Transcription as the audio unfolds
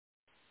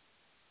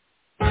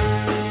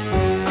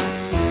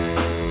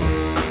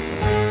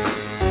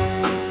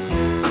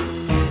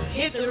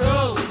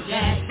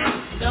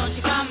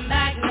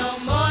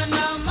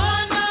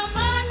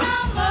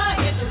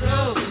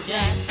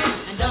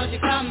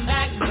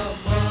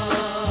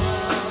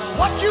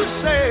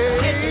say?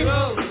 Hit the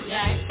road,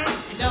 Jack,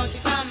 and don't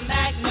you come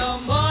back no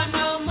more,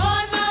 no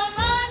more, no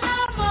more, no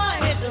more.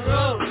 Hit the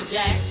road,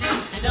 Jack,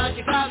 and don't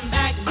you come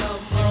back no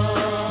more.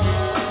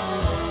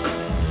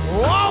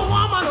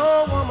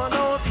 Oh woman,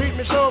 don't treat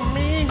me so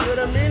mean. You're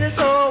the meanest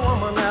old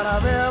woman that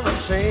I've ever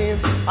seen.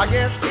 I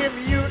guess if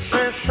you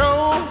say so,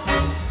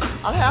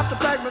 I'll have to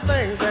pack my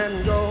things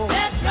and go.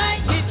 That's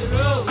right, hit the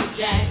road,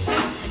 Jack,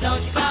 and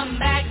don't you come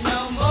back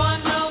no more,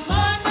 no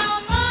more, no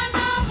more,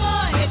 no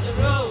more. Hit the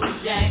road,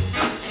 Jack,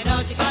 and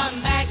don't you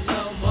come back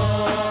no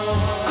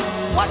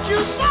more. What you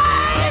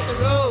say? Hit the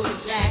road,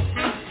 Jack,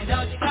 and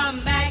don't you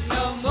come back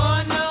no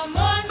more, no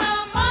more, no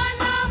more,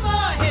 no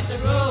more. Hit the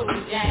road,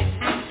 Jack,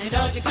 and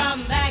don't you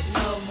come back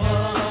no more.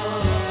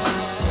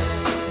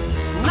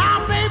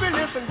 Now baby,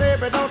 listen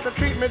baby, don't you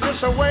treat me this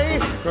away,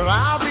 'cause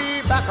I'll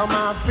be back on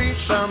my feet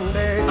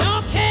someday.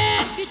 Don't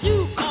care if you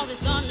do, 'cause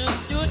it's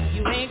understood.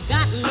 You ain't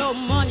got no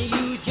money,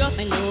 you just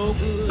ain't no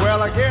good.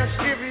 Well, I guess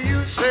if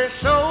you say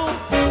so,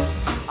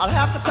 I'll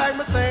have to pack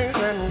my things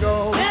and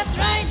go. That's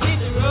right, hit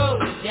the road,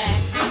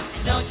 Jack,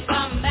 and don't you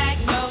come back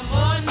no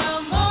more,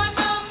 no more,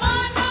 no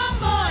more, no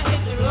more.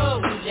 Hit the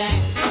road,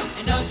 Jack,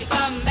 and don't you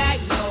come back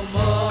no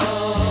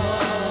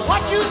more.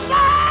 What you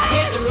say?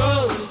 Hit the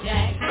road,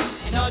 Jack,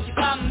 and don't you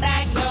come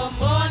back no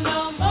more,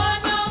 no more,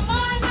 no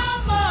more, no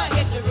more.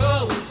 Hit the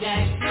road,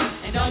 Jack,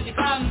 and don't you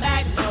come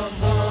back no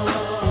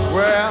more.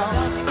 Well,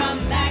 Don't you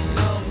come back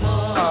no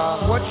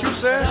more. what you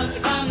said? Don't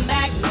you come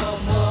back no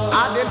more.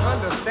 I didn't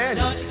understand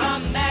Don't you. you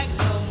come back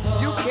no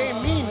more. You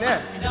can't mean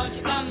that. Don't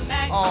you come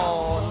back no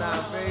Oh, more.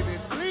 now baby,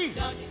 please.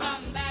 Don't you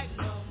come back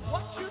no more.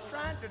 What you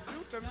trying to do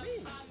to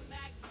me? Come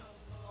back no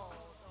more.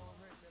 Oh, don't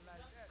hurt me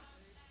like that,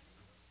 baby.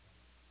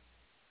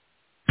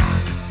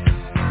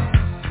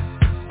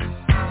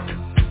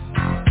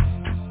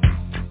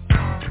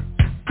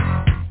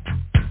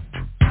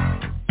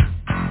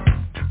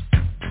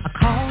 I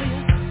call you,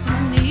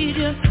 I need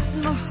you,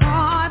 my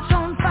heart's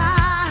on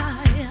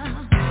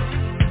fire.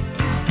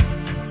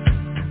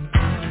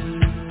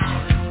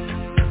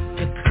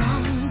 You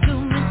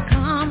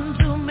come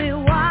to me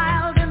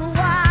wild and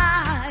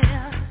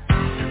wild.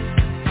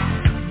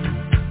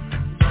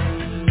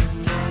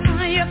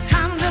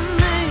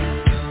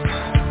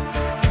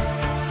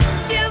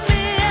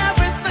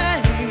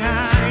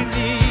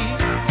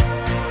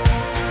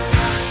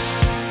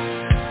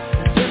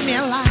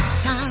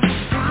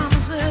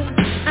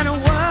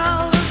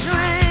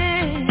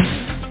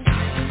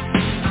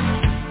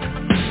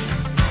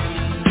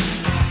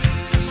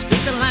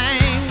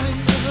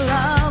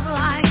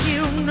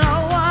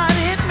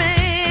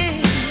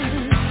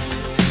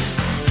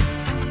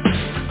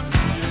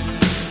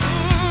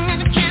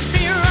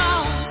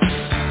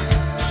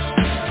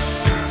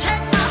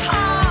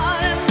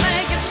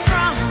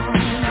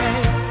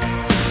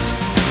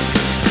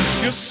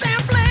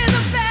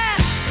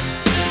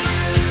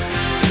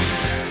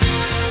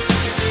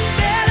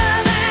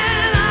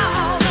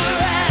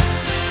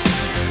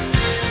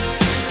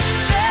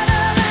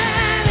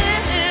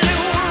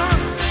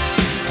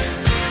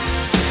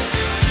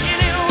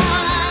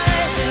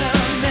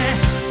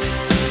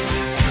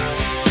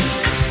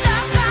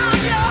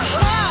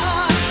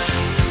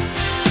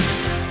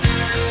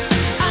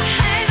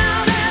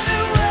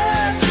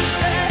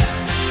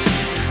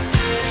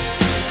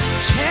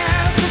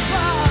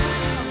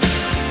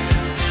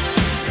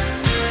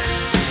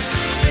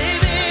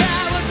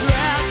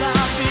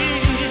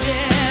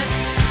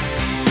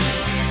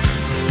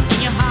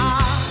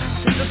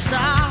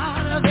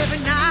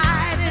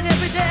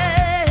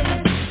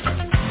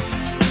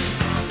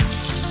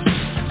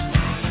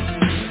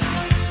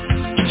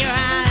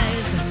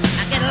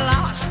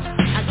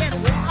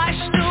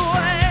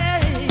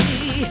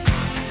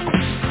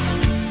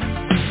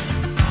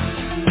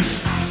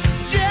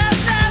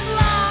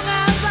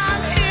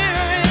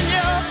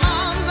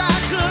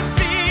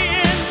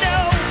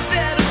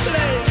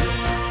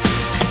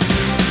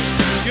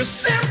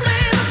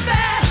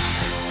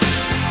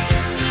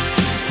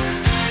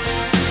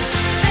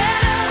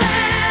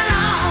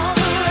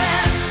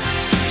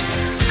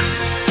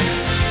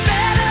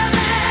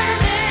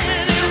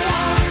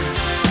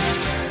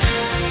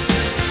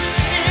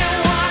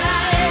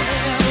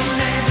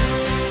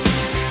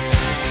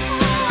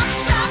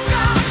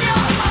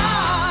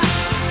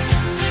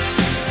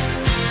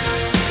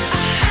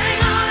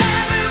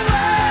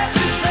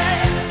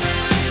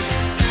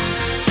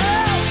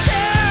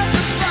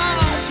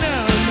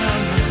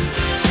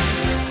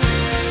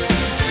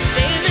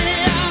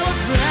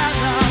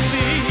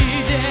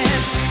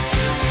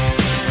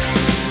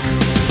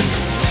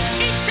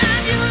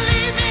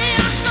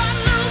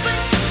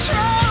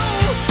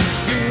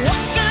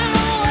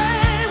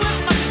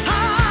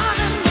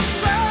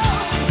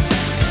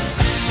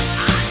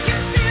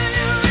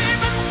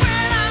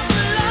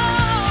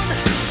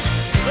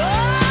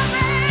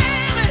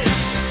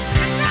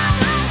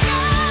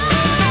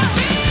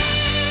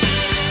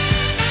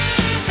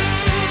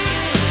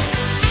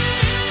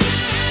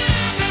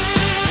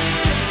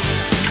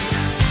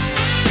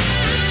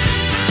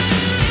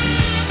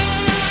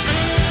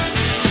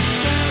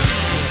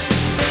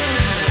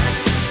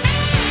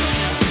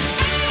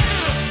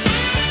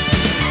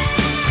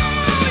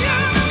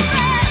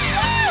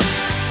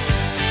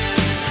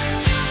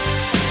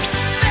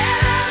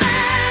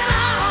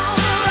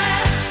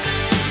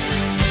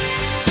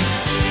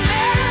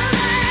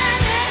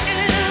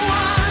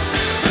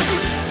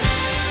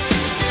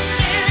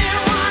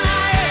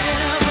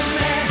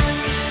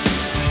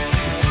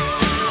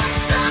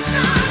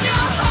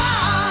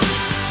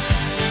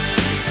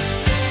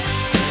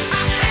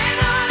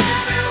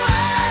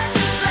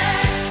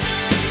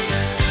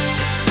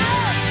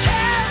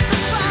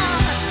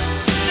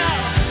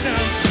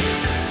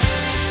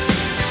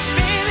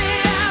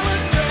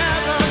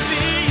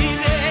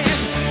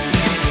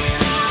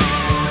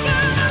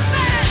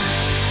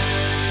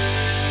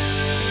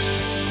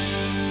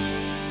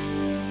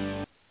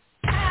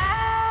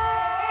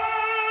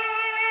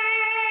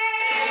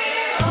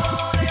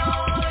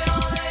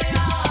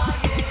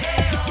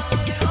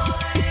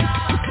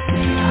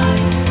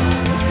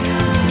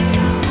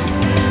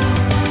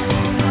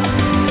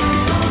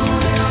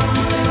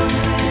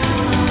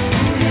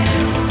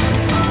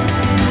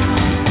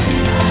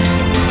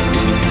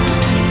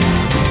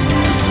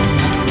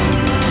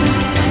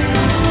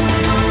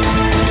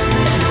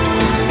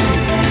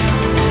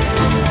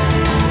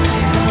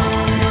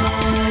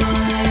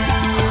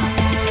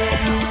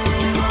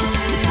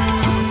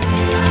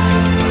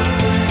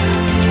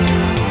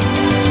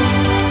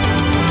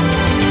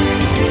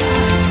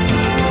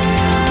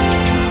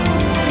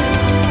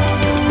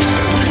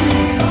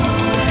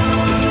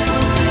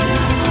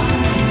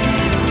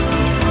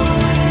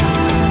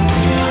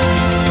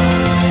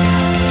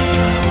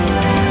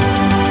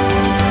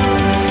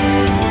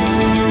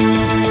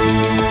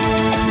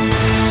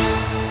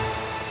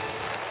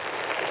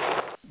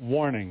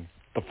 Warning,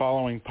 the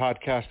following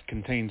podcast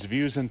contains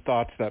views and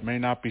thoughts that may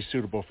not be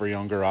suitable for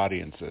younger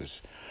audiences.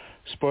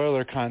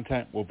 Spoiler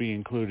content will be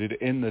included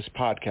in this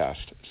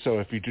podcast, so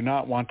if you do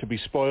not want to be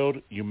spoiled,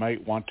 you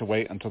might want to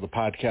wait until the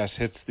podcast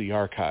hits the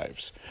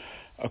archives.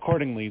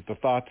 Accordingly, the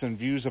thoughts and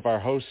views of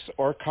our hosts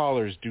or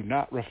callers do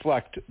not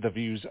reflect the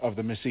views of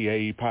the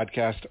Missyae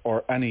Podcast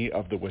or any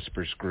of the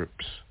Whispers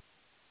groups.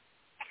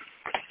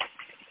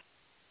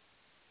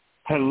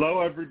 Hello,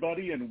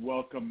 everybody, and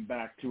welcome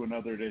back to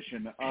another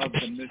edition of the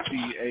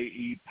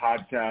Missyae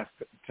Podcast.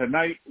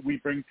 Tonight, we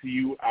bring to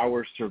you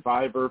our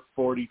Survivor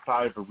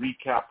 45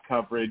 recap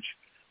coverage.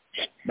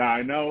 Now,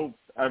 I know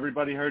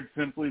everybody heard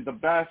Simply the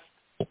Best.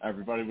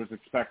 Everybody was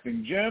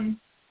expecting Jim.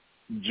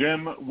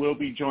 Jim will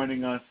be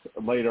joining us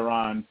later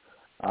on.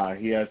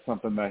 He has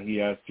something that he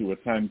has to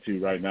attend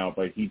to right now,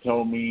 but he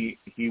told me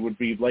he would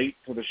be late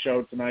to the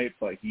show tonight,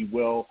 but he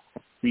will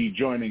be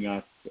joining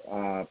us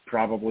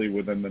probably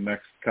within the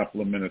next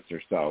couple of minutes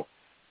or so.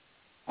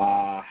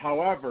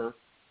 However,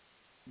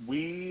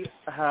 we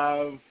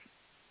have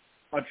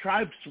a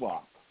tribe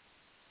swap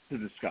to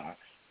discuss,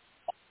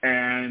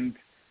 and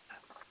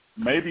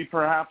maybe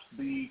perhaps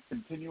the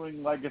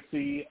continuing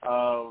legacy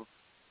of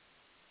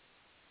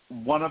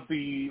one of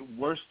the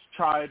worst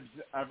tribes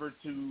ever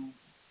to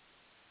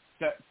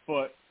set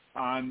foot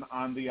on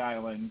the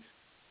island,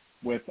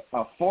 with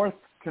a fourth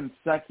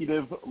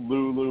consecutive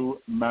Lulu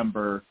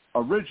member,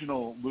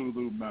 original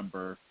Lulu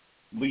member,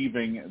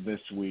 leaving this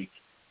week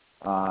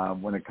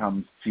when it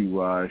comes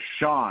to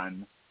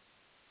Sean.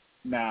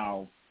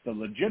 Now, the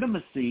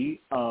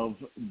legitimacy of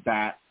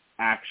that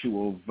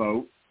actual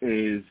vote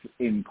is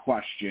in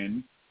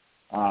question,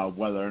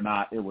 whether or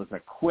not it was a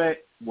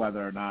quit,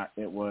 whether or not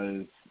it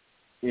was,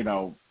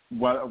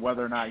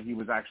 whether or not he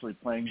was actually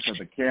playing for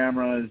the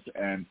cameras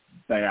and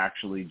they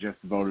actually just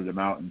voted him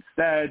out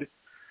instead.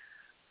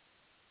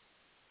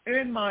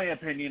 In my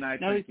opinion, I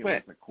think it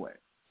was a quit.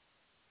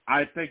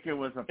 I think it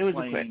was a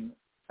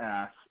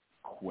plain-ass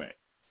quit.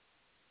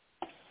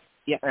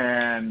 Yeah.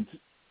 And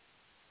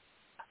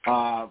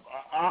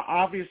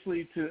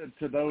obviously,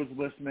 to those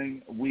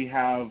listening, we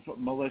have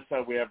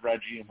Melissa, we have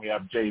Reggie, and we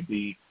have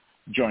JB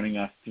joining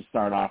us to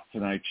start off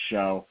tonight's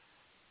show.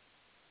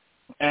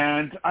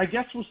 And I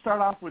guess we'll start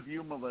off with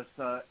you,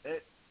 Melissa.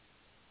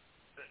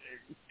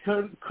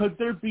 Could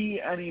there be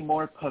any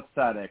more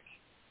pathetic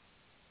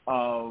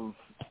of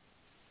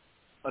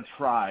a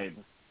tribe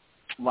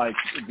like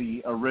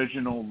the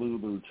original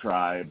Lulu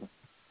tribe,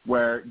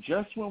 where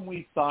just when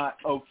we thought,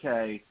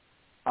 okay,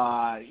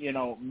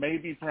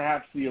 maybe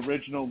perhaps the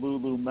original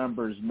Lulu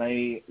members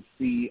may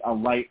see a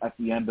light at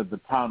the end of the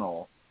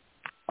tunnel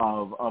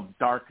of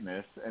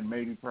darkness, and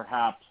maybe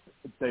perhaps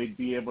they'd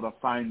be able to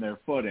find their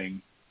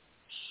footing,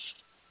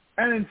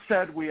 and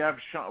instead we have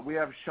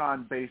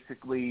Sean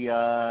basically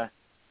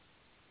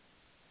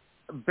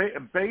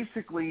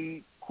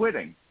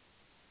quitting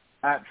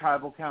at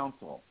tribal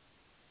council.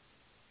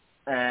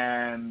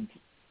 And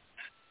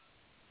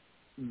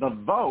the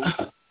vote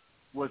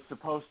was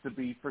supposed to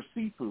be for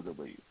Sifu to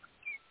leave.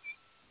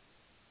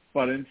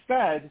 But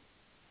instead,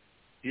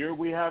 here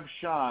we have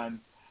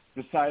Sean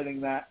deciding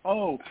that,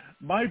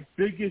 my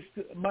biggest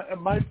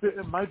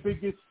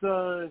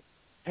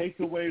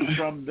takeaway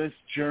from this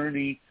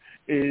journey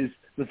is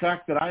the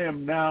fact that I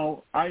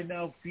now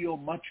feel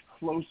much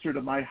closer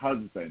to my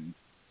husband.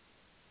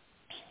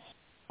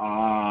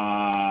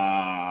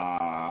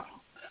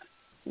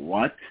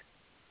 What?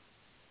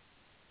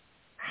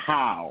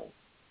 How?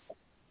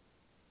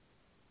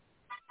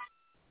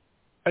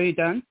 Are you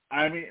done?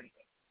 I mean,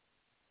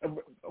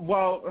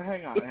 well,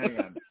 hang on.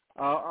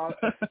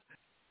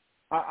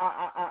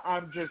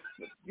 I'm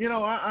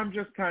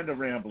just kind of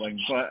rambling,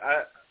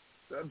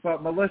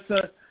 but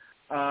Melissa,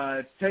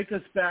 take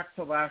us back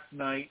to last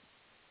night.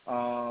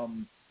 Tell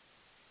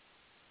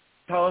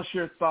us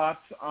your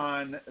thoughts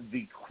on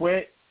the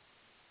quit,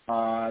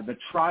 the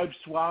tribe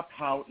swap,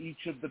 how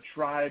each of the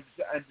tribes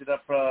ended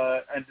up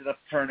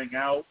turning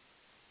out,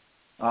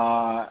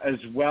 as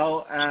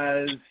well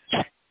as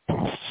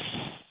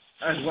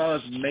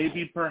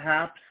maybe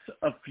perhaps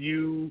a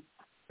few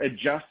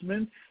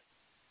adjustments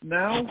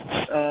now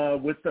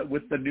with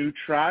the new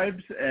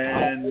tribes.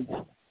 And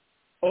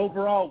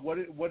overall,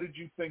 what did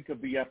you think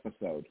of the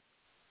episode?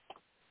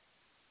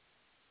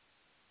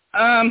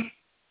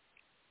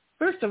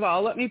 First of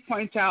all, let me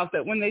point out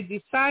that when they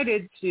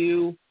decided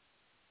to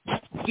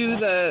do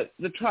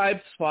the tribe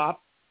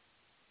swap,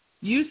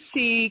 you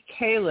see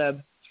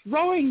Caleb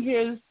throwing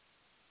his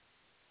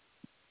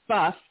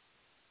buff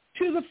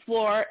to the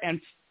floor and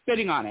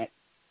spitting on it.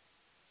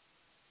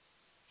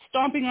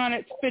 Stomping on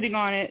it, spitting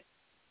on it.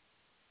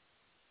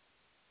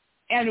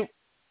 And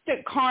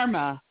the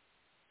karma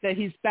that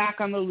he's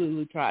back on the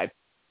Lulu tribe.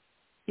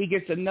 He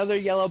gets another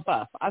yellow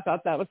buff. I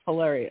thought that was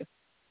hilarious.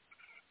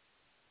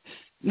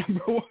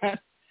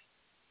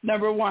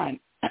 Number one.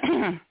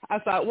 I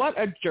thought, what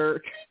a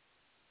jerk.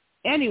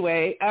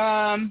 Anyway,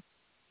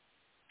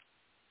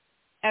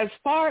 as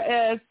far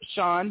as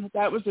Sean,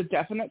 that was a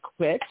definite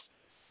quit.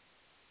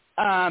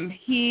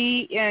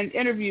 he, in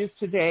interviews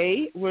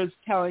today, was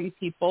telling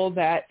people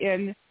that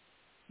in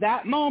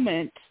that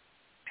moment,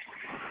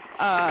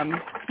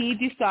 he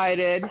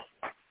decided,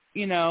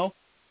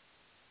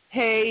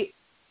 hey,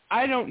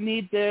 I don't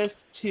need this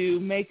to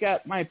make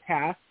up my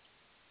past,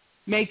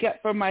 make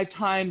up for my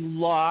time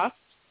lost.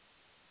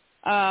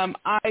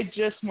 I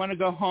just want to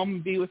go home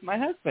and be with my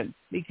husband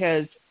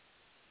because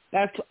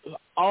that's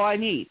all I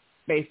need,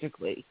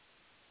 basically.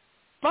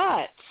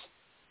 But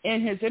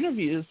in his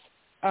interviews,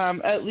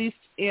 at least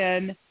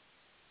in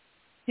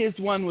his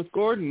one with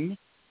Gordon,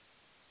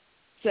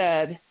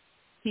 said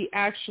he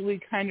actually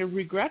kind of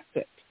regrets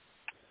it.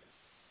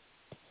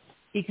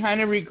 He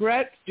kind of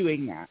regrets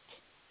doing that.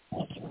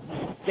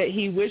 That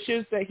he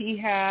wishes that he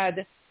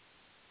had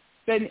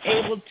been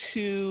able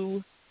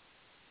to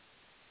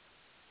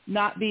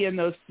not be in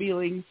those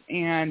feelings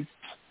and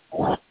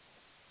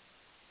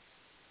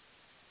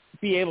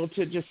be able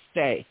to just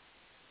stay.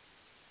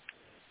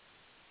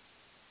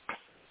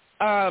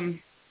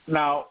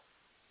 Now,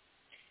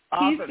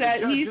 he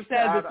said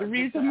that the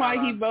reason why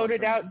he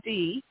voted out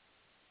D,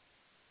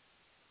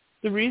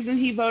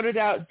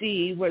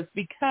 was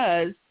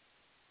because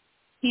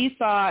he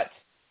thought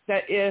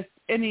that if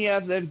any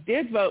of them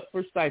did vote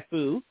for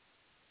Saifu,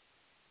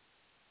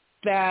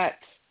 that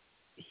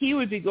he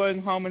would be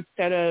going home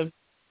that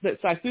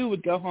Saifu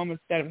would go home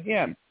instead of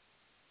him.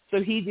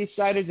 So he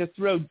decided to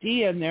throw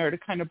D in there to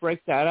kind of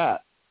break that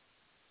up,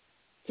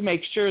 to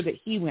make sure that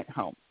he went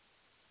home.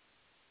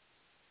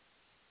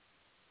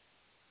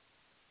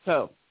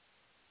 So,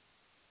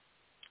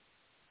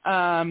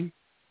 other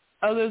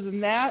than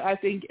that, I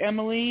think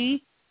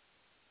Emily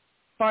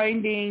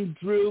finding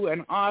Drew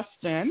and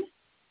Austin,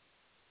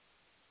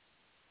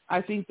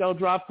 I think they'll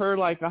drop her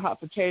like a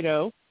hot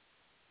potato.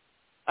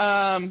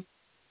 And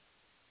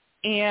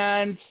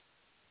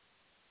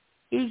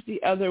who's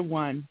the other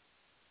one?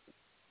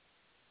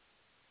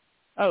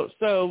 Oh,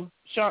 so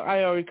Sean,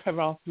 I already covered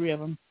all three of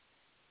them.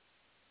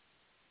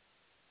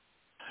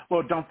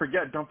 Well, don't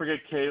forget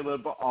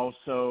Caleb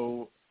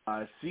also.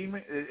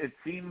 It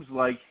seems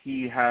like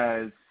he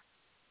has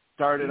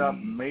started up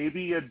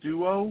maybe a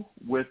duo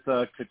with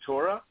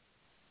Katora.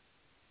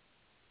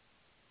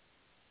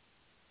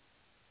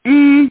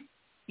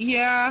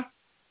 Yeah,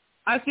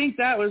 I think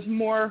that was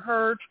more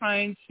her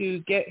trying to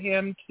get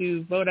him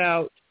to vote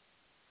out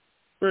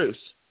Bruce,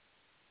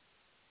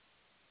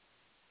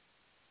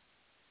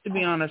 to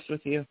be honest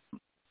with you.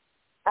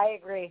 I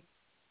agree.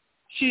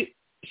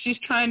 She's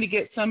trying to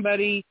get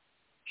somebody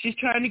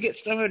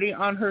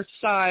on her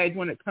side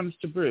when it comes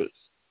to Bruce.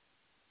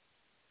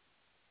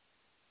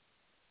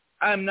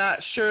 I'm not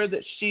sure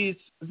that she's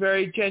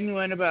very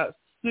genuine about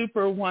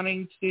super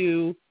wanting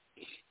to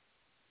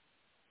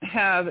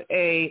have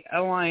a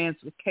alliance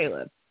with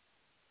Caleb.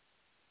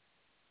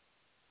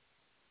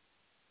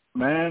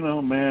 Man,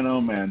 oh man,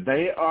 oh man.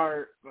 They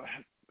are,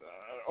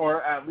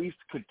 or at least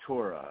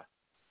Katora,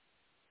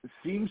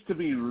 seems to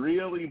be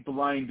really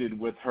blinded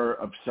with her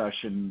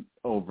obsession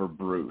over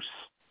Bruce.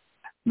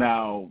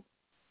 Now,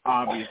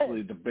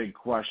 obviously, the big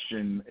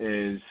question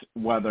is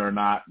whether or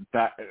not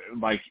that,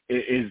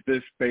 is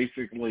this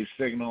basically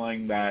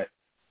signaling that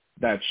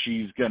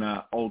she's going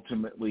to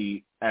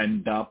ultimately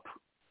end up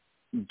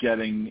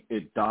getting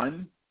it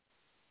done?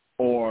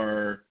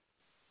 Or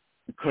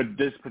could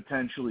this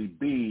potentially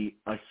be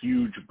a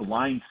huge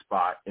blind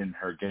spot in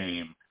her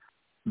game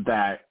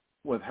that,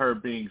 with her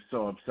being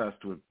so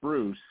obsessed with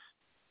Bruce,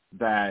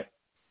 that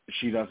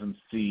she doesn't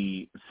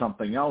see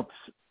something else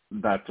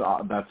that's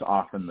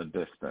off in the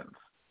distance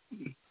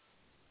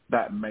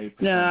that may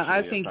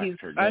potentially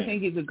affect her game? I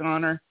think he's a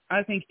goner.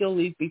 I think he'll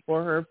leave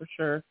before her for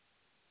sure.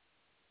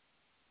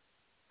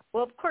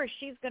 Well, of course,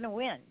 she's going to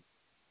win.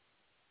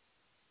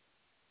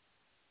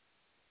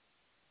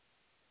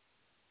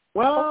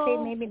 Well,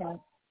 okay, maybe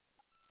not.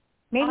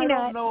 I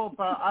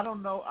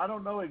don't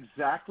know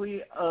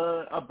exactly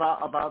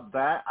about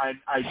that.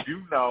 I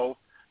do know,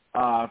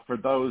 for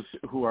those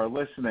who are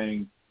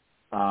listening,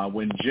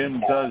 when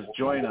Jim does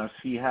join us,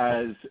 he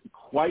has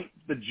quite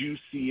the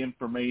juicy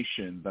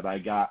information that I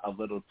got a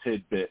little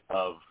tidbit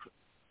of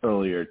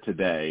earlier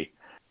today.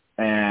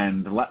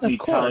 And let me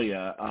tell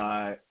you,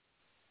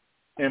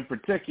 in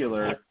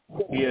particular,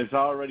 he has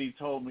already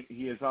told me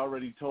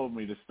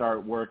to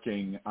start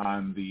working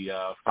on the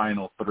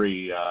Final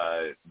Three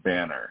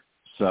banner.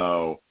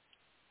 So,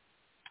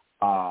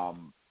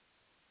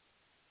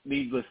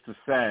 needless to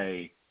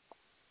say,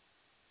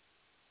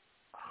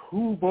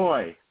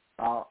 boy.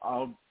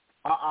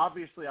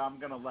 Obviously, I'm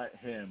going to let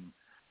him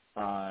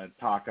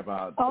talk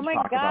about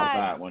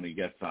that when he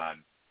gets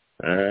on.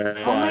 Oh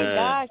my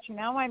gosh!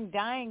 Now I'm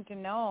dying to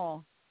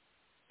know.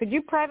 Could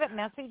you private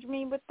message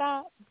me with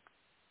that?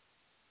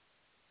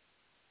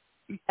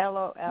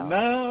 LOL.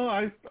 No,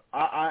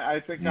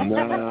 I think I'm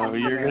going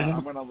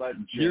to let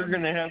Jim. You're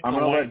going to have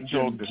to wait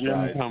until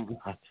Jim comes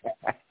on.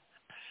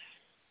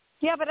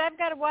 Yeah, but I've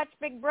got to watch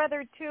Big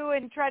Brother too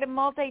and try to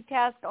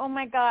multitask. Oh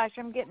my gosh,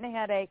 I'm getting a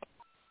headache.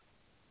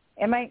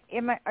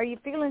 Are you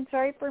feeling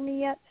sorry for me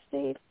yet,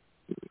 Steve?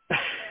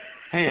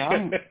 Hey,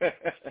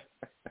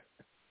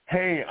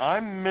 Hey,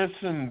 I'm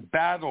missing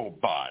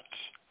BattleBots.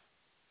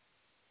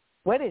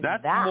 What is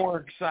That's that?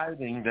 more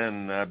exciting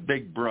than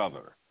Big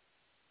Brother.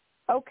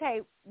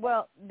 Okay,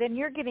 well, then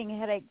you're getting a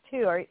headache,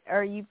 too.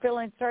 Are you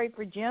feeling sorry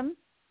for Jim?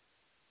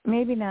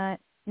 Maybe not.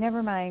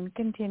 Never mind.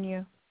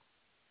 Continue.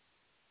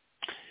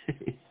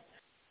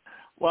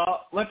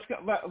 Well, let's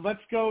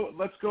go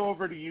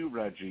over to you,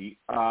 Reggie.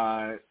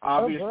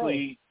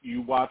 Obviously,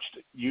 you watched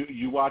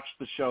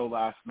the show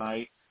last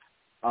night.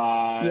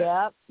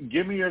 Yep.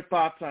 Give me your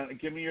thoughts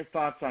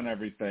on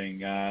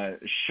everything.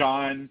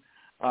 Sean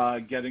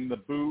getting the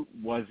boot,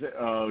 was it?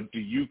 Do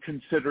you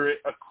consider it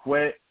a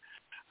quit?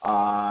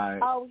 Give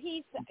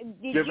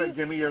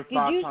me your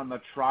thoughts on the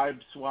tribe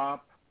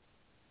swap.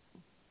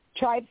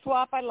 Tribe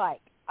swap, I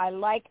like.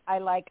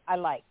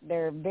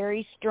 They're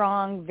very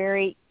strong,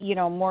 very,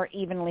 more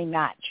evenly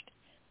matched.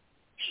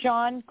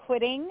 Sean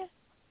quitting,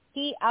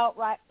 he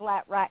outright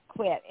flat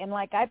quit. And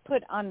like I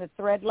put on the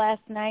thread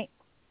last night,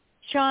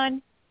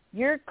 Sean,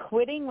 you're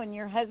quitting when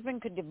your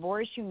husband could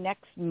divorce you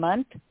next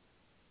month?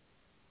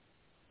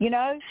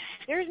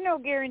 There's no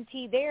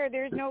guarantee there.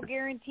 There's no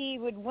guarantee he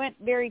went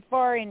very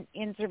far in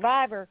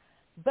Survivor,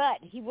 but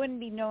he wouldn't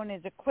be known as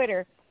a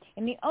quitter.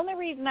 And the only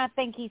reason I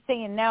think he's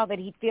saying now that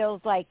he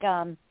feels like,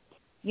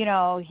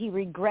 he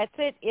regrets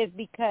it is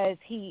because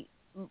he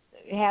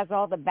has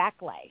all the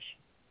backlash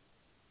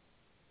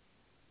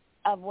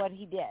of what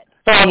he did.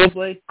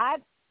 Probably. I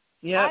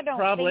don't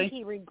probably. think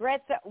he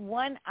regrets it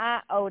one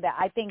iota.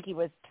 I think he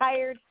was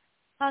tired,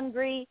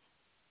 hungry,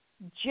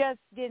 just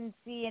didn't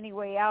see any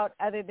way out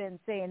other than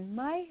saying,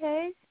 my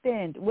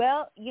husband.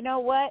 Well, you know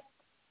what?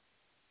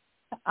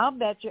 I'll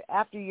bet you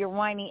after your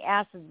whiny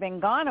ass has been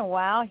gone a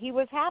while, he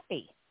was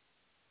happy.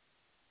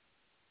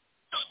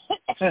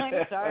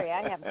 I'm sorry,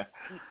 I haven't.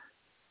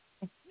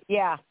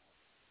 Yeah.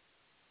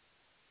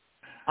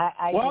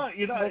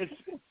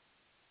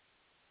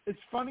 It's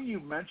funny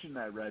you mentioned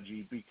that,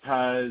 Reggie,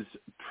 because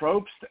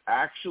Probst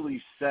actually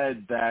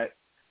said that,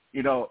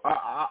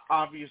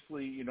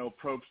 obviously,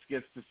 Probst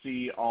gets to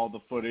see all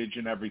the footage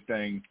and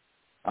everything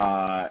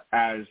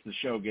as the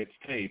show gets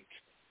taped.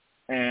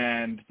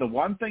 And the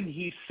one thing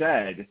he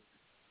said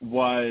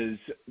was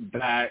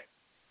that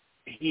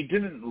he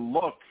didn't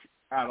look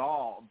at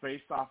all,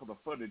 based off of the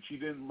footage, he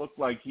didn't look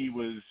like he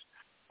was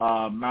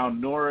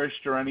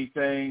malnourished or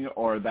anything,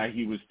 or that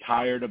he was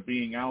tired of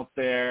being out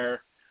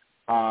there.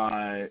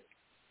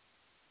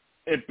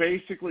 It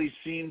basically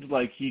seemed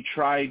like he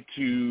tried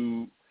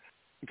to,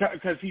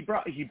 because he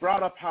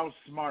brought up how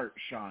smart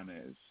Sean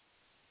is,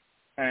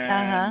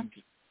 and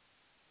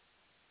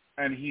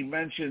he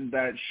mentioned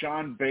that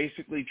Sean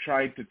basically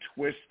tried to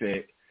twist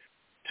it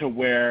to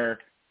where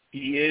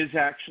he is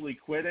actually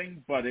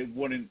quitting, but it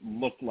wouldn't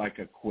look like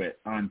a quit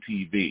on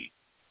TV.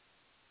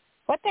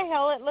 What the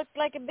hell? It looked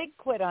like a big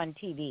quit on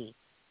TV.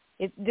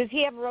 Does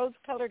he have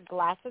rose-colored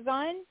glasses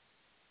on?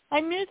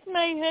 I miss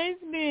my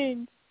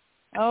husband.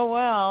 Oh,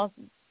 well,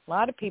 a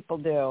lot of people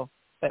do,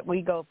 but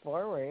we go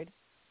forward.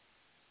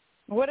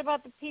 What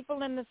about the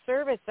people in the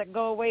service that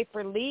go away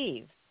for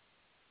leave?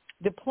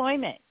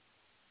 Deployment.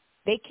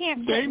 They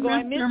can't go,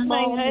 I miss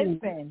my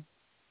husband.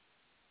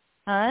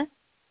 Huh?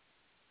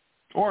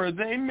 Or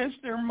they miss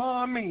their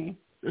mommy.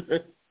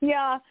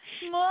 Yeah.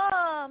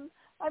 Mom,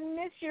 I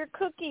miss your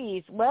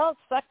cookies. Well,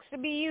 sucks to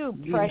be you,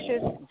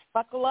 precious.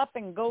 Buckle up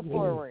and go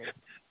forward.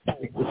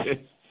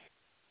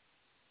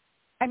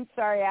 I'm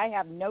sorry, I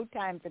have no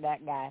time for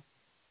that guy.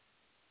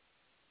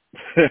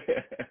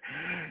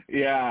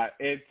 Yeah,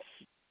 it's,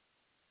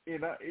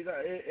 and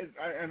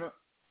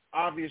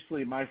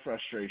obviously my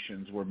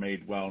frustrations were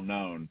made well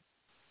known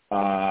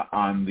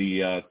on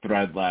the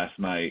thread last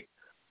night.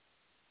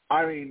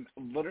 I mean,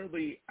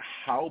 literally,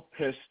 how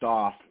pissed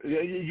off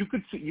you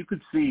could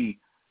see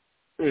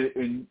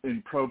in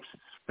Probst's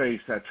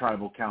face at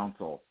Tribal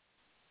Council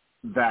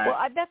that.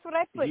 Well, that's what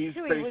I put too.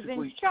 He was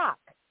in shock.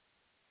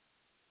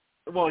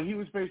 Well, he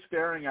was basically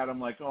staring at him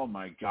like, "Oh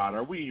my God,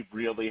 are we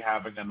really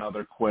having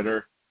another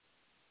quitter?"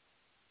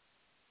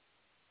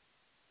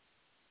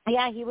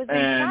 Yeah, he was in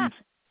shock.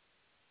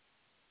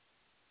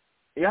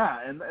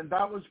 Yeah, and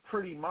that was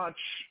pretty much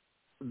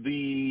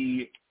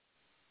the.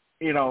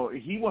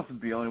 He wasn't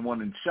the only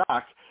one in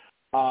shock.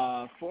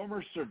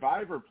 Former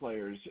Survivor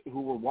players who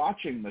were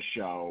watching the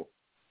show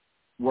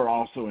were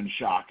also in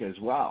shock as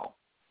well.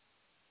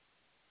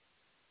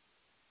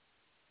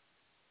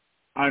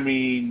 I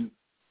mean,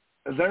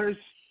 if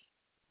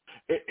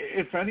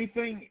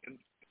anything,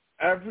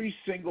 every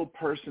single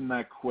person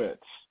that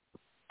quits,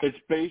 it's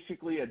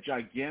basically a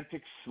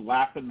gigantic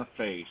slap in the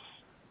face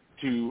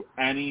to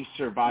any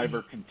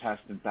Survivor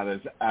contestant that has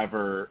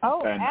ever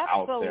been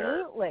out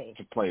there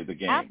to play the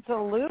game.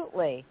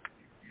 Absolutely.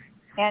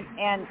 And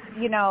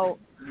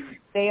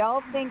they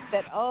all think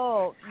that,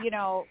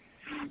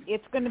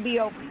 it's going to be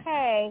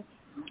okay,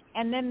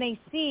 and then they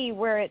see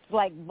where it's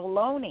like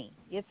baloney.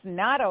 It's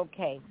not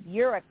okay.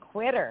 You're a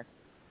quitter.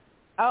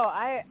 Oh,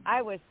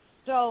 I was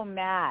so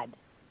mad,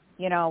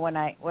 when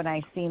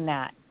I seen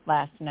that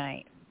last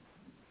night.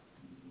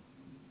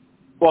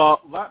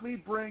 Well, let me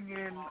bring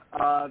in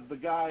the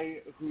guy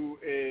who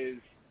is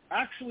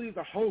actually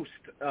the host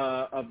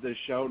of this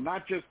show.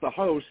 Not just the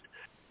host,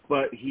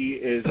 but he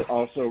is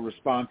also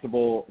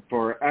responsible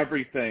for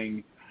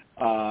everything,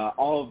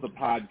 all of the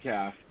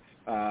podcasts.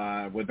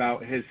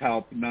 Without his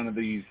help, none of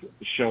these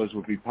shows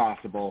would be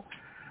possible.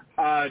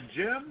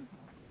 Jim,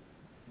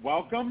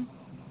 welcome.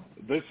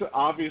 This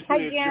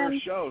obviously is your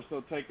show,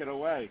 so take it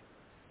away.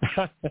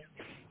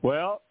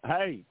 Well,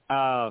 hey,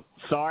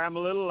 sorry I'm a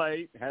little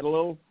late. Had a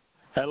little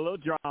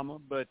drama,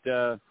 but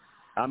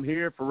I'm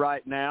here for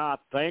right now. I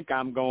think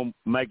I'm going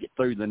to make it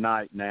through the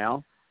night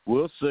now.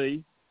 We'll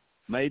see.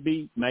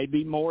 Maybe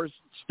more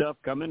stuff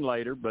coming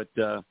later, but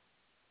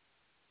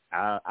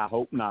I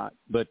hope not.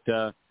 But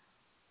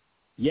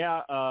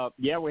yeah,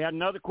 we had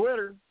another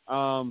quitter,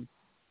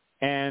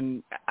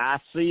 and I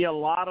see a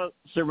lot of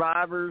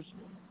survivors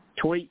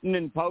tweeting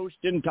and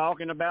posting,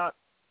 talking about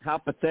how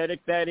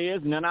pathetic that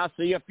is, and then I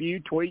see a few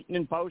tweeting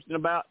and posting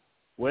about,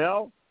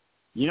 well,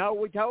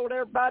 we told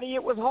everybody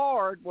it was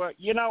hard. Well,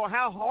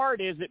 how hard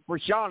is it for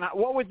Sean?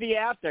 What was he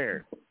out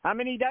there? How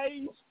many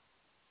days?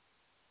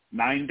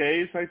 9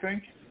 days, I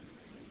think.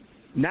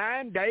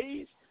 9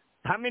 days?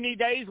 How many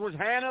days was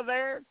Hannah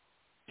there?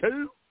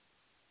 2?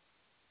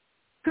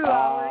 2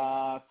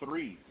 hours?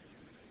 3.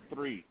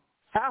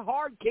 How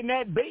hard can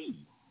that be?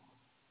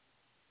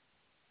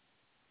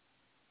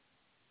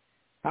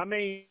 I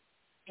mean,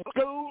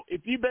 school,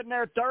 if you've been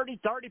there 30,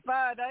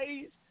 35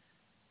 days,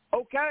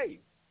 okay,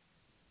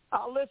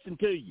 I'll listen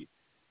to you.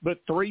 But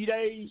 3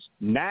 days,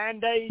 9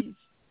 days,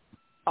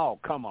 oh,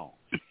 come on.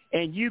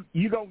 And you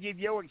going to give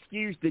your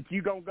excuse that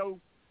you going to go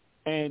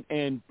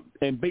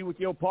and be with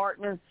your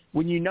partner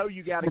when you know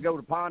you got to go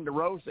to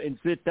Ponderosa and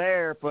sit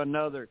there for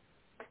another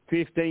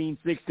 15,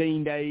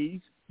 16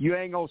 days. You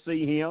ain't going to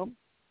see him.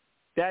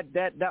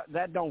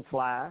 That don't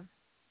fly.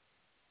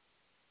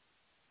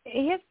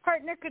 His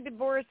partner could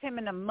divorce him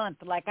in a month,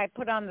 like I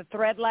put on the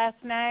thread last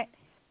night.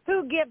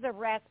 Who gives a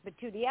rat's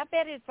patootie? I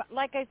bet it's,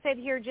 like I said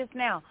here just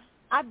now,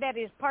 I bet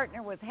his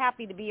partner was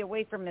happy to be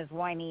away from his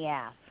whiny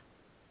ass.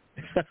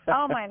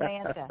 Oh, my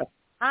Lanta.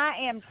 I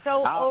am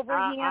so over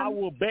him. I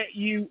will bet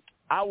you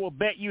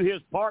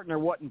his partner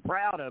wasn't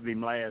proud of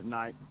him last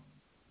night.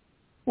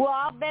 Well,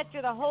 I'll bet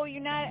you the whole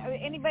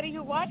anybody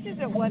who watches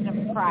it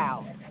wasn't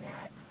proud.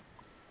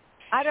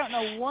 I don't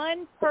know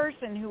one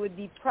person who would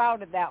be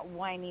proud of that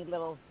whiny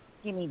little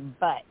skinny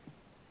butt.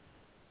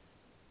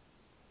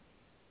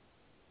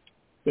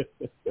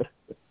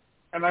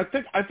 And I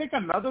think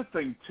another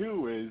thing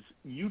too is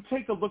you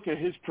take a look at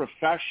his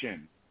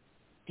profession.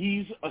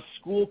 He's a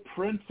school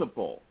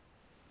principal.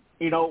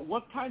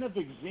 What kind of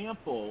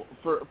example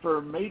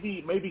for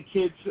maybe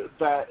kids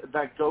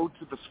that go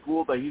to the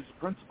school that he's the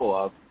principal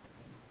of?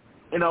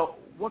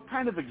 What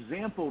kind of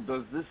example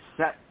does this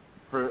set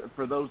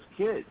for those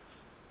kids?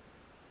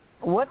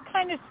 What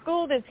kind of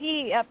school does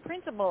he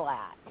principal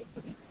at?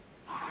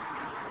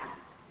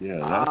 Yeah,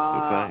 that's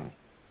the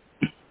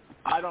thing.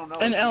 I don't know.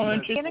 An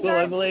elementary school,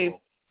 I believe.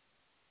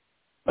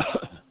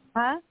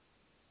 Huh?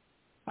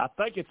 I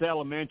think it's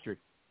elementary.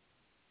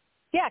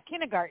 Yeah,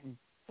 kindergarten.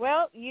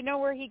 Well, you know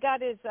where he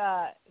got his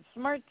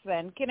smarts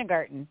then,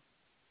 kindergarten.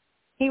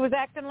 He was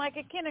acting like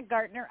a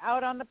kindergartner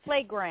out on the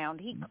playground.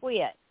 He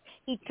quit.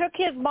 He took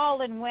his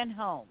ball and went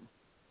home.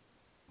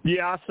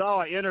 Yeah, I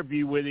saw an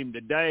interview with him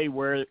today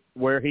where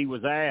he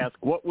was asked,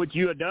 what would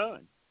you have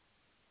done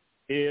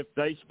if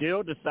they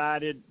still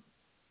decided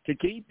to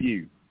keep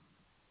you?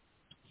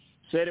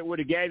 Said it would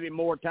have gave him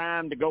more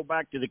time to go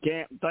back to the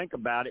camp and think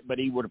about it, but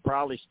he would have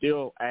probably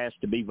still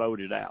asked to be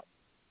voted out.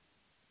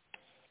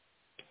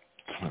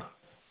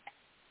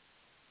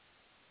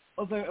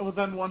 Well,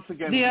 then once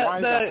again, Yeah,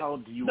 why the hell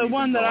do you the even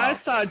one that go I out?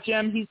 saw,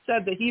 Jim, he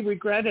said that he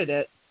regretted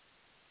it.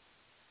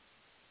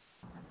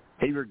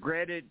 He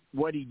regretted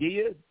what he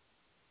did?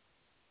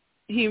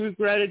 He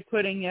regretted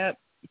quitting it.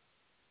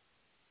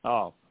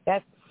 Oh.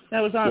 That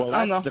was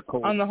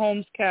on the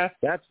Holmes cast.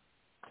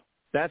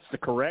 That's the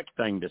correct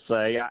thing to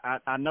say.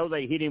 I know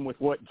they hit him with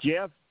what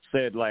Jeff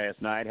said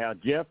last night, how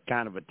Jeff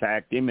kind of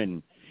attacked him,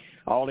 and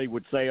all he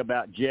would say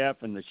about Jeff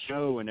and the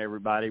show and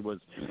everybody was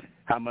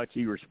how much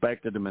he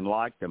respected them and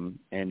liked them,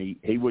 and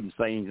he wouldn't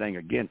say anything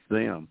against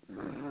them.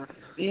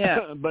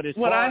 Yeah. But as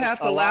what far I as have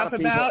to laugh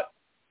about,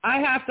 I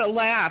have to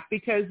laugh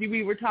because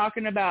we were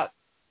talking about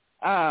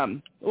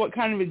what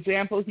kind of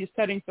example he's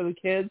setting for the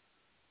kids.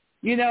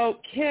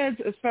 Kids,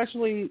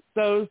 especially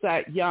those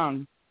that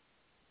young,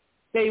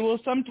 they will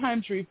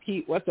sometimes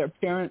repeat what their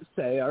parents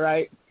say, all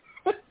right?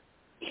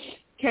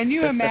 Can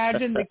you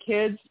imagine the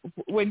kids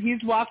when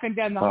he's walking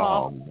down the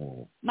hall?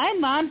 No. My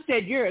mom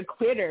said you're a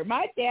quitter.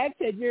 My dad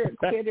said you're a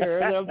quitter.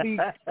 They'll be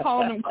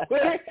calling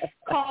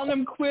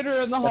him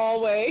quitter in the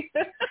hallway.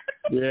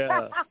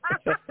 Yeah.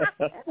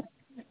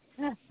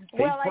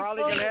 He's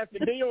probably going to have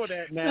to deal with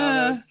that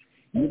now.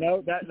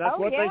 That's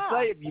what they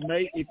say.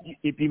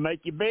 If you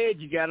make your bed,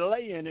 you got to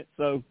lay in it.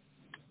 So.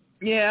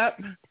 Yeah.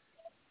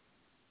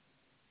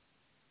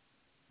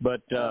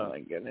 But oh my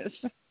goodness.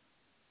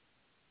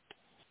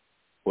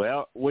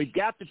 Well, we've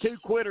got the 2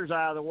 quitters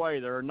out of the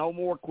way. There are no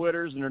more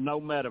quitters and there are no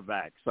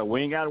medevacs, so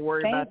we ain't got to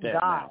worry about that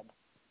now.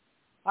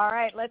 All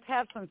right, let's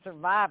have some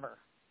Survivor.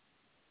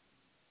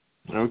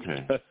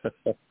 Okay.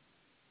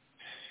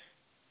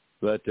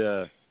 But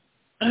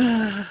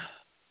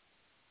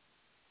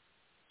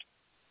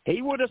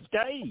he would have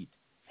stayed.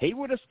 He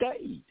would have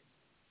stayed.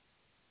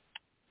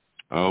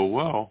 Oh,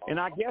 well. And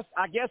I guess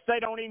they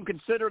don't even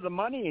consider the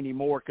money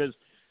anymore because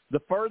the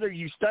further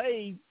you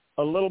stay,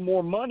 a little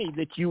more money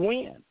that you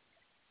win.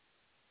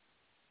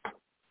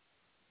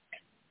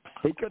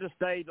 He could have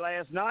stayed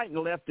last night and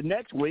left the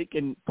next week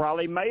and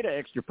probably made an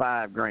extra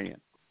 $5,000.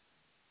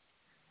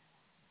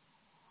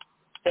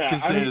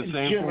 Yeah, I mean, the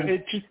same Jim, thing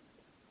it just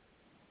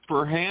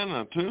for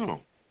Hannah, too.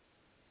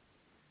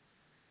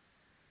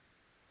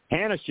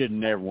 Hannah should have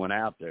never went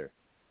out there.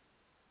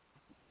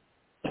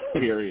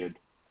 period.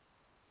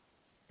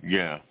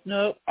 Yeah.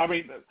 No. I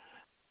mean,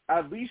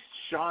 at least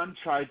Sean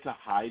tried to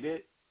hide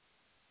it,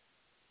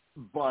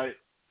 but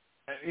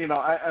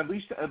at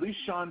least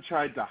Sean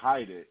tried to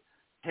hide it.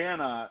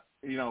 Hannah,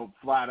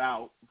 flat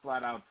out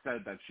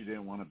said that she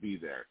didn't want to be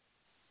there.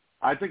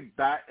 I think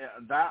that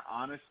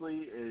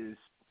honestly is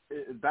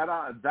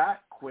that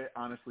quit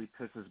honestly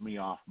pisses me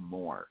off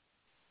more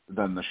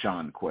than the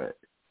Sean quit.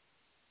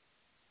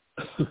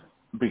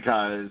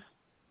 Because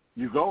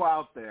you go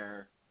out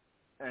there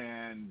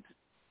and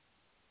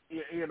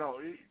you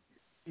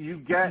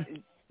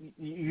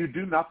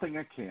do nothing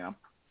at camp.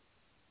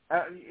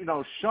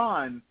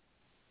 Sean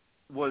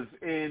was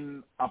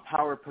in a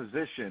power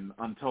position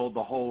until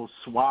the whole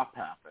swap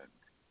happened.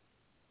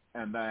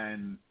 And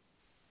then,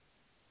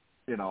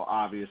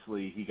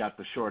 obviously he got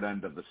the short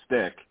end of the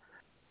stick.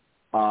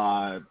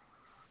 And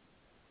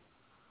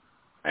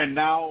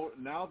now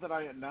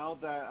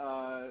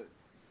that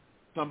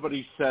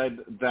somebody said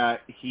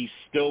that he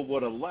still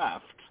would have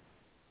left,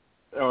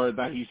 or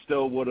that he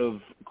still would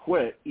have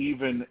quit,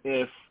 even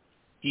if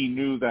he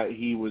knew that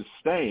he was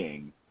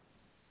staying.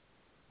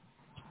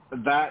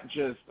 That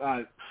just,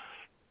 oh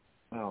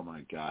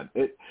my God,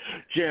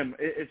 Jim.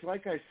 It's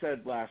like I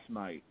said last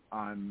night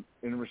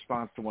in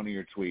response to one of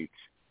your tweets.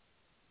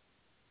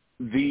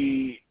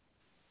 The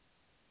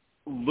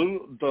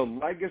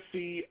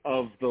legacy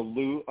of the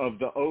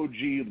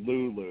OG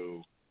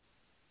Lulu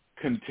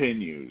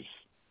continues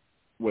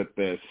with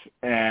this,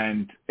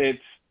 and it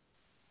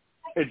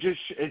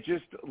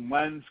just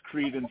lends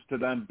credence to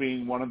them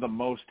being one of the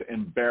most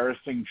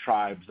embarrassing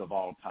tribes of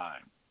all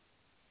time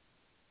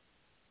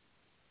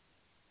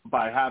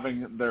by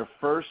having the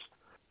first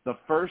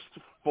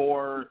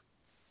 4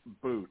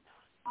 boots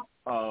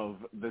of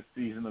this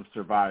season of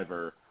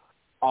Survivor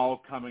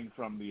all coming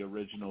from the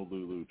original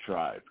Lulu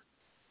tribe.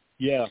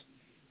 Yeah.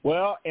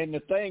 Well, and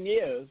the thing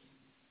is,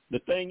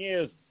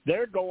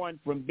 they're going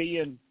from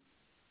being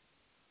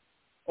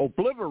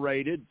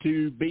obliterated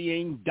to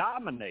being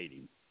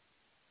dominating.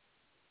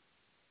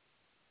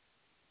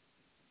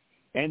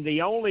 And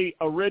the only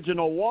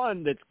original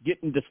one that's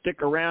getting to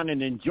stick around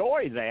and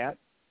enjoy that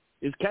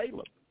is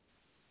Caleb.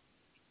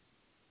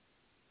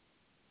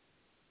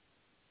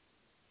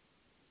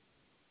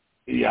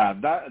 Yeah,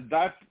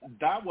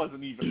 that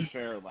wasn't even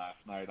fair last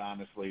night,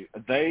 honestly.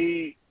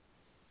 They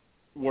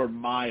were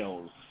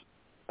miles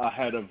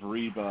ahead of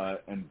Reba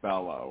and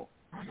Bello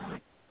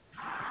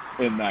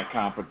in that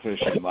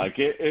competition. Like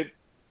it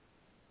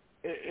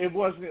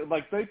wasn't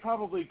like they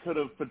probably could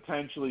have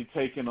potentially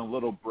taken a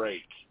little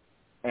break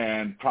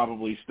and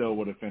probably still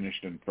would have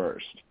finished in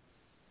first.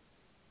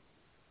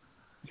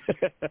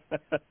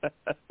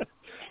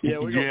 Yeah,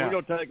 we're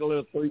gonna take a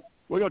little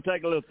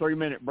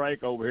 3-minute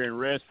break over here and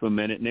rest for a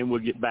minute, and then we'll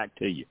get back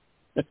to you.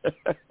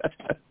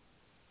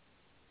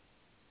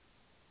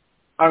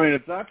 I mean,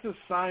 if that's a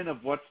sign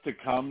of what's to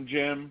come,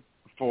 Jim,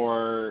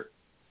 for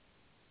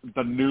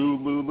the new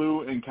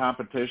Lulu in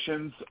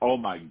competitions, oh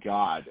my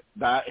God,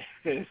 that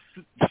is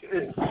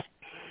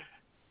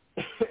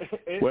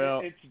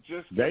it's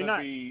just going to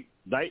be.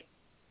 They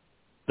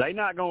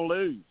not going to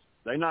lose.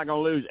 They're not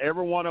going to lose.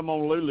 Every one of them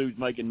on Lulu's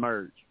making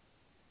merge.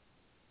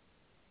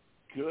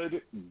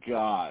 Good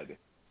God.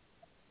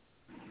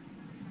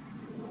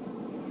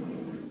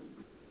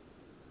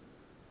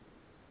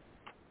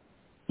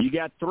 You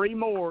got 3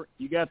 more.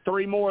 You got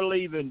 3 more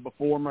leaving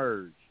before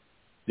merge.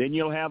 Then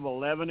you'll have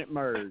 11 at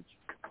merge.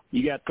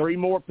 You got 3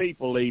 more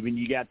people leaving.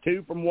 You got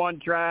 2 from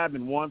one tribe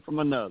and 1 from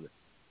another.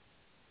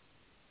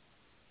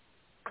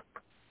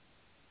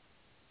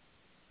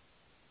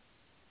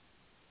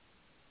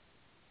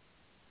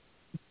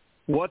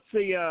 What's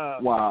the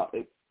wow?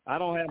 I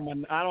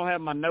don't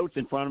have my notes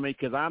in front of me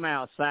because I'm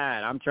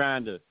outside. I'm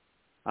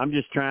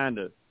just trying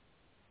to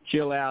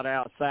chill out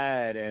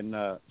outside and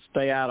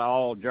stay out of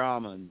all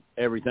drama and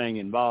everything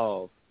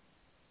involved.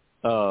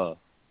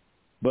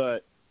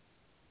 But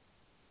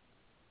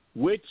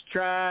which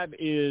tribe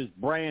is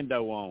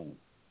Brando on?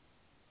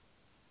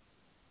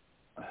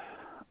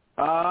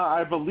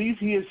 I believe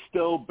he is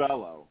still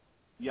Bello.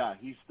 Yeah,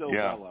 he's still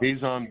Bello. Yeah,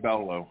 he's on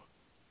Bello.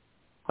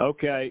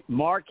 Okay,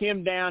 mark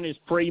him down as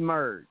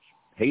pre-merge.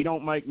 He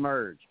don't make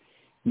merge.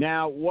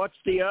 Now, what's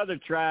the other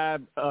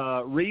tribe?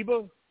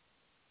 Reba?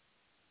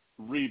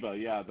 Reba,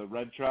 yeah, the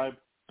red tribe.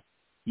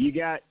 You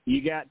got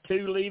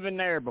 2 leaving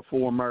there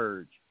before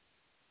merge.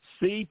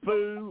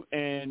 Sifu,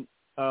 and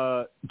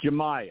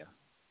Jemiah.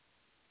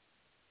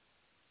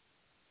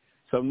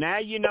 So now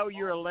you know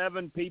you're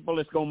 11 people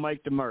that's going to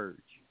make the merge.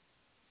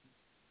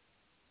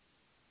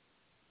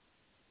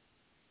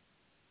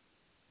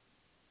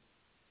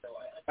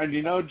 And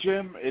you know,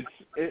 Jim,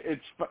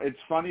 it's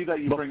funny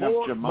that you bring up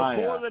Jemiah.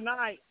 Before the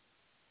night,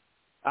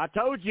 I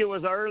told you it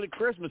was an early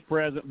Christmas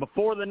present.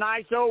 Before the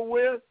night's over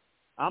with,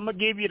 I'm going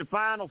to give you the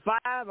final 5.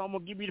 I'm going to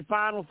give you the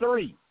final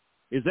 3.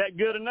 Is that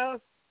good enough?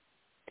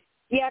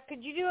 Yeah,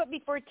 could you do it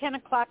before 10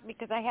 o'clock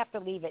because I have to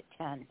leave at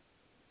 10.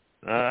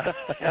 I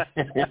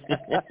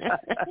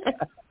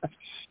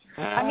mean,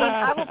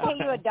 I will pay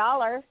you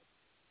 $1.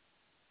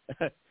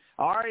 I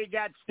already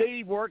got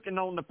Steve working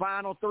on the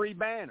final 3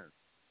 banners.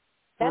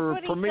 That's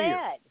what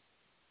premiere.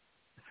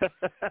 He said.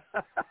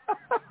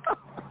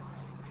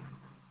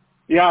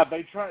 Yeah,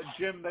 they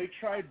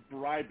tried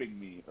bribing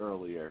me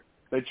earlier.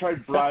 To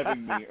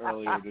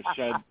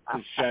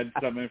shed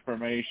some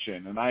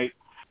information, and I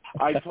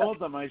told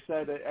them, I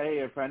said, hey,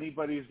 if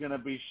anybody's going to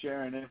be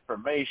sharing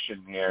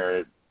information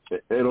here,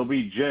 it'll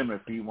be Jim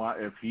if he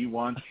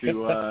wants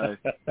to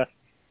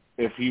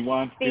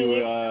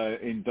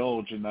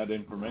indulge in that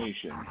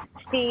information.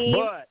 Steve,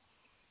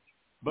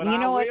 but you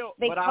know I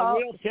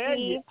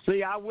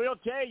will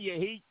tell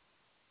you,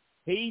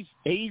 he's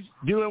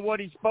doing what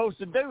he's supposed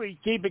to do. He's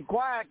keeping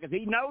quiet because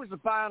he knows the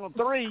final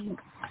 3.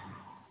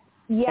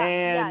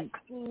 Yeah,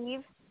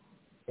 Steve.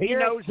 He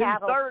knows who's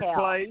third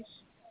place.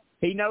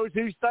 He knows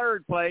who's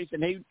third place,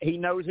 and he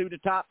knows who the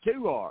top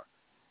 2 are.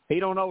 He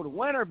don't know the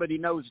winner, but he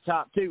knows the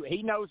top 2.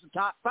 He knows the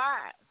top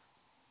 5.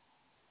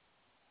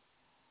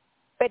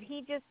 But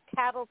he just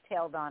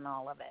tattletaled on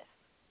all of us,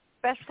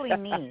 especially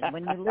me.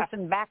 When you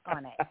listen back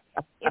on it,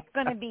 it's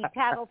going to be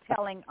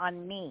tattletelling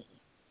on me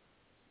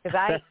because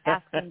I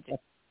asked him to.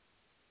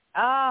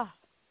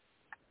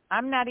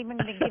 I'm not even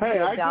going to give you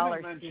 $1. I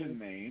didn't mention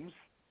names.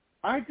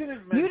 I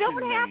didn't mention names. You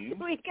don't have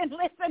to. We can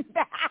listen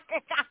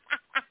back.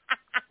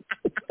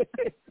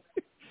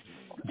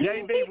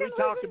 JB, we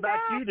talked about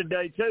you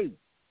today, too.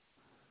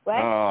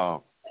 What?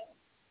 Oh.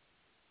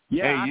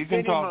 Yeah, hey, you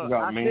can talk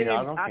about me.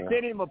 I don't care. I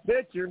sent him a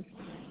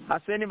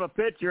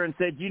picture. And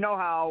said, you know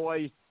how I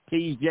always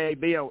tease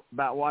JB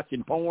about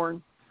watching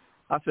porn?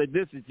 I said,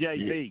 this is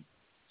JB. Yeah.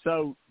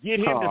 So get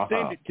him to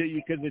send it to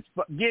you because it's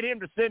get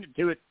him to send it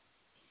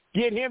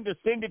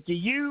to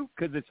you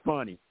because it's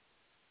funny.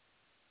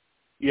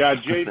 Yeah,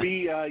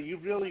 JB, you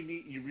really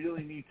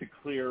need to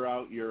clear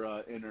out your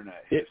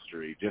internet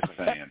history. Just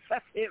saying.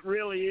 It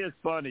really is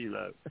funny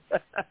though.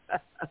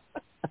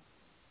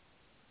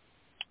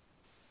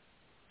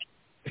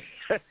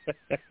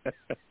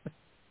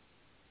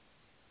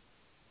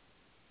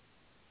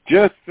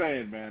 Just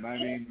saying, man. I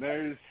mean,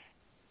 there's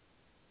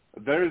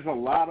a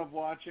lot of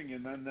watching,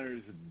 and then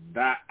there's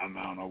that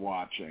amount of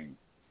watching.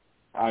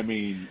 I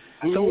mean,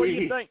 so what do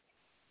you think?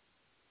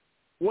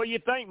 What do you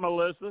think,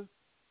 Melissa?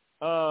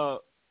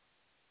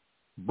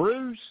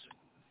 Bruce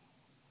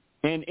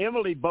and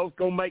Emily both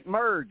gonna make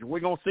merge.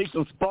 We're gonna see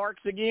some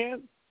sparks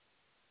again.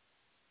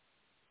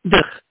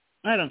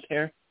 I don't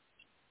care.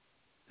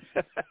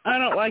 I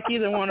don't like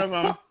either one of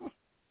them.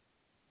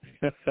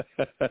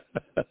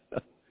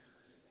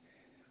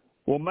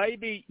 Well,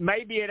 maybe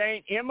it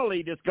ain't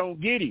Emily that's gonna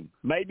get him.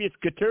 Maybe it's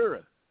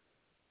Katura.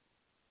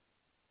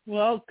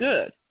 Well,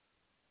 good.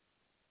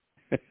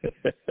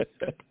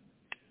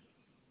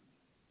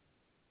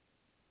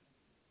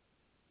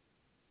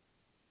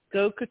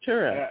 Go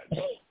Katura.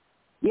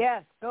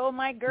 Yes, go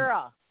my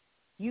girl.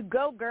 You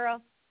go, girl.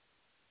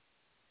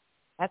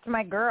 That's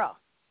my girl.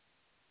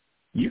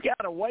 You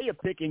got a way of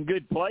picking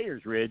good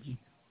players, Reggie.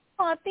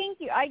 Oh, thank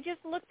you. I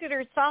just looked at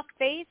her soft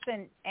face,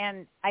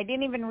 and I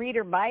didn't even read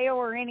her bio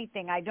or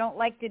anything. I don't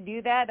like to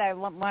do that. I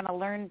want to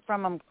learn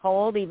from them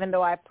cold, even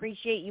though I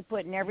appreciate you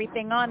putting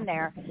everything on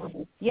there.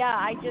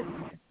 Yeah,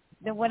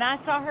 when I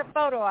saw her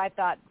photo, I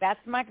thought, that's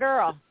my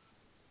girl.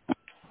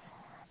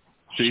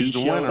 She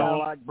showed on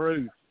like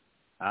Bruce.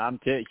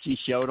 She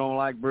showed on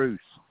like Bruce.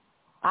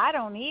 I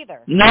don't either.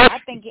 No. I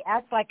think he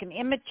acts like an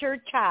immature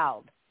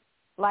child.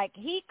 Like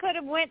he could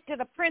have went to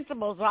the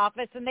principal's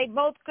office and they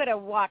both could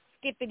have walked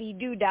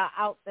skippity-doo-dah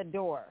out the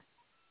door.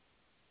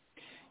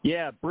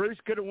 Yeah, Bruce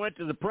could have went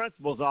to the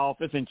principal's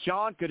office and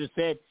Sean could have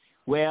said,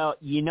 well,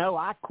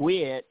 I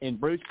quit. And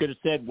Bruce could have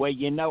said, well,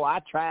 I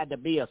tried to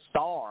be a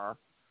star.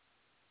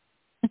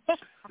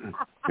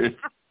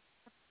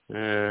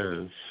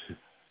 Yes.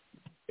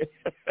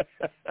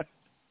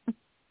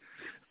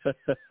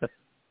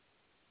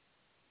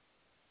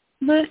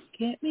 Look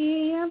at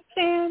me, I'm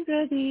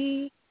Sandra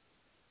Dee.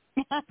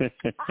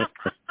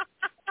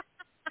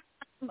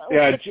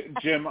 Yeah,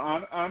 Jim.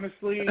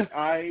 Honestly,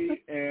 I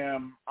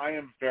am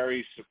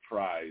very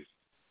surprised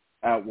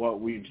at what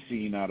we've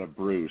seen out of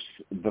Bruce.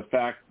 The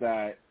fact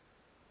that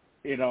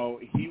he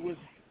was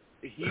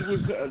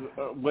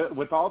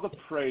with all the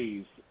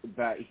praise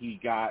that he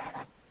got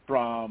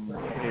from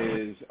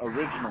his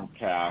original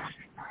cast,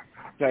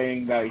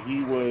 saying that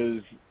he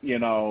was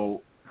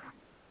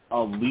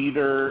a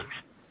leader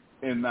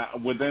in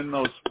that within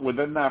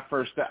that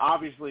first.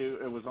 Obviously,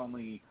 it was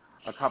only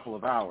a couple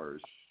of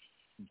hours.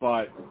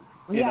 But,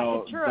 you Yeah,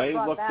 know, Katura they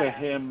brought look that to up.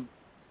 him.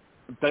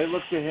 They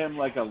look to him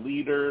like a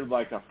leader,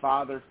 like a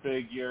father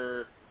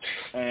figure,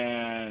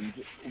 and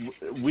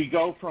we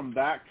go from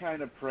that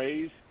kind of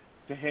praise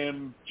to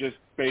him just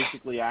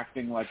basically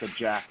acting like a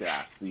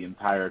jackass the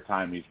entire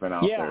time he's been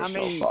out there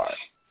so far.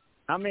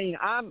 I mean,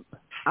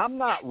 I'm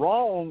not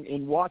wrong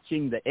in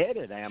watching the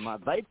edit, am I?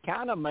 They've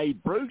kind of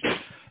made Bruce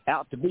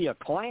out to be a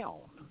clown.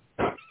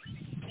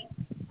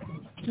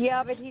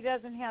 Yeah, but he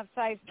doesn't have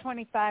size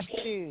 25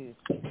 shoes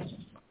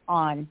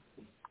on.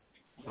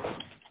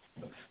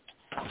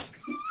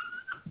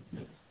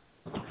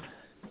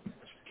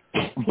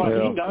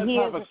 But he does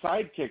have a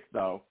sidekick,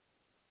 though.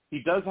 He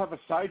does have a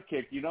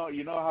sidekick. You know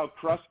how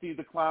Krusty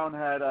the Clown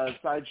had a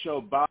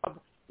Sideshow Bob?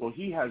 Well,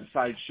 he has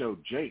Sideshow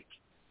Jake,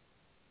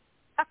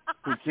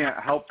 who can't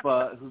help,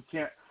 who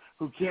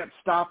can't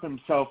stop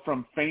himself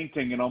from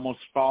fainting and almost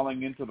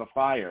falling into the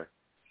fire.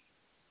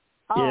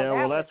 Oh, yeah,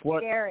 well, that's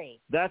what scary.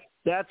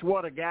 That's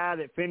what a guy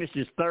that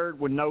finishes third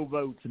with no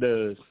votes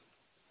does.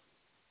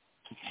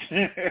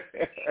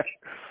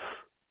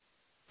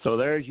 So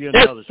there's you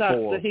another It sucks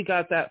score. that he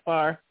got that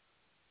far.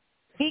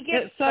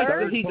 It sucks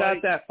third that he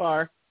got that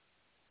far.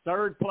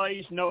 Third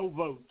place, no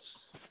votes.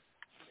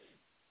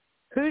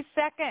 Who's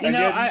second? You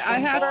know,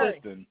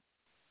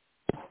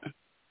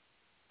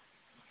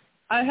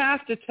 I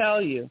have to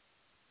tell you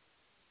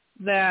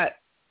that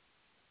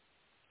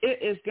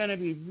it is going to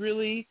be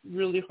really,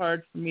 really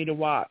hard for me to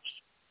watch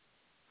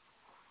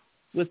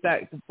with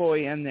that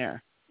boy in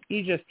there.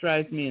 He just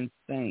drives me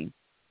insane.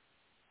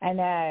 I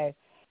know.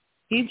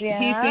 He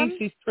thinks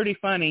he's pretty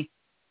funny.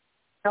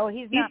 Oh,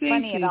 he's not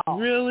funny at all.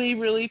 He's really,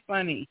 really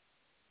funny.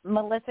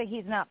 Melissa,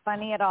 he's not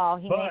funny at all.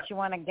 He makes you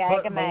want to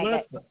gag a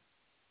maggot.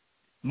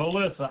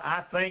 Melissa,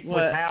 I think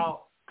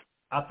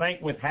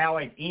with how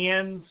it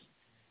ends,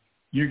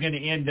 you're going to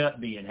end up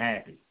being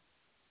happy.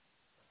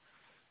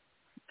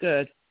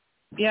 Good.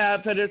 Yeah,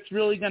 but it's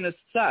really going to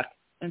suck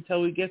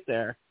until we get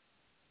there.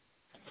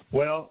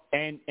 Well,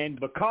 and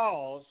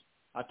because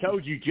I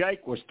told you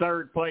Jake was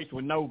third place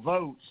with no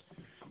votes,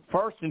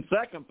 first and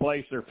second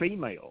place are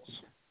females.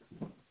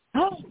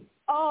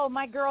 Oh,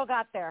 my girl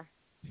got there.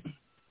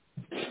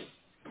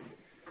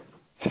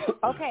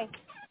 Okay.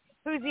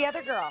 Who's the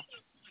other girl?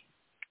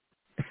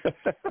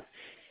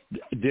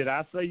 Did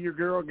I say your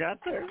girl got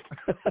there?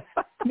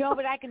 No,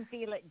 but I can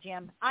feel it,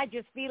 Jim. I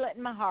just feel it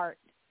in my heart.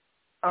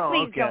 Oh,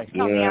 Please okay. don't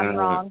tell me I'm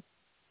wrong.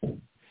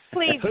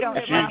 Please don't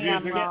tell me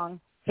I'm wrong.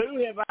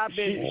 Who have I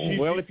been?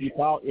 Well,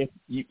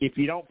 if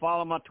you don't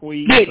follow my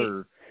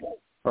tweets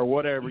or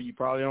whatever, you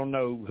probably don't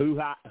know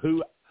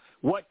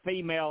what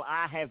female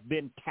I have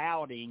been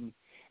touting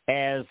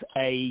as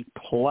a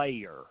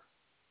player.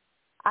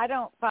 I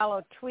don't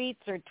follow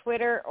tweets or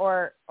Twitter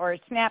or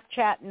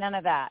Snapchat, none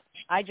of that.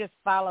 I just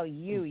follow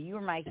you. You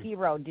were my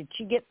hero. Did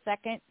she get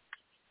second?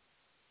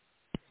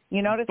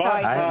 You notice how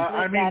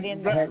I put that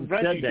in there?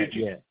 Reggie, did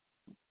you?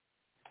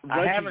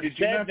 I haven't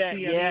said that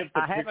yet.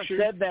 I haven't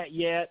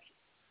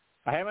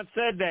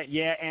said that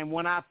yet. And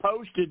when I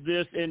posted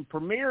this in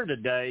Premiere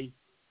today,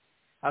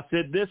 I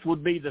said this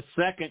would be the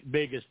second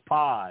biggest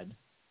pod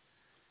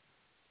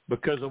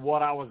because of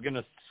what I was going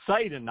to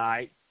say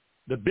tonight.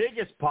 The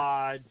biggest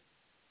pod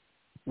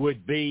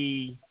would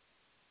be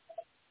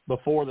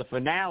before the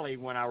finale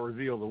when I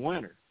reveal the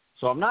winner.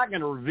 So I'm not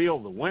going to reveal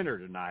the winner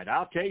tonight.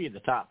 I'll tell you the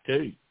top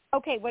two.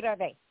 Okay, what are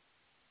they?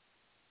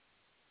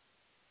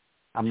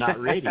 I'm not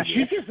ready yet.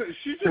 She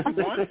just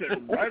wants it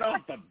right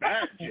off the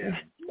bat, Jim.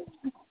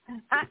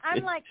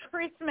 I'm like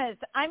Christmas.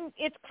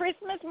 It's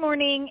Christmas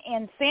morning,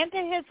 and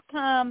Santa has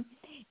come,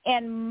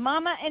 and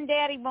Mama and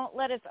Daddy won't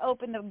let us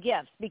open the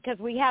gifts because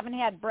we haven't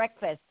had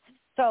breakfast.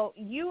 So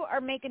you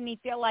are making me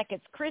feel like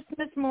it's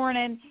Christmas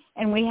morning,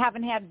 and we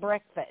haven't had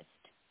breakfast.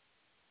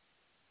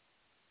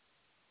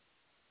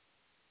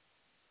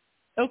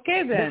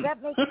 Okay, then. Does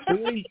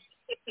that make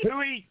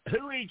Who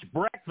eats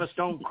breakfast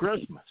on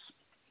Christmas?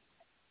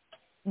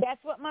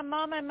 That's what my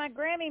mama and my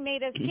Grammy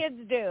made us kids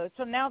do.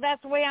 So now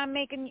that's the way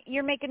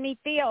you're making me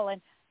feel,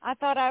 and I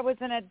thought I was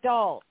an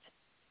adult.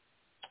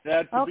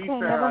 Yeah, to be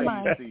fair,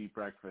 I used to eat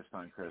breakfast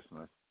on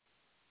Christmas.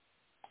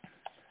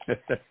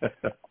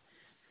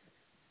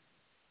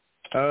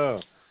 Oh.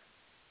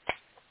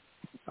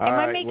 Am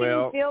I making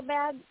you feel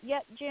bad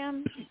yet,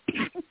 Jim?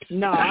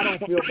 No, I don't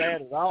feel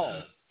bad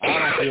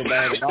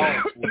at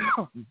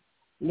all.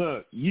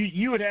 Look,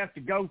 you would have to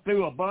go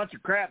through a bunch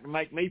of crap to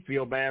make me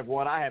feel bad for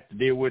what I have to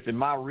deal with in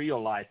my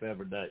real life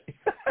every day.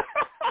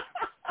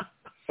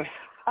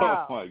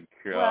 Oh my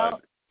God.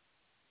 Well,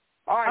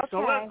 all right, okay.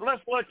 so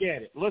let's look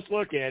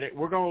at it.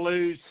 We're going to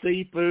lose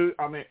Sifu.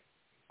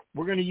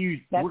 We're going to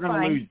lose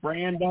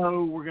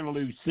Brando. We're going to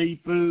lose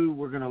Sifu.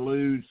 We're going to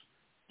lose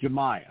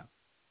Jemiah.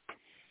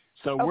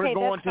 So we're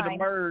going to the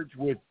merge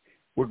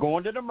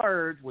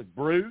with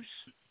Bruce,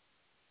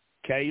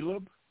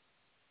 Caleb,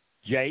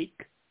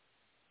 Jake,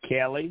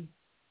 Kelly,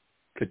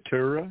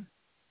 Katura,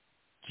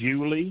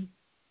 Julie,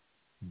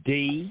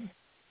 Dee,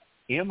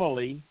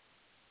 Emily,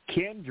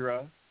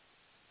 Kendra,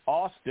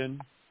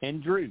 Austin,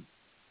 and Drew.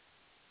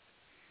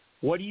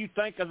 What do you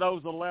think of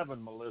those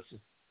 11, Melissa?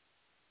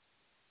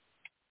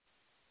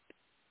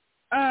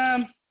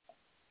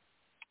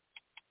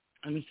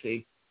 Let me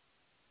see.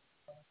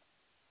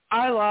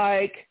 I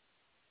like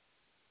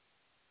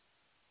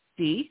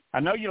D. I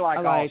know you like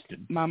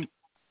Austin.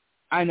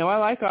 I know I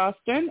like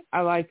Austin.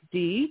 I like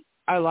D.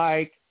 I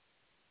like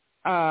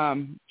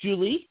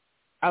Julie.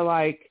 I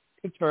like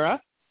Katura.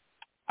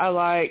 I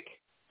like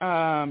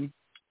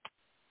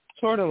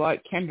sort of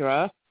like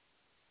Kendra.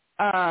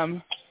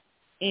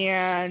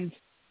 And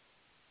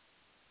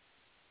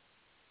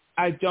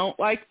I don't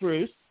like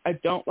Bruce. I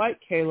don't like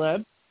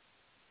Caleb.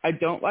 I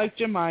don't like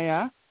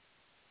Jemiah.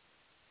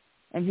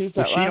 And who's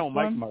that last one? She don't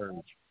make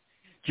merge.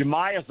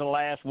 Jemiah's the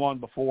last one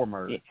before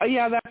merge. Oh,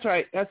 yeah, that's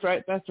right.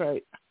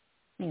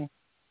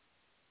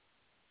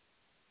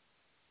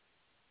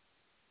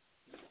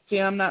 See,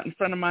 I'm not in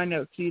front of my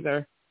notes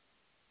either.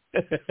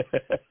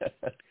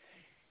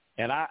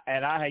 And I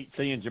hate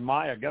seeing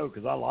Jemiah go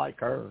because I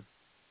like her.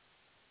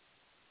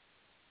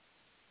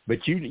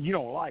 But you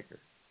don't like her.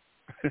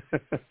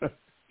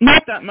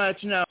 Not that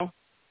much, no.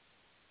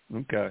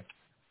 Okay.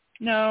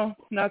 No,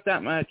 not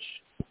that much.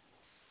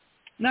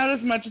 Not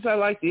as much as I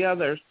like the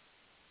others.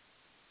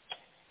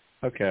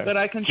 Okay. But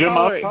I can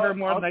tolerate her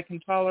more than I can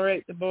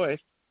tolerate the boys.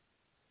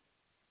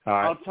 All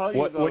right. I'll tell you,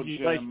 what did you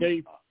say,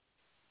 Steve?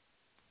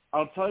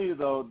 I'll tell you,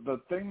 though,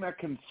 the thing that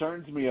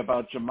concerns me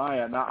about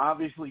Jemiah, now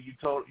obviously you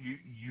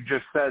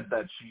just said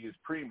that she is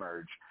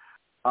pre-merge.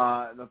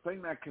 The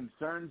thing that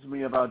concerns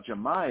me about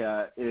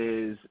Jemiah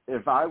is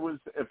if I was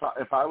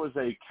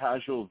a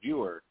casual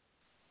viewer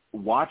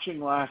watching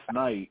last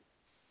night,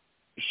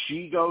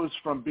 she goes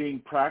from being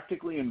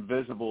practically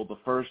invisible the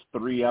first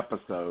 3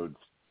 episodes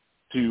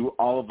to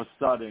all of a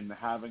sudden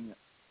having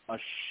a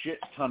shit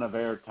ton of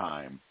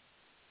airtime.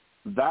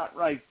 That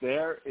right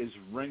there is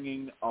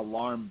ringing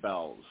alarm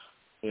bells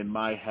in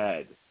my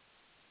head.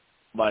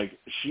 Like,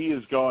 she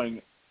is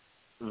going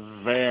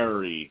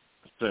very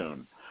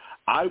soon.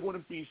 I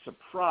wouldn't be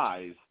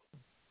surprised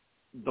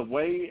the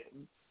way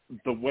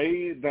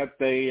that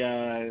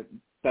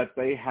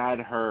they had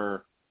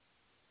her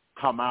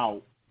come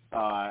out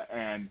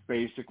and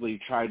basically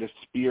try to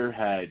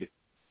spearhead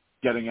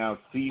getting out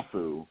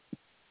Sifu.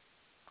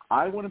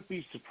 I wouldn't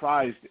be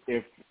surprised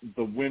if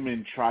the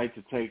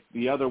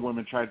other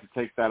women tried to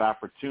take that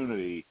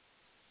opportunity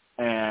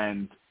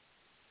and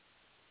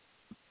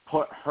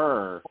put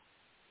her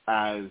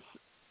as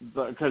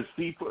because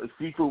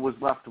Sifu was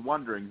left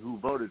wondering who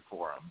voted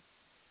for him.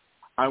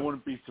 I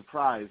wouldn't be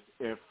surprised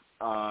if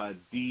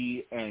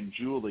Dee and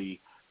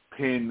Julie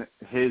pin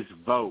his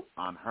vote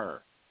on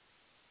her.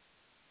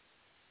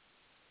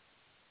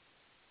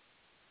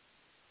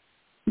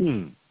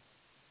 Mhm.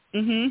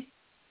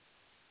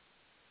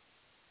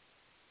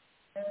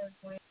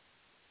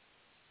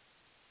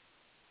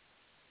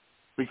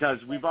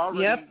 Because we've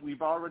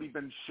already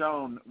been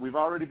shown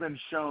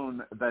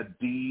that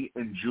Dee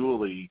and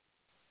Julie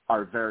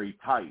are very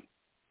tight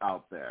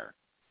out there,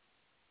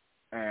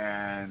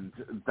 and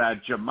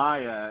that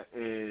Jemiah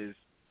is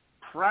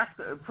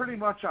pretty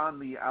much on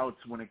the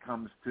outs when it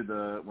comes to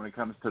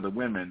the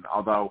women,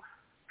 although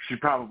she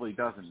probably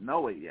doesn't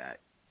know it yet.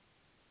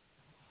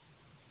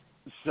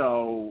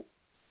 So,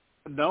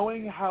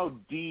 knowing how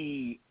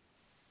Dee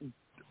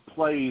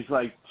plays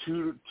like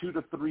two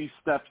to 3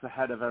 steps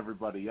ahead of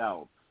everybody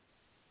else,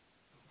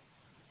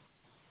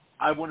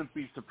 I wouldn't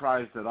be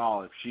surprised at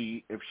all if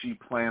she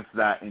plants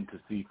that into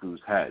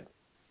Sifu's head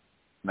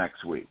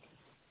next week.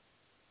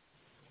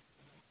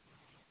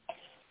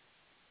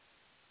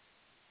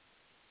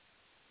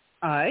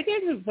 I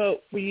didn't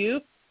vote for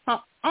you.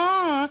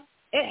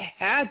 It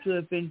had to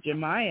have been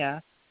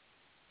Jemiah.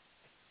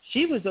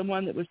 She was the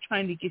one that was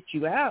trying to get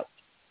you out.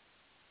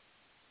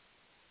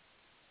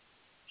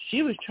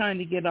 She was trying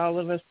to get all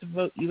of us to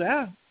vote you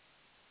out.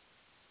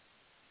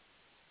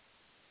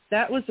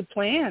 That was the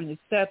plan,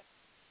 except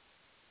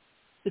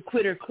the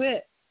quitter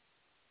quit.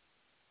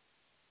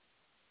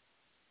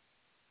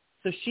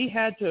 So she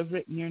had to have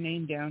written your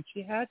name down.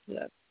 She had to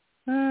have.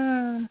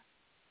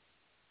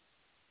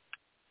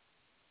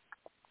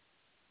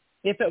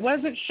 If it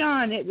wasn't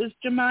Sean, it was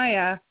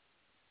Jemiah.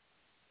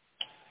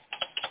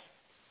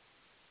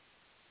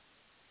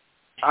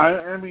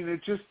 I mean,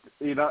 it just,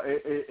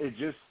 it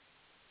just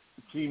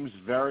seems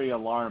very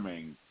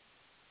alarming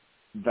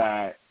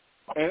that,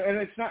 and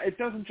it's not. It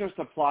doesn't just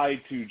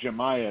apply to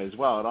Jemiah as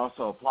well. It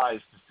also applies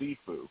to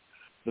Sifu.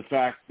 The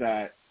fact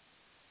that,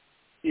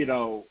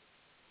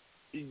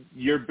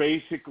 you're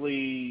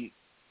basically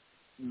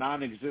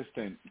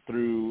non-existent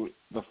through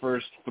the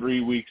first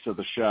 3 weeks of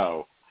the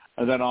show,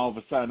 and then all of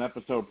a sudden,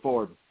 episode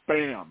 4,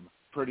 bam!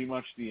 Pretty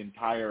much the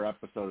entire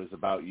episode is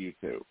about you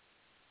two.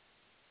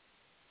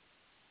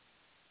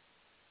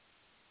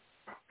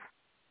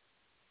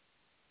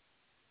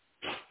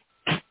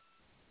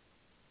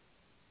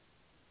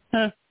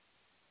 Huh.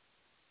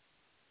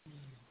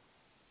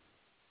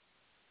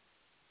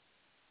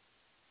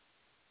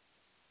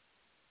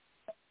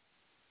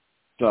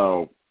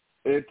 So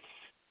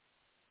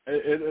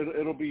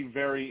it'll be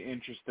very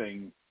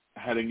interesting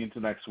heading into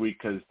next week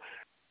because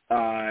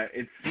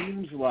it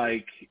seems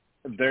like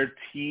they're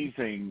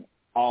teasing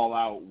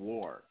all-out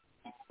war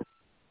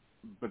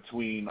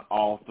between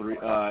all three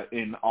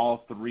in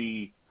all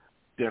three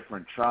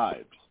different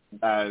tribes,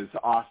 as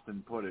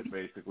Austin put it,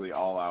 basically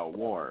all-out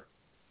war.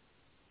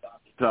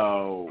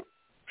 So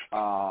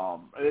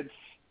it's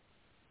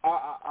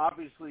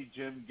obviously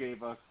Jim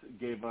gave us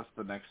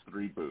the next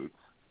three boots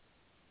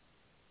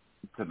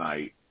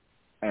tonight,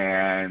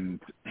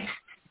 and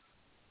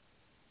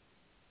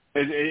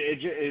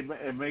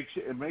it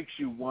makes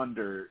you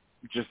wonder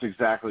just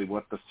exactly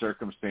what the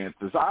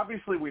circumstances.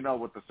 Obviously, we know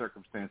what the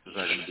circumstances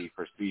are going to be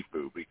for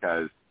Sifu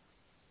because,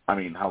 I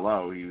mean,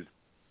 hello, he was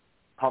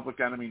public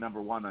enemy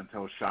number one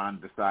until Sean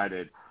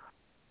decided,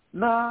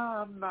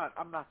 nah, I'm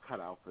not cut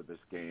out for this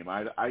game.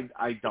 I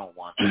don't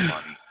want the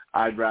money.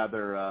 I'd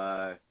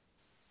rather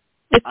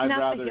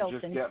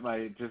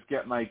just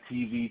get my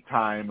TV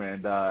time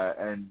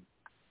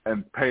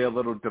and pay a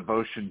little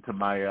devotion to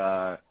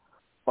my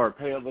or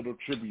pay a little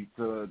tribute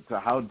to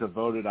how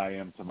devoted I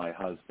am to my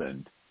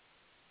husband.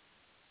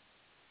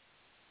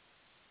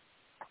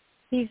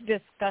 He's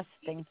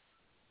disgusting.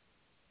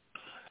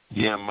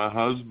 Yeah, my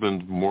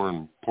husband's more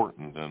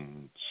important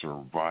than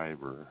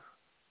Survivor.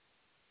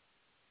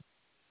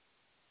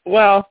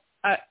 Well,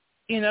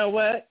 you know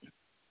what?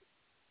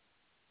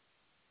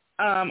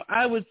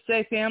 I would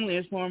say family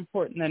is more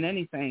important than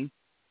anything.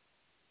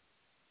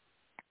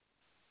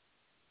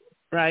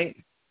 Right?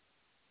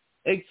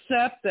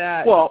 Except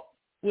that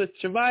with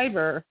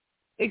Survivor,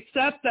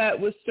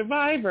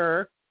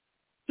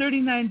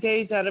 39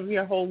 days out of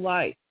your whole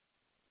life.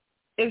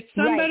 If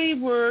somebody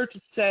were to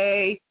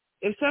say,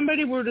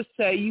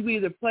 you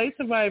either play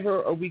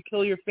Survivor or we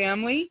kill your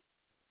family,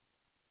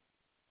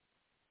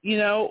 you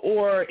know,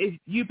 or if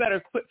you better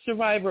quit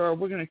Survivor or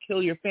we're going to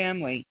kill your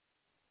family,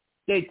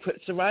 they'd quit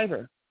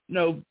Survivor.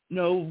 No,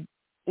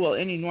 well,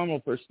 any normal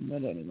person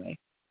would anyway.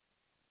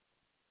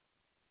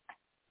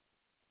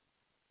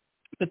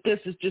 But this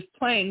is just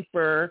playing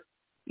for,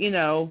 you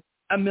know,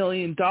 $1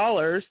 million.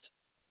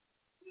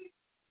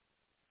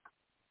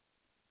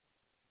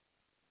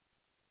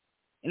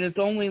 And it's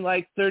only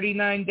like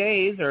 39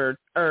 days or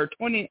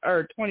 20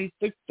 or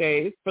 26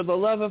 days. For the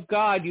love of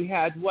God, you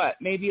had what?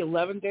 Maybe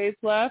 11 days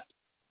left?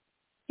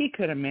 He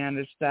could have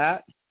managed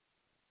that.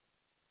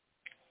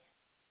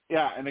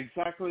 Yeah, and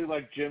exactly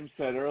like Jim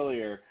said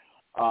earlier,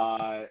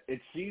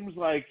 it seems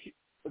like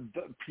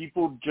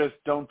people just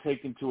don't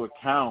take into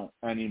account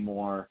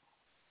anymore.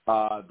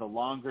 The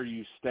longer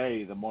you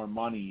stay, the more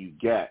money you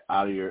get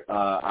out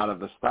of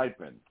the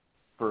stipend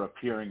for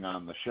appearing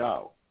on the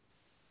show.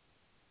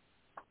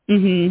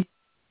 Mhm.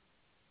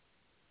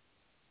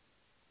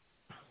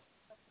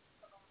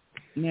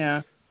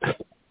 Yeah.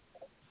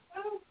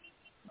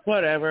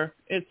 Whatever.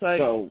 It's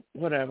like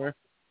whatever.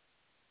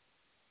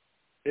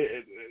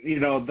 You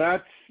know,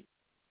 that's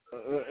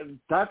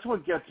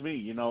what gets me.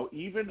 You know,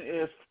 even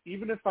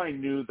if I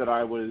knew that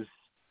I was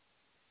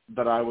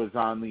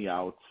on the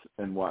outs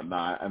and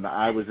whatnot, and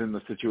I was in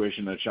the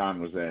situation that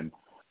Sean was in,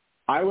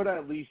 I would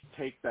at least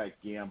take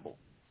that gamble.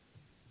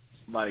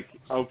 Like,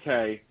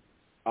 okay,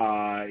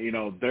 you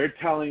know, they're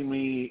telling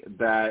me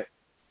that,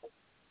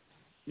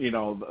 you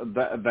know,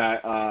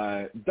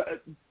 that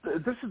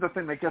this is the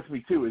thing that gets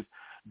me too, is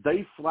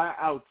they flat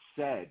out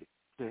said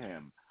to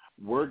him,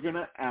 we're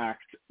gonna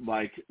act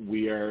like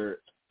we are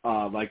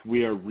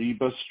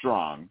Reba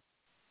Strong.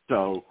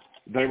 So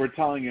they were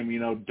telling him, you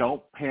know,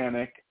 don't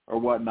panic or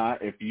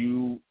whatnot. If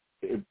you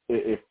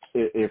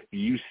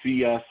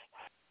see us,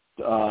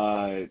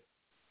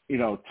 you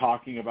know,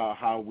 talking about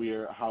how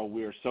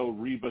we're so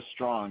Reba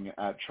Strong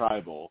at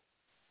Tribal,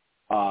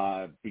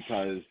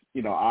 because,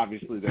 you know,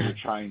 obviously they were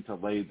trying to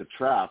lay the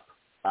trap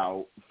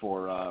out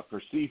for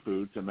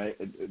Seafood to make,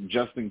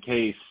 just in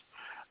case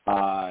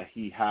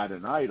he had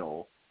an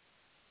idol,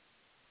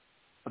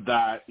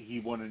 that he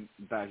wouldn't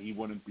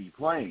be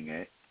playing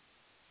it.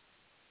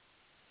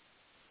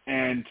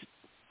 And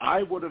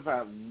I would have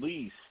at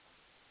least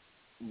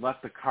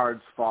let the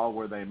cards fall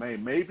where they may.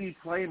 Maybe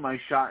play my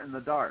shot in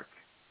the dark.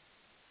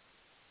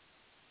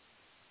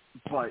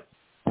 But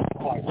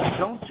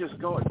don't just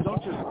go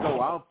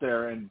out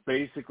there and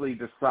basically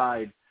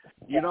decide,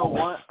 you know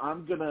what,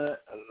 I'm gonna.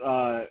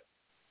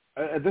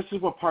 This is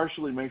what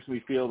partially makes me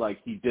feel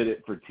like he did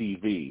it for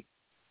TV,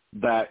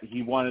 that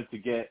he wanted to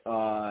get.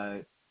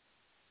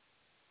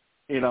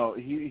 You know,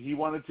 he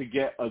wanted to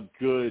get a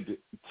good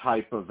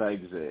type of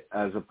exit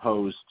as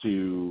opposed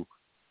to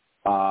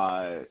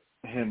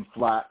him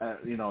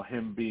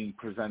being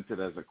presented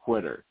as a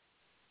quitter,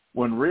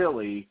 when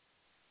really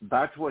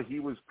that's what he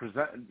was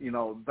present. You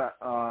know, that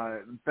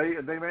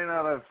they may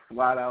not have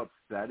flat out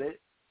said it,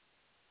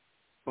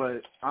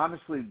 but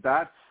honestly,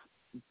 that's,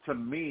 to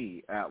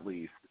me at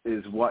least,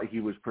 is what he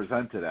was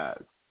presented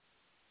as,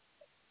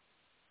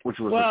 which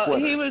was a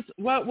quitter. He was.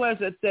 What was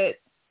it that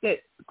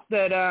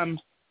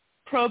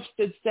Probst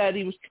had said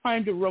he was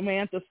trying to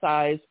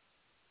romanticize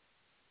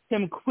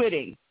him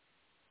quitting,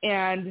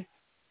 and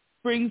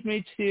brings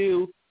me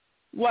to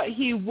what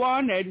he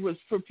wanted was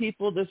for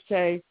people to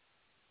say,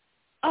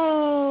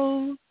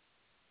 oh,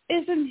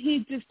 isn't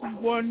he just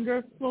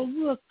wonderful?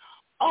 Look,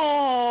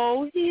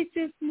 oh, he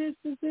just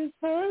misses his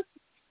husband.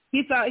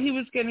 He thought he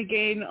was going to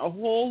gain a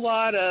whole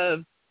lot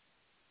of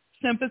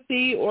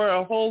sympathy or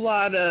a whole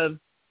lot of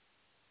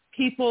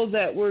people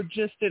that were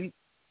just in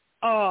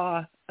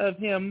awe of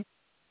him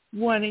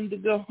wanting to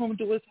go home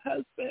to his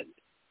husband.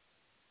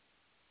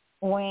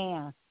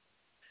 Wow.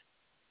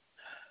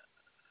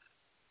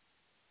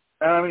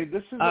 And I mean,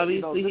 this is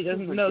obviously he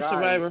doesn't know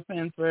Survivor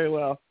fans very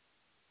well.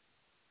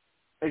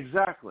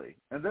 Exactly,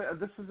 and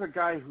this is a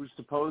guy who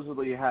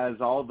supposedly has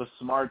all the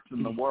smarts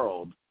in the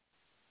world,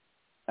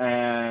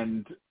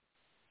 and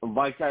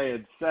like I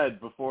had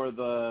said before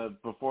the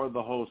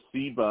whole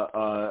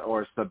Seba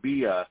or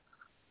Sabia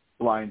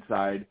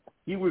blindside,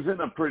 he was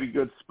in a pretty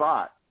good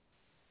spot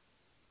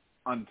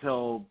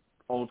until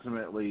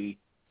ultimately,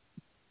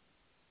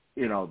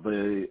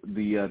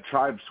 the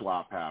tribe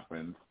swap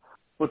happens.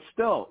 But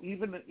still,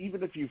 even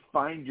if you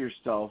find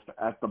yourself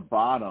at the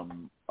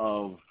bottom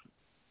of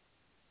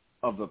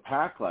the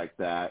pack like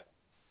that,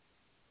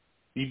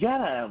 you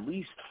gotta at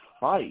least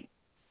fight.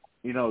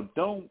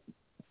 Don't.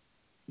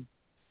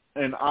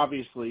 And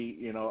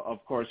obviously,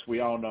 of course, we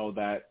all know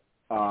that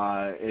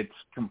it's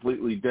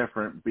completely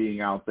different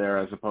being out there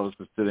as opposed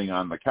to sitting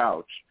on the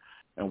couch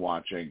and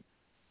watching.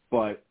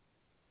 But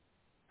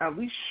at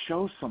least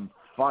show some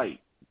fight.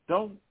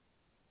 Don't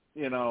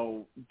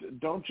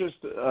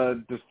just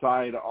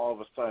decide all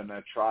of a sudden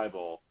at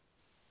Tribal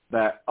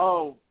that,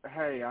 oh,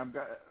 hey, I'm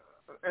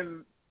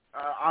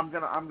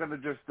gonna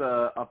just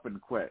up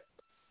and quit.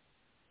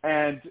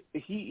 And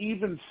he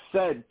even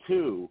said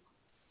too,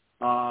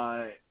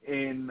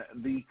 in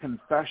the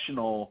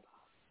confessional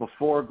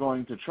before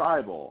going to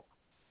Tribal,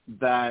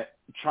 that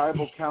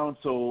Tribal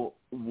Council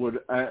would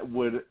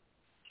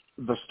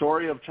the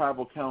story of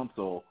Tribal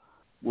Council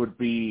would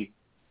be,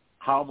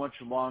 how much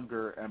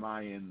longer am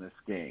I in this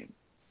game?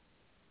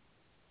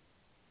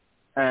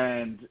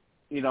 And,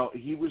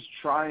 he was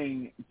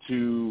trying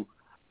to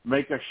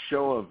make a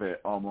show of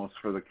it almost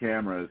for the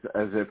cameras,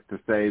 as if to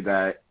say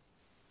that,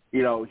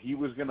 he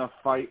was going to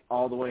fight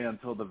all the way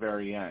until the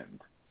very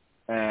end.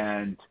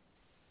 And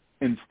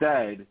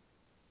instead,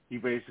 he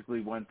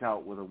basically went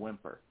out with a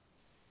whimper.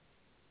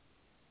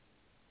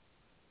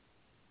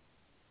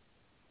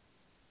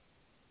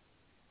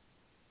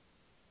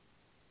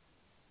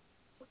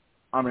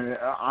 I mean,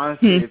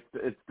 honestly,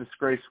 it's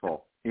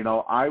disgraceful.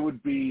 I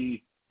would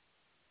be,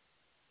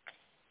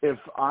 if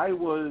I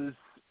was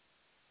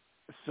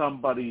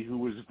somebody who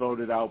was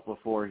voted out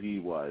before he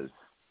was,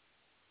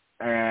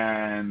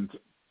 and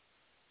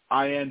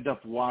I end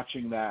up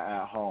watching that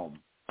at home,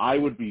 I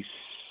would be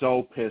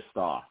so pissed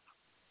off.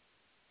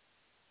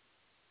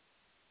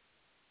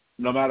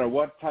 No matter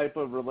what type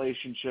of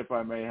relationship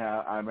I may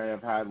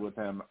have had with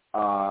him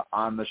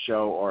on the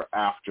show or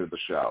after the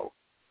show,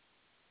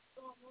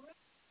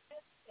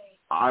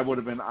 I would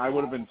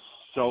have been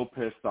so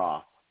pissed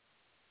off.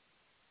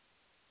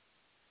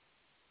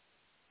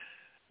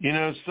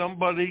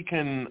 Somebody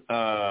can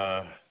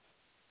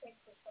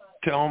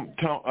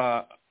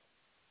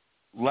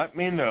let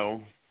me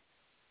know,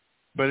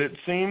 but it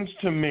seems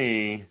to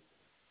me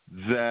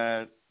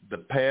that the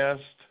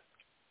past,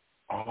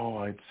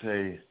 I'd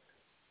say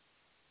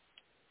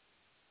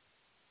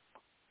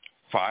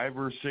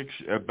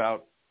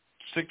about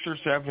 6 or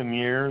 7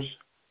 years,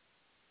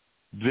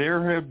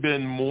 there have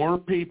been more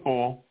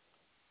people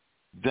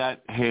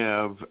that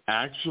have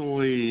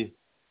actually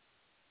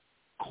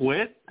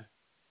quit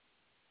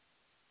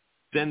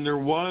than there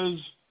was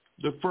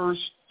the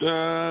first,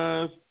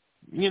 30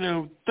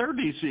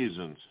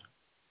 seasons.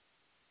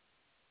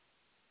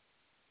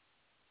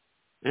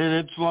 And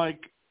it's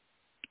like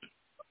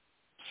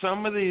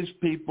some of these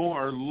people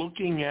are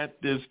looking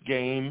at this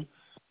game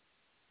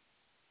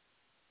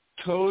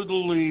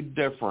totally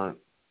different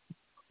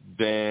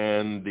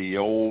than the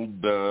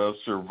old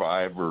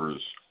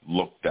survivors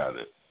looked at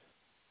it.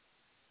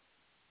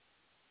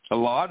 A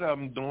lot of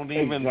them don't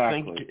even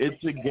think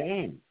it's a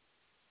game.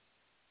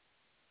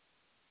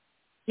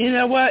 You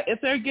know what?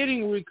 If they're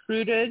getting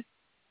recruited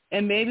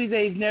and maybe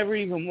they've never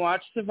even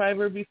watched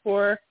Survivor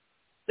before,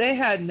 they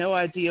had no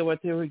idea what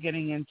they were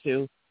getting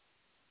into.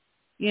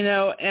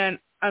 And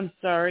I'm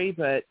sorry,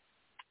 but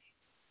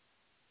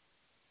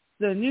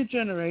the new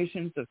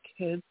generations of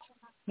kids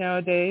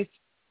nowadays,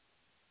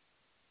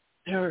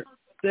 I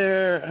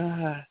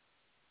don't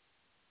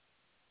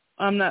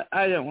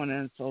want to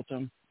insult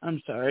them.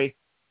 I'm sorry.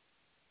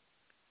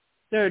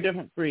 They're a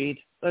different breed.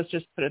 Let's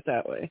just put it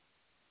that way.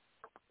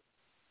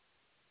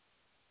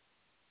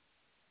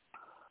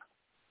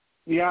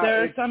 Yeah,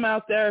 there are some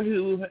out there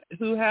who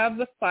have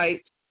the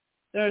fight.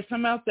 There are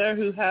some out there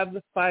who have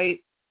the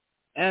fight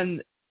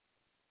and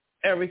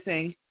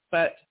everything,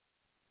 but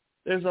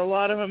there's a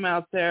lot of them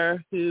out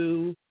there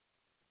who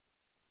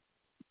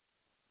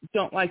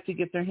don't like to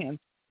get their hands,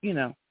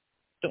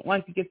 don't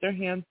like to get their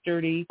hands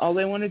dirty. All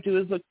they want to do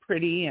is look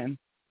pretty and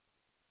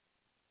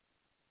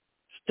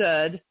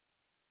stud.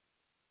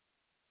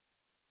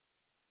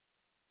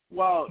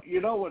 Well,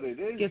 you know what it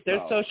is, get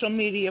their social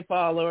media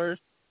followers.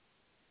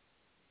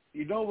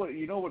 you know what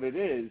it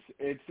is.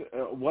 It's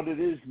what it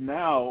is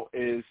now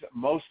is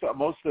most of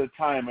the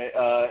time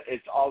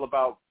it's all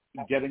about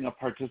getting a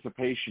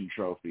participation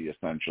trophy.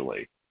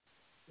 Essentially,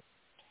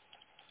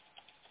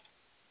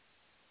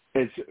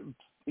 it's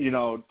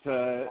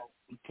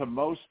to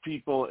most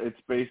people,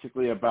 it's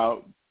basically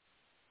about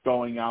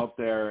going out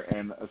there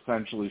and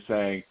essentially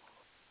saying,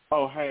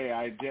 "Oh, hey,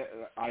 I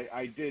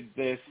did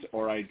this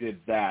or I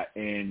did that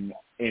in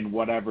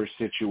whatever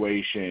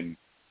situation,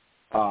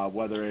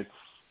 whether it's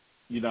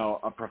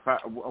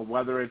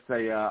whether it's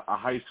a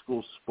high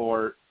school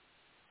sport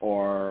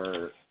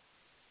or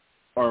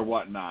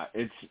whatnot.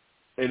 It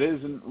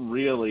isn't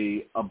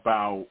really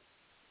about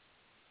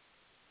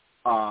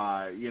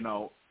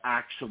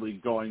actually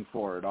going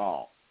for it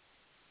all."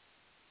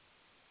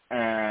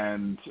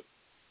 And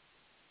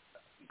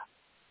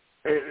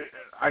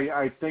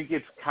I think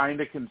it's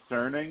kind of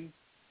concerning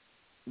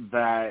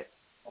that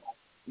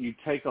you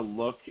take a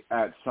look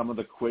at some of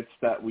the quits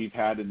that we've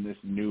had in this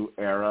new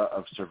era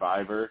of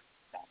Survivor,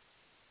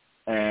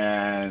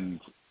 and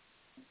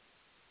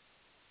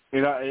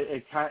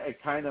it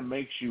kind of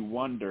makes you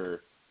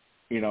wonder,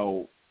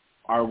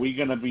 are we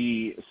going to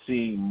be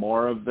seeing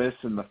more of this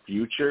in the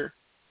future,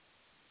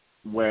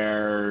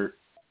 where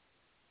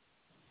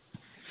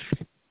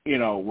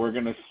we're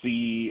going to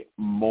see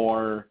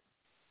more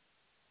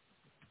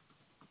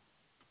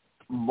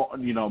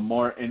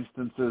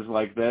instances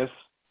like this,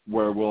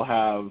 where we'll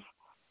have,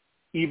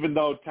 even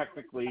though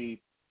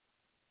technically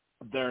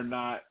they're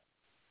not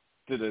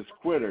listed as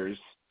quitters,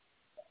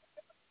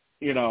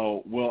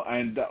 we'll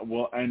end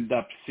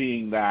up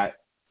seeing that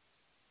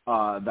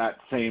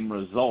same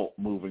result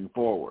moving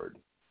forward,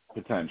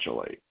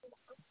 potentially,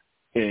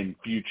 in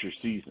future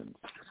seasons.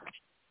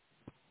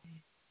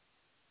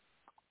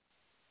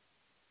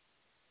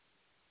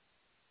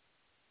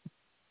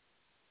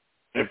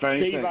 If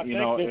anything,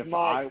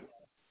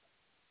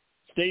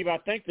 Steve, I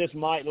think this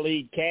might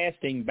lead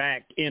casting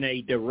back in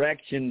a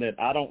direction that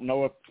I don't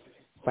know if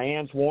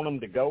fans want them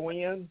to go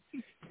in,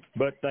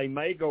 but they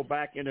may go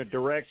back in a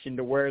direction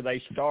to where they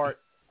start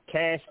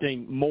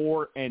casting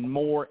more and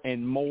more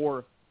and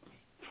more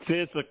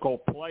physical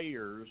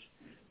players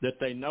that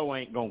they know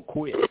ain't going to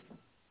quit.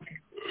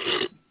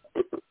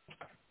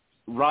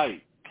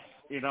 Right.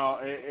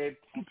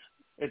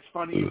 It's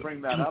funny you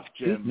bring that up,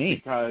 Jim,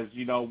 because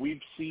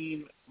we've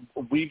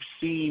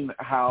seen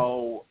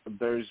how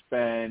there's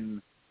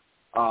been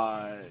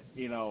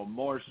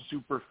more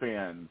super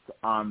fans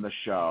on the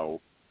show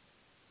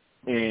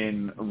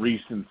in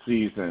recent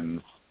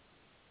seasons,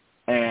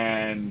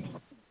 and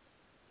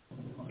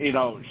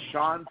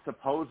Sean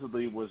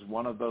supposedly was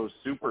one of those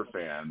super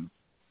fans,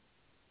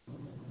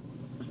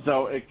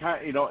 so it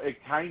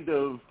kind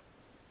of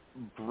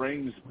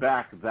brings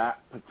back that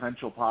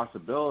potential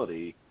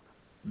possibility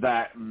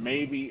that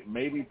maybe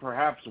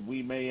perhaps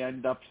we may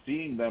end up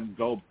seeing them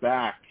go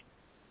back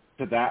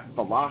to that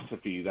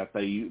philosophy that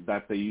they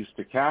used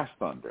to cast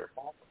under.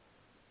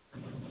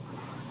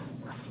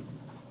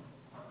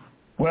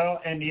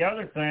 Well, and the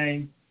other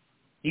thing,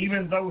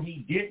 even though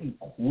he didn't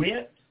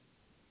quit,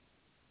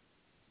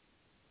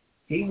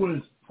 he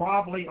was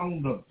probably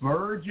on the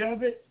verge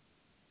of it,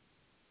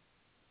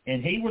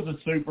 and he was a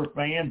super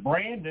fan,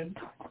 Brandon.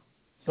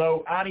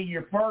 So out of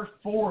your first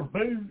 4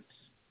 boots,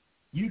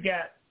 you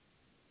got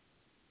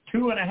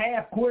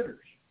 2.5 quitters.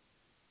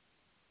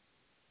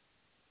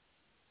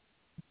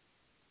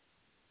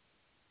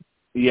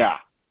 Yeah.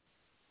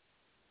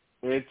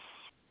 It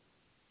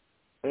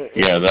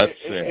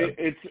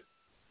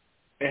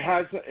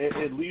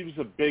leaves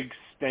a big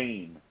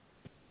stain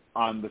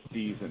on the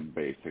season,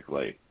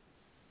 basically.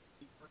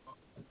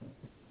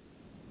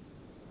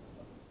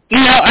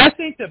 I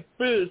think that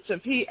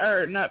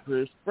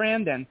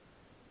Brandon,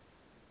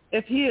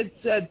 if he had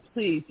said,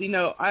 please,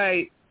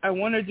 I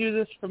want to do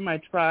this for my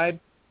tribe,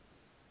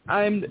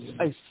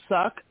 I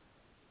suck.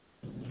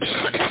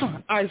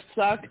 I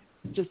suck.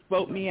 Just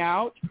vote me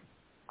out.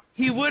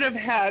 He would have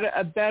had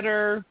a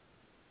better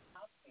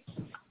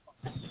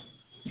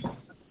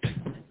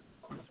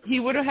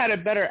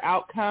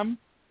outcome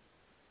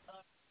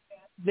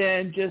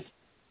than just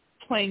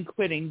plain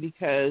quitting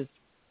because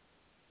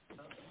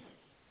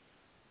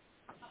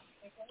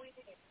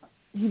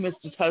he missed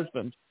his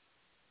husband.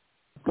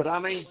 But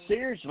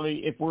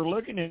seriously, if we're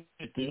looking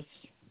at this,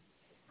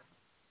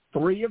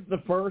 3 of the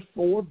first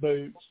 4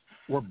 boots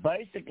were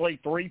basically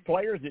 3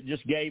 players that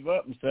just gave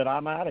up and said,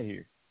 I'm out of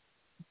here.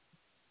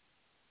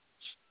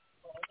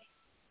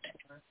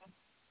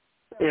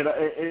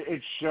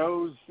 It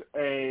shows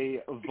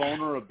a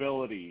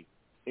vulnerability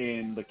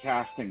in the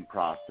casting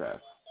process.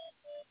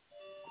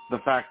 The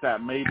fact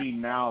that maybe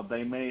now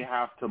they may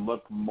have to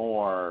look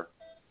more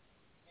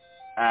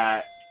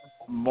at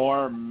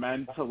more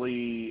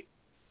mentally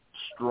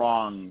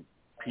strong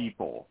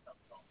people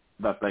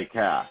that they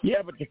cast.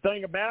 Yeah, but the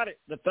thing about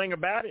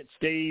it,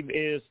 Steve,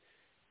 is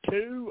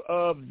 2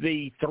 of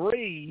the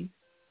 3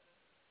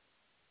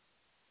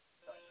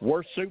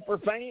 were super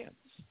fans.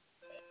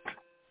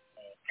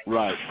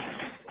 Right.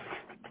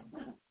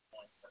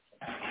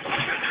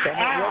 What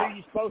are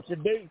you supposed to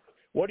do?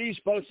 what are you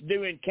supposed to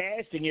do in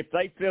casting if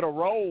they fit a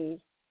role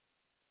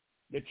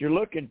that you're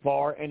looking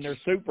for and they're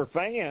super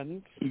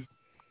fans?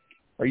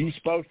 Are you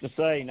supposed to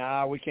say,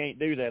 nah, we can't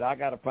do that. I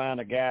got to find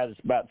a guy that's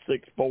about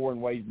 6'4"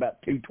 and weighs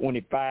about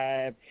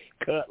 225,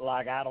 cut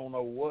like I don't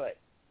know what.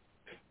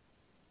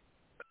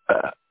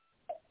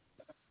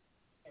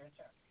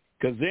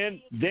 Because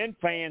then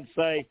fans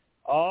say,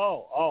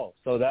 oh,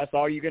 so that's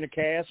all you're going to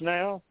cast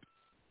now?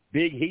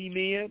 Big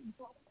He-Man?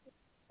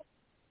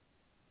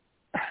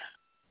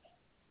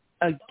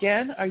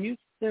 Again? Are you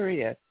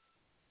serious?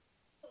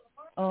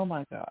 Oh,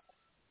 my God.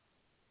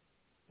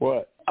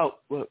 What? Oh,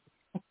 look.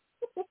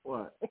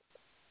 What?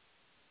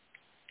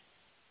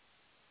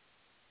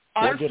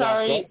 I'm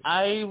sorry.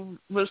 I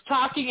was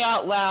talking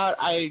out loud.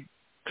 I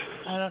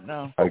don't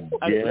know. I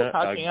was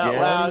talking out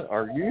loud.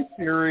 Are you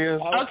serious?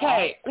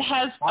 Okay.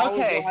 I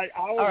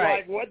was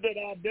like, what did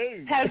I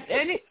do? Has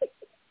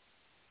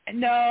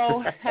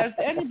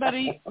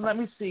anybody, let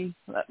me see.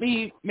 Let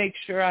me make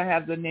sure I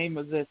have the name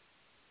of this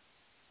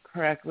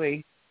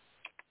correctly.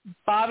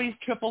 Bobby's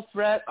Triple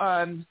Threat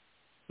on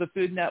the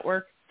Food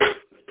Network.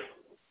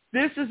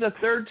 This is the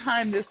third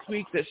time this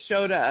week that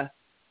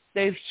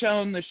they've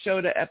shown the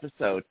Shota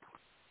episode.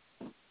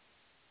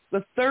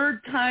 The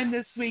third time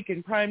this week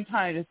in prime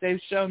time that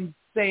they've shown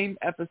the same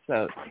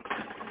episode.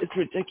 It's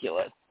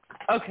ridiculous.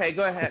 Okay,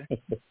 go ahead.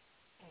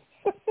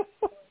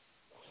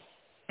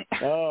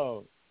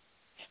 Oh,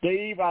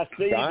 Steve, I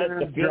see that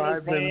the Philly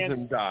Drive-ins fans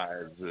and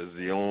dives is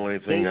the only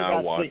thing I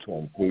watch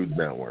on Food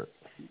Network.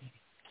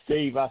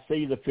 Steve, I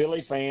see the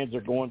Philly fans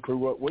are going through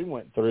what we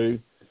went through.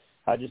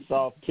 I just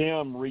saw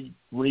Tim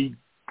retweet,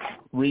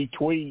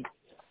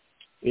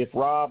 if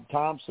Rob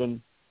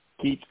Thompson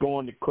keeps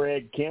going to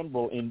Craig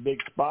Kimbrell in big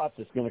spots,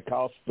 it's going to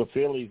cost the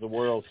Phillies the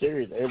World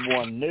Series.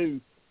 Everyone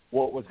knew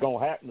what was going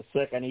to happen the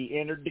second he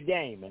entered the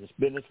game, and it's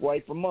been this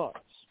way for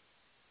months.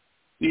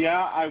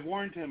 Yeah, I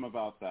warned him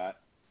about that.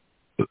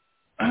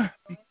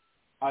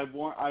 I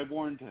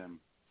warned him.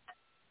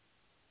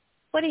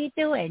 What are you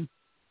doing?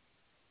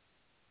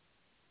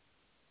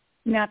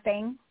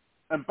 Nothing.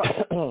 And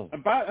by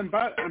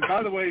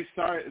the way,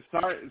 sorry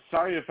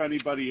if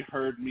anybody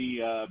heard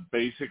me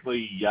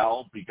basically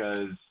yell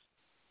because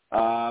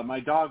my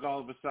dog all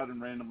of a sudden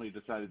randomly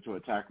decided to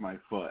attack my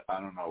foot. I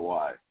don't know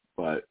why,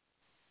 but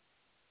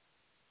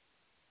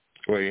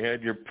well, you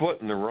had your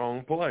foot in the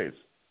wrong place.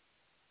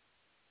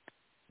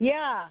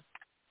 Yeah.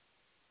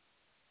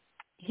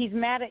 He's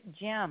mad at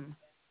Jim.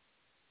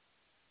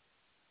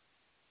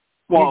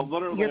 Well,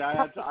 literally, I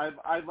had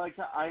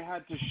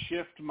to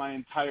shift my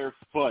entire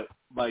foot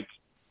like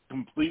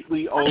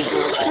completely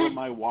over all of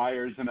my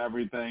wires and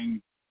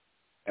everything,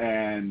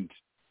 and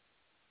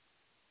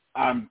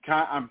I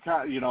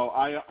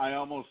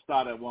almost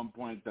thought at one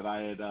point that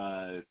I had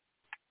that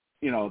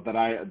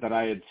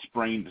I had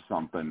sprained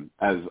something,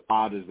 as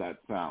odd as that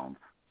sounds.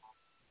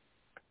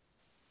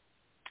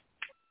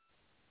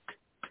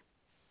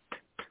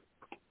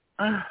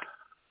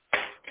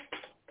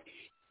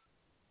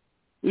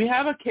 We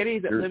have a kitty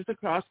that lives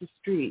across the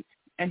street,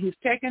 and he's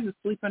taken to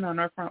sleeping on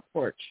our front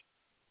porch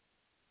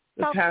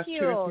the past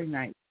 2 or 3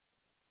 nights.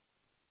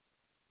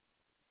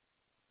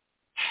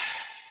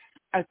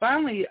 I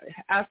finally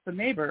asked the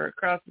neighbor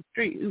across the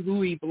street who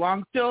he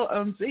belongs to,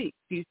 owns Zeke.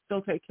 Do you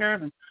still take care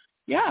of him?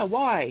 Yeah,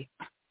 why?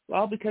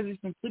 Well, because he's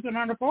been sleeping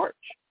on our porch,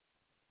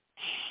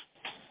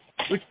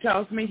 which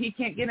tells me he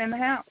can't get in the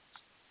house.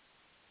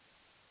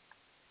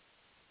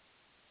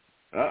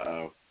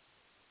 Uh-oh.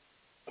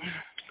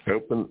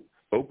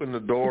 Open the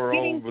door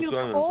all of a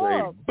sudden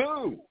and say,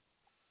 boo!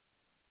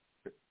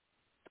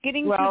 It's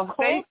getting too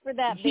cold for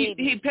that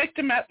baby. He picked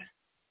him up.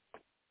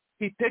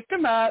 He picked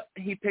him up,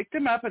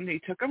 and he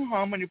took him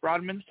home, and he brought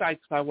him inside,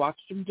 so I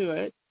watched him do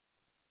it.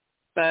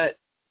 But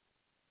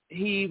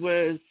he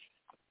was,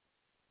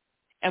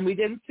 and we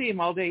didn't see him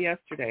all day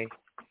yesterday,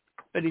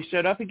 but he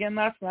showed up again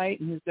last night,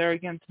 and he's there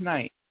again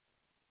tonight.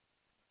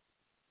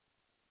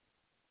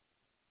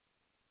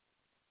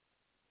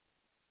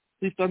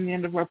 Sleeps on the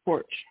end of our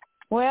porch.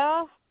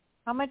 Well,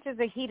 how much is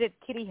a heated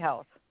kitty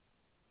house?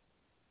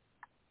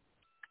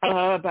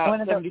 About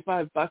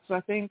 $75,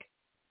 I think.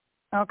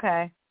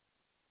 Okay.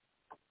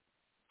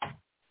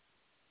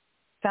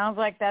 Sounds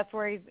like that's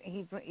where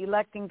he's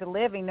electing to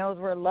live. He knows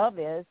where love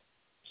is.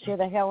 Sure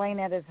the hell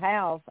ain't at his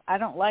house. I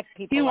don't like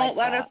people He like won't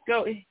let that. us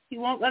go. He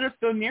won't let us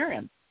go near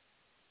him.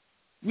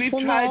 We've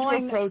tried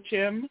to approach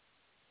him.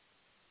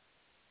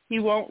 He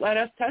won't let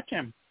us touch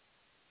him.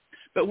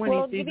 But when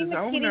he sees his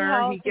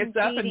owner, he gets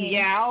up and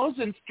meows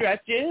and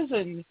stretches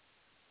and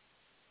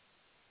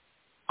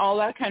all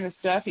that kind of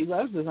stuff. He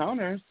loves his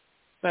owners,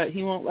 but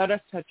he won't let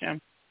us touch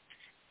him.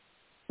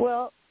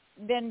 Well,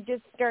 then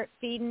just start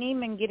feeding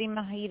him and get him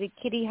a heated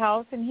kitty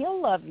house, and he'll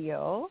love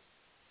you.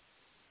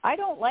 I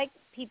don't like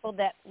people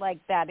that like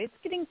that. It's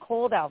getting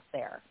cold out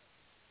there.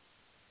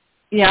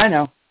 Yeah,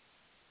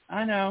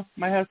 I know.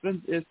 My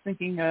husband is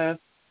thinking of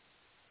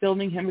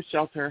building him a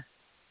shelter.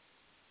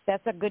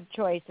 That's a good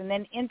choice. And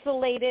then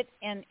insulate it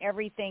and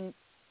everything.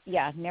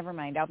 Yeah, never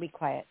mind. I'll be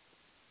quiet.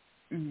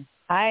 Mm-hmm.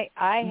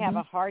 I have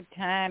a hard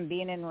time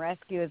being in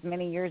rescue as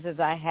many years as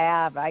I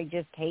have. I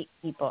just hate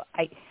people.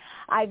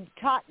 I've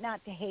taught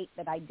not to hate,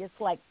 but I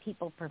dislike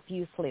people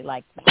profusely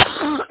like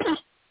that.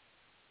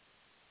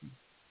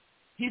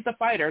 He's a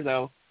fighter,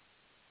 though.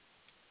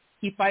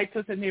 He fights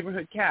with the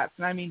neighborhood cats,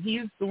 and I mean,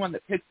 he's the one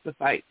that picks the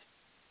fight.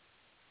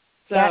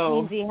 So that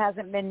means he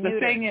hasn't been neutered. The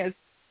thing is,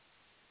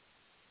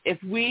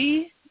 if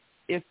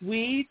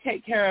we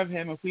take care of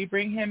him, if we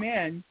bring him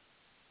in,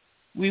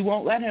 we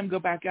won't let him go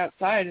back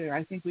outside, and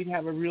I think we'd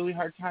have a really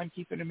hard time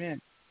keeping him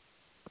in.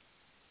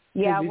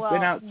 Yeah, he's well,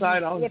 been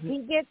outside all if he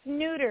gets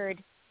neutered,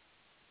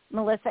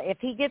 Melissa, if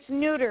he gets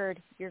neutered,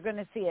 you're going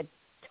to see a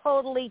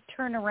totally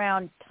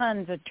turnaround,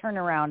 tons of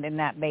turnaround in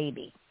that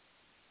baby.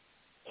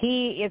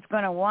 He is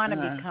going to want to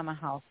become a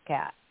house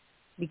cat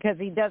because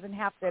he doesn't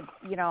have to,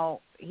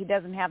 he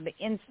doesn't have the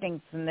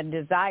instincts and the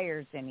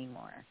desires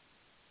anymore.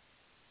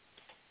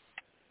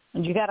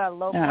 And you got a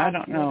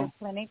low-cost neuter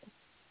clinic?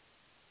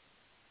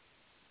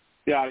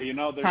 Yeah,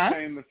 they're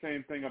saying the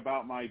same thing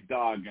about my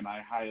dog, and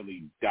I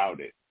highly doubt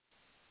it.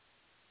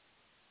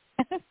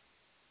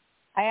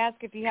 I ask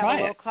if you have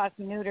a low-cost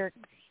neuter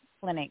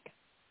clinic.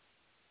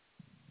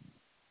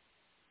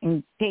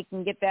 And they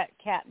can get that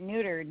cat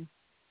neutered.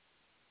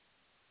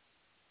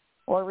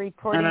 Or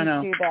reporting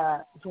to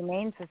the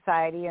Humane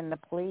Society and the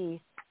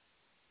police.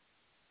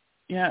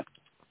 Yeah.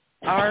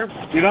 Our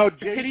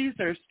kitties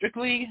are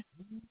strictly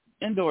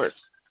indoors.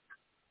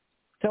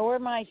 So are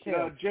my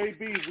two.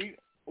 JB,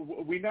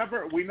 we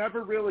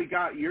never really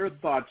got your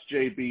thoughts,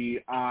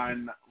 JB,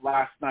 on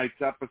last night's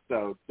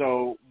episode.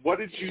 So what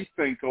did you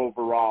think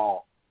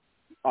overall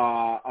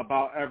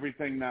about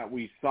everything that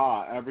we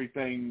saw?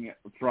 Everything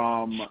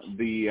from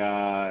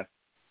the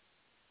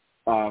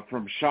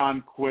from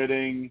Sean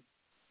quitting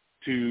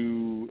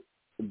to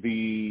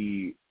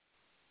the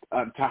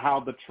to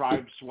how the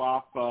tribe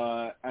swap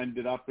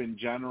ended up in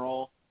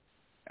general,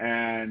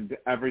 and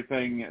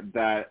everything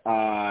that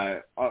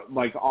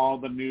like all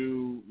the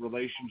new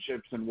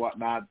relationships and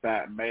whatnot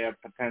that may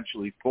have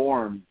potentially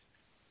formed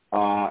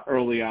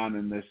early on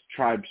in this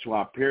tribe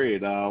swap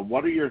period.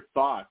 What are your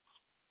thoughts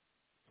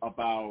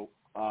about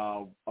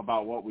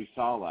what we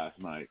saw last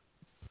night?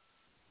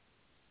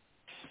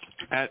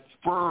 At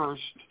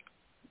first,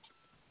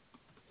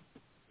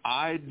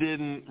 I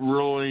didn't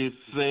really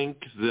think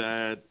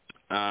that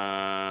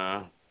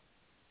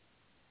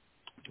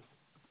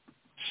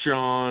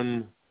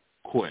Sean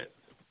quit.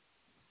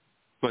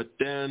 But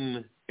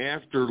then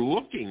after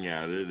looking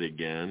at it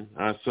again,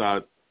 I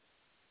thought,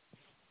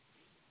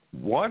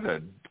 what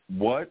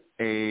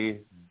a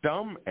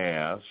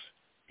dumbass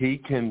he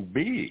can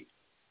be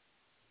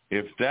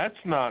if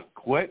that's not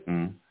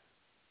quitting.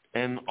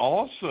 And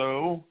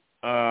also,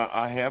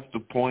 I have to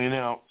point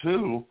out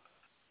too,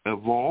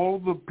 of all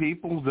the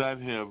people that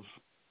have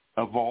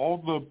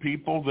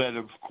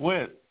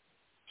quit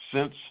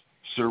since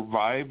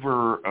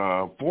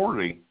Survivor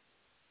 40,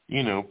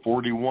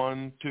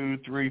 41, 2,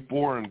 3,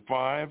 4, and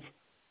 5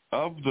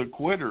 of the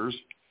quitters,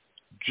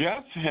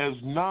 Jeff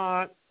has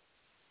not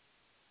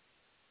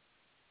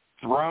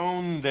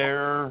thrown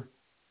their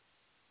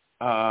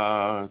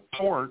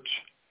torch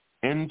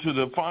into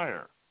the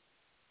fire.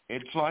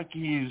 It's like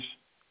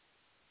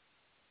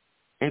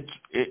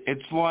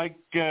it's like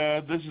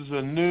this is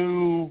a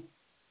new.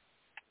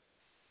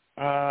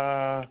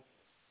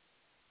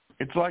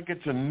 It's like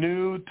it's a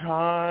new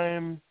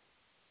time.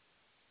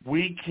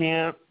 We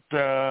can't,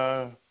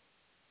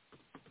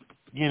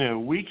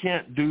 we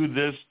can't do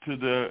this to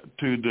the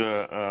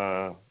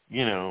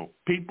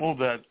people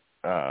that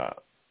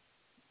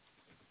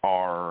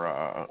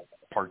are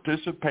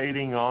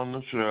participating on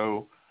the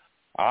show.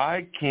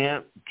 I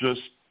can't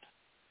just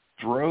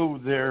throw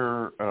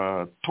their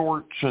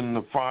torch in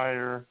the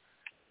fire.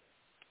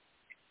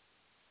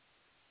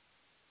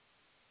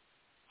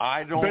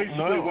 I don't know.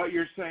 Basically, what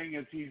you're saying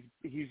is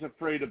he's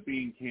afraid of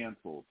being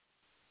canceled.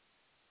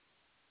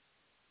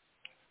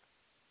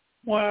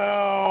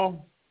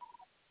 Well,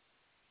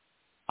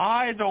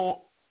 I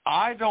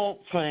don't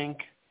think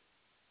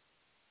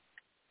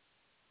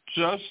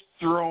just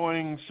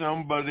throwing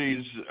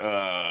somebody's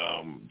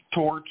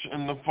torch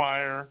in the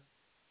fire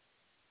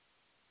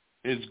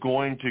is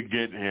going to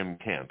get him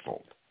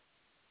canceled.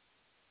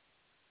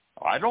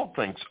 I don't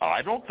think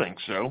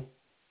so.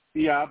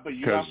 Yeah, but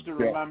you have to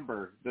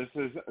remember this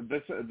is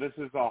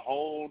a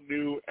whole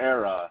new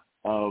era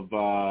of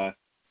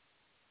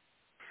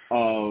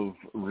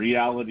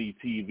reality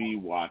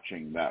TV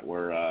watching that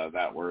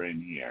we're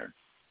in here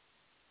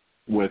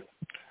with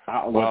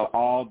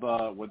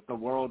the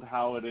world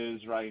how it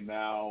is right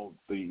now,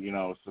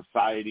 the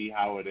society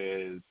how it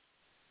is.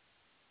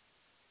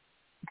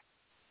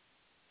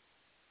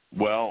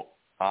 Well,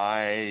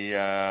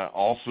 I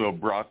also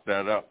brought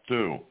that up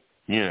too.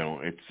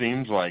 It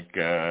seems like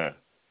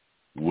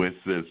with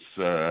this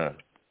the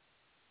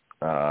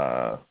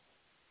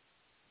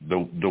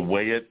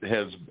way it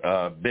has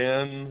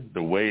been,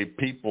 the way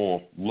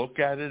people look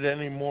at it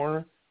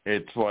anymore,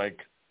 it's like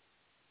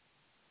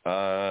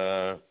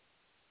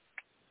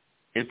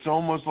it's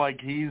almost like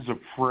he's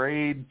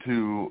afraid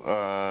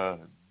to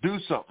do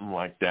something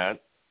like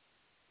that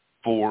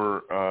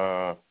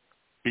for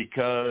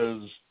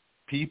because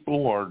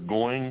people are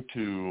going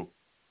to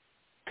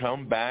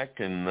come back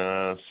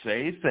and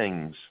say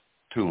things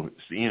to,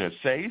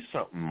 say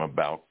something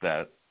about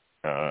that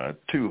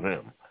to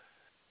him.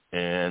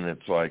 And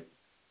it's like,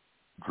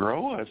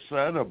 grow a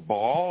set of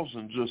balls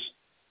and just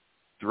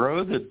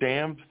throw the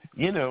damn,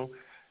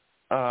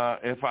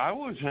 if I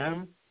was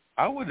him,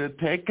 I would have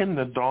taken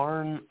the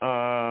darn,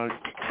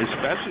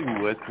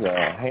 especially with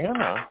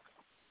Hannah,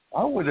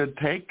 I would have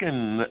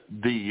taken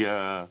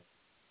the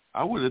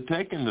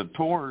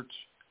torch,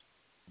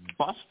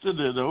 busted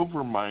it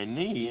over my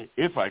knee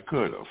if I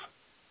could have.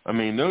 I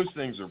mean, those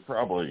things are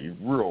probably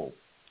real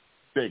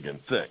big and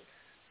thick.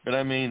 But,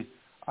 I mean,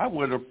 I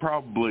would have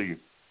probably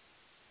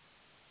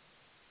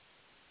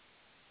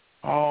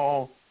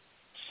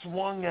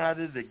swung at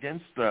it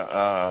against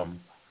the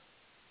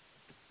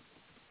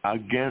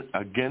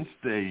against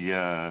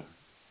a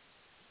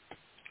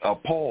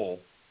pole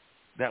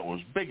that was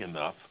big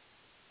enough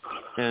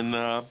and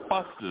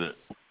busted it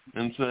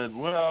and said,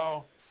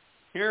 well,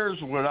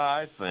 here's what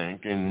I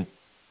think, and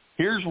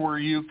here's where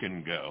you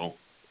can go.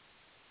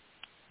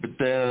 But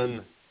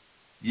then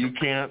you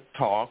can't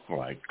talk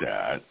like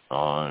that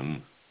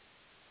on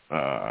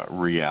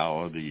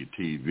reality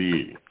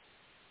TV.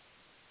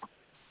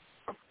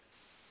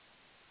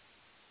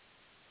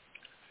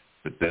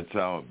 But that's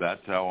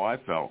how I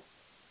felt.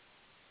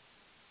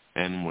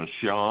 And with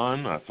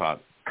Sean, I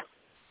thought,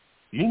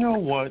 you know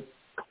what?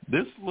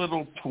 This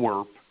little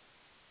twerp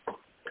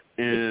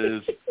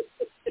is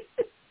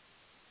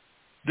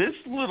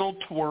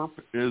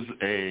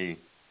a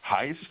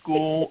high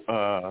school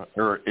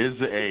or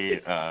is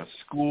a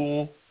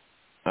school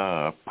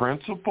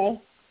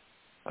principal.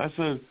 I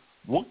said,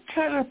 what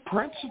kind of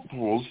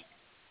principles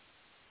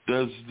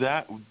does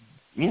that,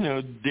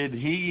 did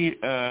he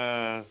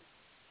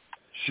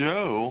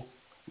show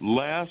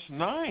last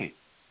night?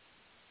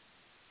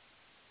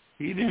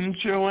 He didn't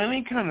show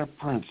any kind of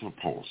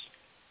principles.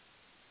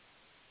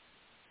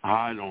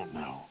 I don't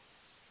know.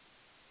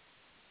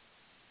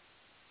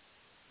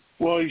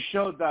 Well, he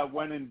showed that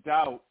when in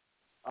doubt,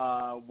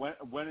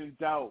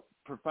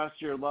 profess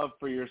your love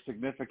for your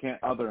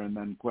significant other and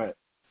then quit.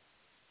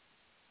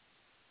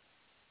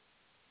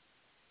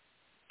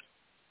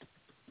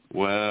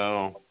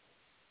 Well,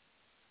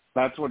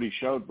 that's what he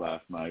showed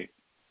last night.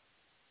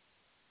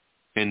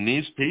 And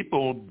these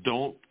people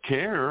don't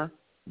care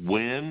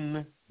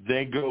when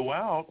they go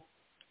out.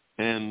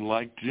 And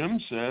like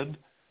Jim said,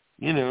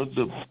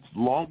 the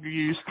longer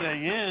you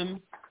stay in,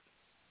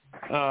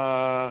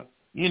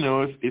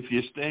 if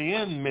you stay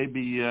in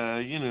maybe,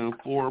 4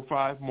 or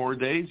 5 more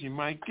days, you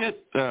might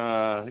get,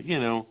 a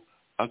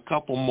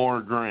couple more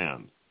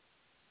grand.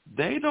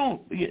 They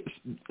don't,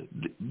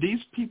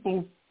 these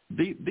people,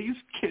 these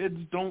kids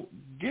don't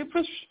give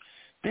a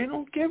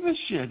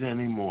shit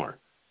anymore.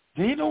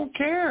 They don't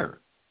care.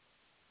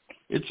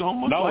 It's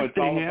almost like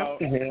they have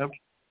to have.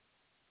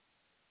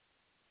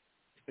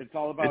 It's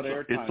all about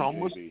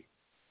airtime.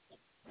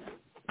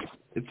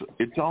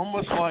 It's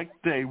almost like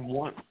they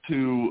want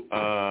to.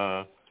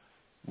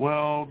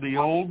 The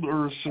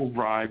older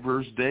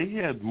survivors, they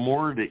had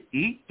more to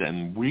eat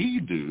than we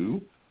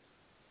do.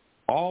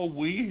 All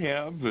we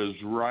have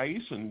is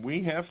rice, and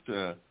we have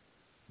to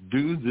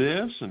do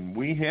this, and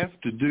we have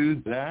to do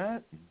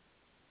that.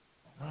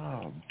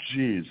 Oh,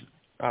 geez,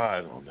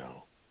 I don't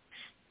know.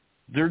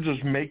 They're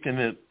just making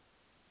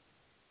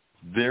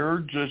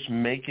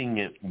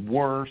it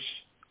worse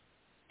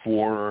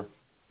for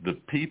the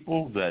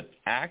people that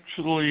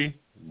actually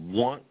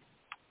want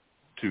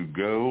to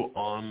go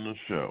on the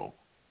show.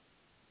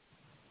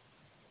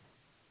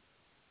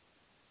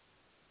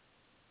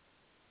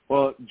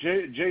 Well,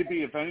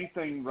 JB, if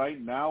anything, right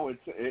now we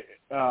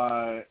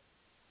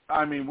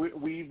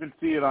even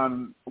see it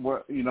on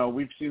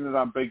we've seen it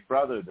on Big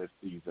Brother this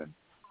season.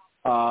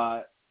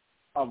 A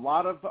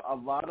lot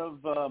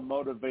of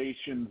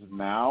motivations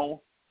now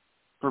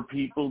for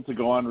people to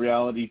go on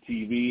reality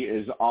TV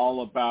is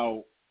all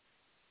about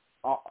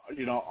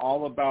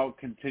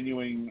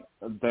continuing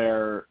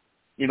their,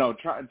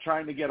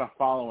 trying to get a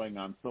following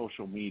on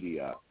social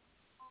media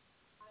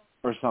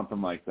or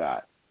something like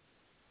that.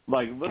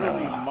 Like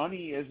literally,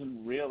 money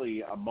isn't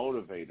really a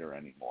motivator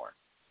anymore,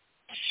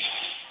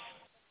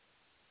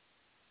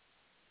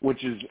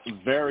 which is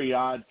very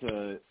odd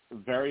to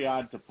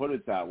put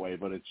it that way,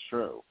 but it's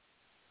true.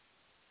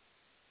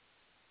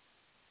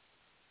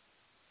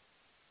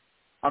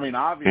 I mean,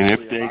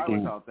 obviously, if I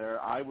was out there,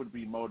 I would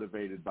be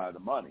motivated by the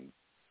money.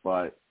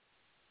 But,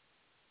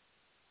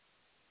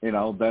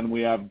 then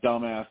we have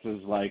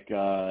dumbasses like,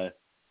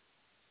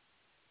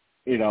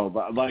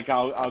 like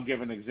I'll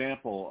give an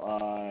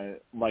example,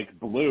 like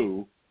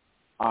Blue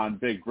on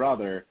Big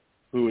Brother,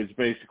 who is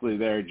basically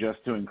there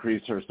just to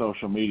increase her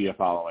social media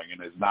following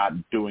and is not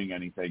doing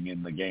anything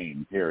in the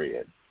game,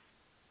 period.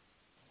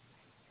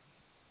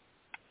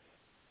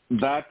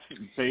 That's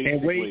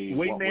basically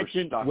what we're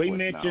stuck with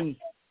now.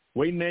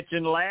 We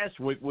mentioned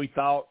last week we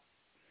thought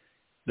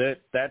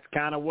that's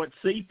kind of what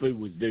Sifu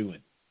was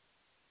doing.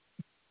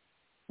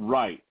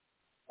 Right.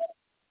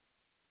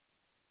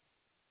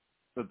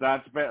 But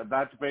that's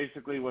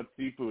basically what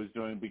Sifu is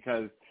doing,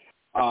 because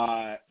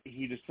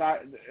he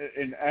decided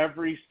in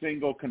every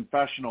single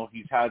confessional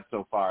he's had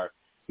so far,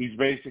 he's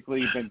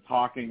basically been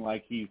talking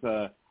like he's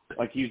a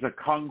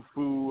kung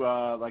fu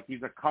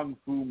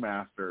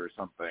master or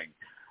something.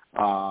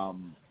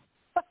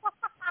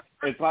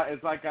 It's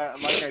like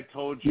I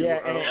told you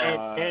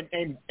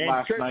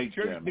last night,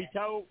 Jim.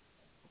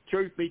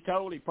 Truth be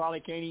told, he probably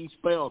can't even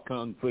spell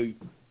kung fu.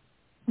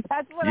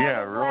 That's what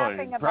I was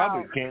laughing about.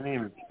 Probably can't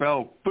even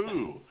spell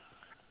foo.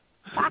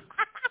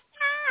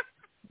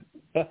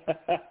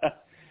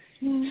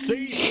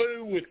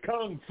 Sifu with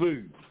kung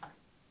fu.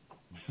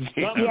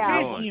 Something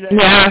fishy there.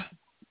 Yeah.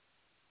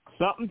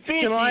 Something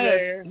fishy Jemiah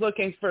there. is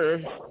looking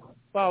for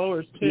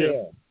followers too.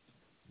 Yeah.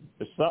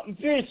 There's something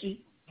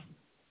fishy.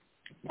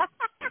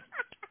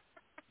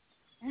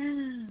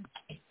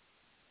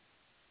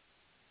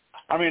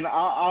 I mean,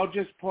 I'll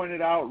just point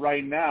it out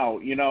right now.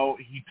 You know,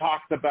 he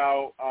talked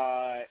about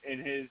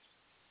in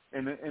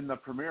the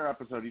premiere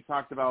episode, he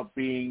talked about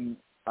being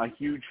a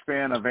huge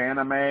fan of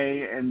anime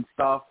and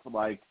stuff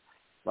like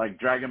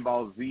Dragon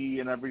Ball Z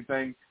and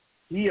everything.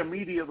 He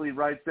immediately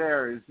right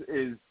there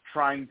is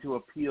trying to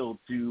appeal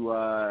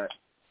to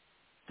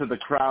the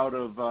crowd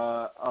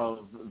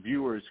of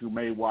viewers who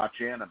may watch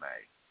anime,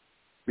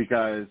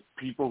 because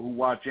people who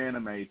watch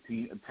anime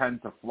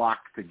tend to flock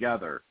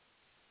together,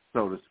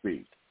 so to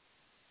speak.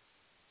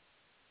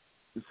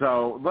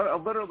 So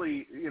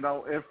literally, you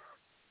know,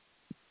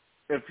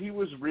 if he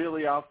was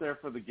really out there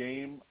for the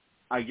game,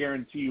 I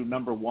guarantee you,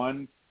 number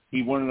one,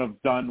 he wouldn't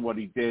have done what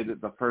he did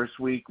the first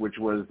week, which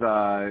was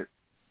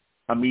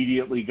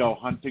immediately go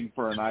hunting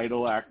for an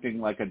idol,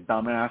 acting like a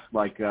dumbass,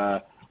 like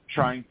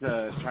trying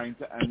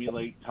to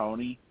emulate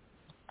Tony.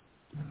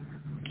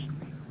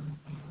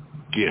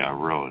 Yeah,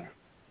 really.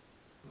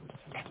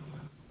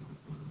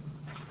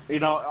 You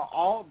know,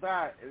 all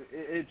that,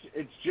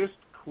 it's just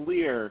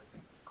clear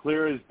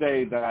as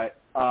day that,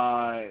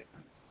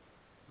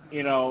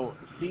 you know,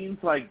 scenes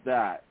like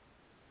that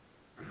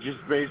just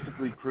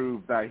basically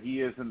prove that he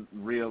isn't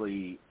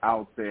really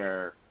out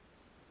there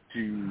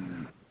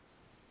to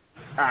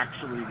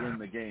actually win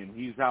the game.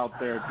 He's out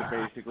there to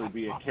basically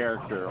be a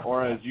character,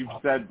 or as you've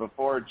said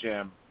before,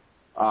 Jim,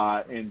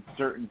 in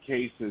certain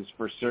cases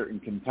for certain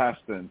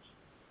contestants,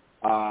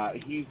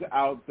 he's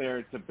out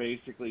there to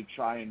basically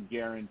try and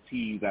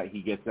guarantee that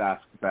he gets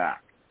asked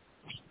back.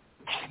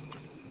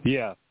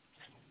 Yeah.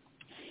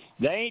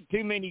 There ain't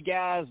too many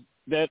guys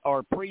that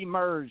are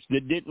pre-merged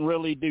that didn't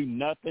really do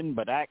nothing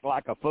but act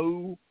like a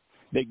fool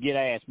that get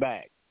asked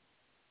back.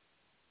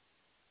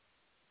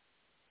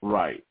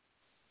 Right.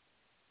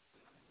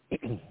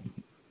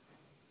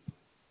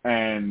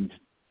 And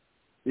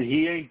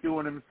he ain't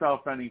doing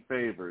himself any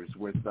favors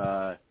with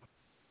the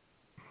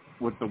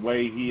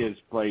way he has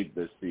played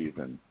this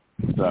season.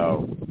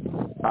 So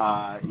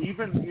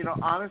even, you know,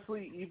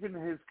 honestly, even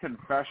his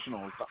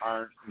confessionals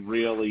aren't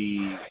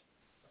really,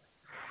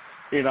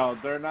 you know,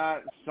 they're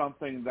not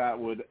something that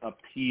would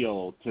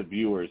appeal to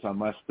viewers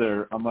unless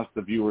the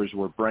viewers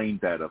were brain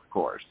dead, of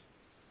course.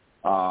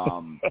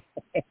 Well,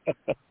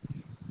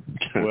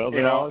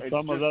 there are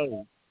some of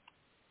those.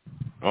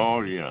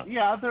 Oh, yeah.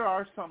 Yeah, there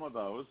are some of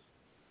those.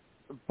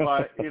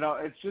 But, you know,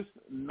 it's just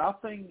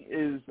nothing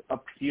is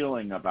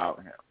appealing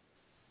about him.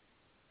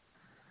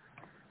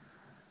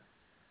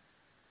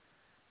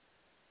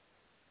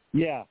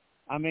 Yeah,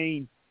 I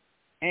mean,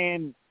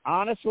 and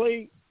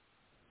honestly,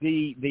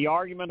 the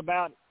argument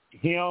about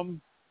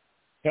him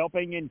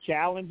helping in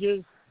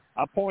challenges,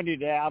 I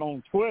pointed it out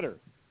on Twitter.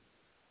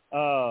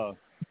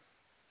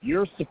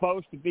 You're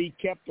supposed to be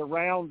kept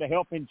around to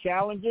help in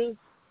challenges,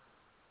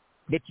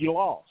 but you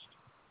lost.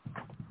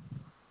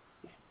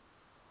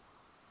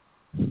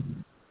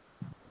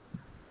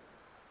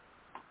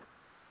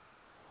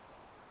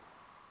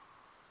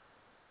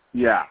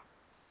 Yeah.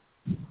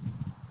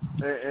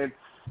 It's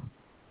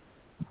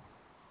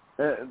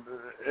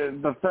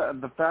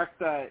the fact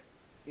that,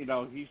 you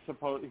know, he's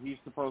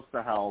supposed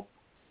to help,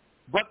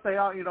 but they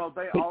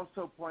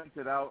also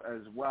pointed out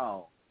as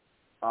well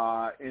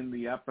in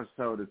the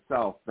episode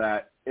itself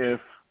that if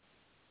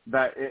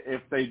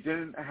they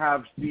didn't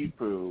have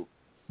Sifu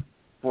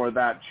for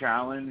that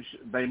challenge,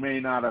 they may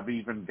not have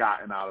even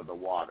gotten out of the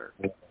water.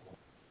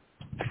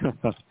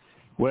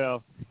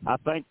 Well, I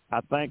think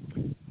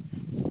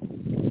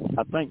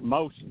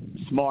most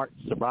smart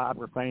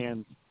Survivor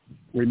fans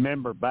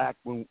remember back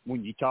when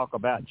you talk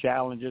about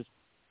challenges,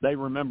 they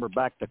remember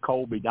back to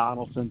Colby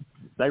Donaldson.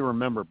 They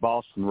remember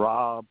Boston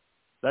Rob.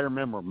 They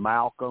remember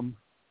Malcolm.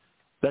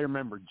 They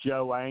remember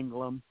Joe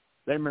Anglim.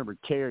 They remember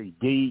Terry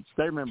Dietz.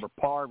 They remember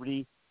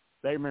Parvati.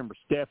 They remember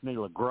Stephanie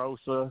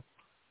LaGrossa.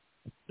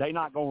 They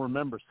not going to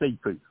remember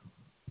Sifu.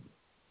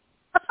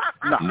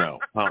 No.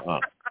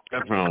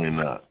 Definitely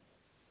not.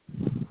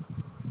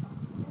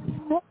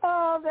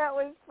 Oh, that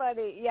was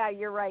funny. Yeah,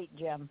 you're right,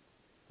 Jim.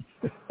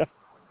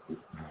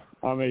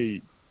 I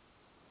mean,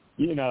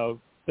 you know,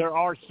 there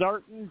are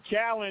certain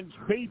challenge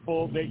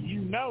people that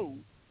you know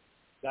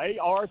they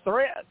are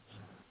threats.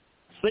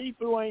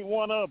 Seafood ain't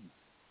one of them.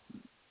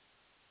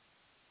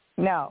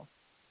 No.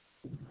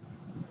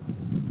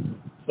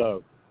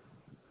 So.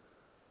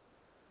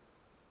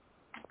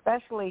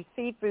 Especially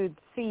Seafood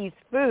sees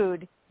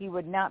food, he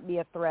would not be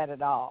a threat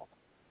at all.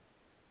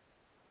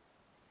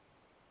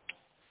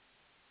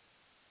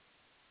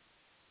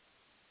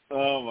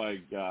 Oh my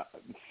God!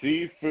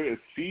 Seafood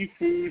sees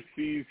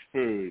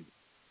food.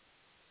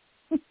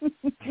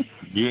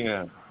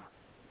 Yeah.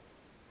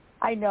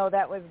 I know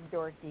that was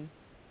dorky,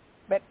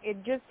 but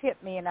it just hit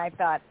me, and I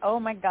thought, oh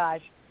my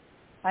gosh!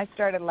 I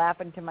started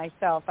laughing to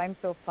myself. I'm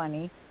so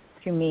funny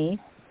to me.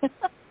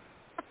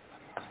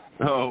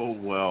 Oh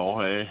well,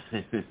 hey.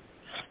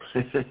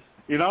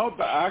 You know,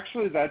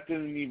 actually, that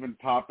didn't even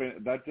pop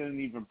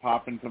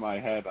into my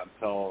head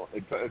until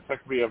it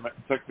took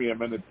me a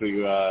minute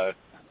to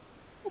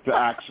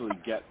actually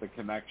get the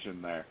connection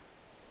there.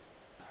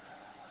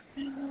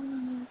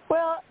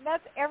 Well,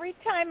 that's every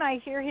time I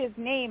hear his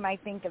name, I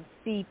think of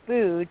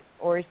seafood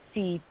or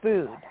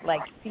seafood,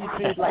 like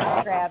seafood,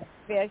 like crab,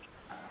 fish,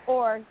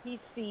 or he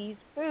sees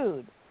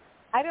food.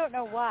 I don't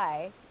know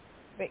why,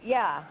 but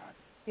yeah,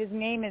 his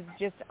name has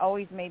just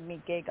always made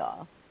me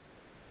giggle.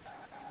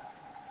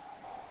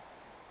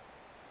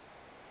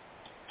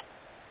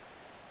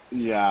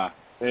 Yeah,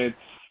 it's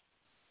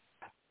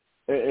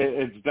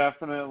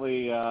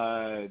definitely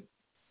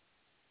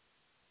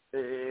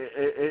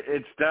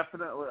it's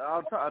definitely.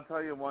 I'll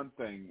tell you one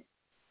thing.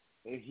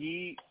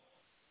 He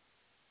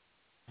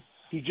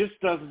just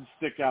doesn't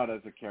stick out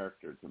as a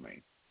character to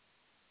me.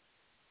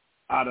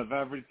 Out of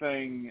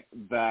everything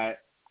that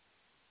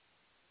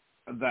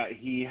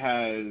he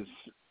has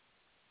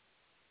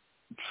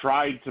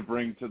tried to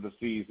bring to the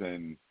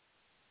season,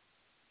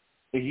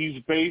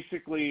 he's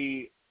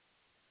basically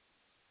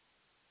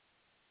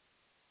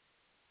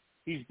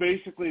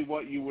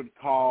what you would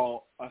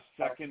call a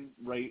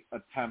second-rate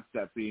attempt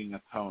at being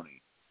a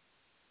Tony.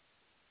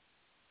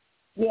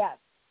 Yes.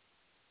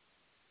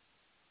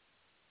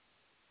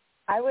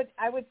 I would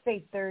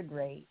say third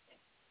rate.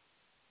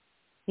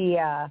 He's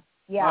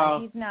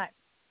not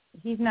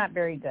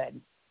very good.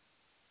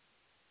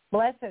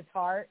 Bless his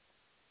heart.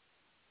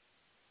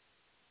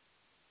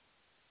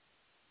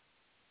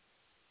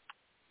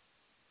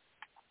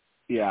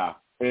 Yeah,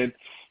 it's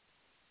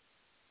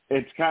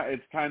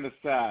kind of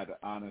sad,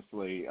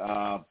 honestly.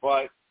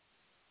 But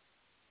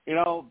you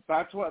know,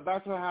 that's what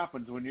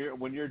happens when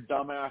your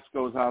dumbass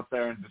goes out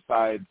there and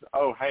decides,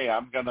 oh, hey,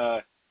 I'm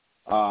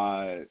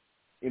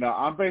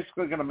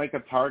basically gonna make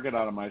a target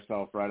out of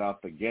myself right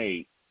out the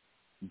gate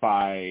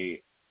by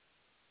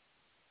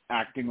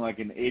acting like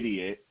an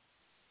idiot.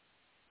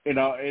 You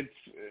know,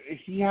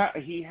 he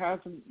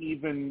hasn't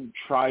even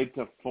tried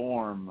to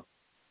form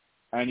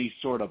any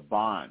sort of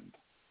bond,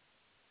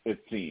 it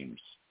seems,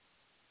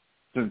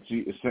 since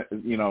they've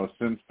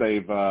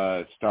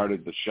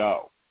started the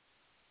show.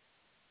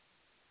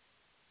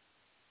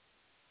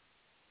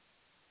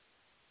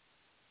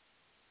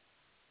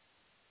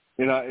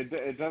 You know,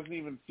 it doesn't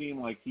even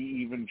seem like he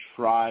even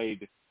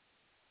tried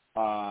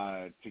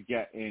to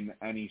get in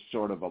any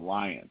sort of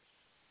alliance.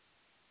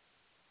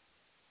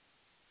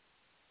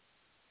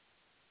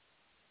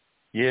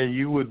 Yeah,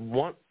 you would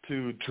want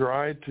to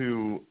try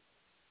to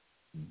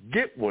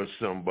get with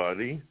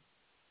somebody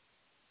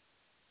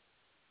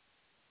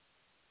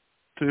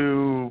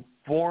to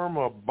form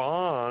a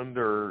bond,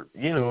 or,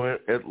 you know,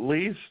 at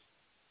least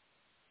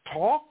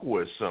talk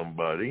with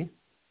somebody,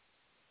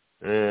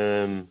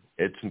 and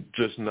it's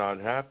just not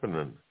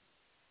happening.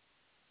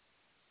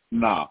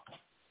 No.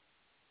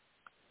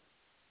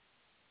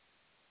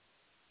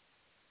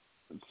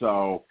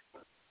 So,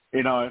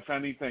 you know, if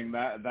anything,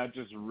 that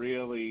just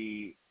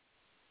really,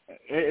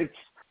 it's,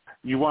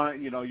 you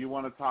want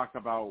to talk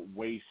about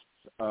wastes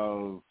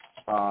of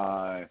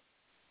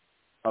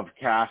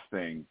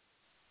casting,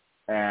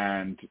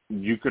 and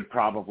you could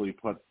probably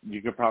put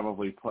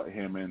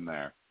him in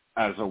there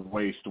as a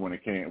waste when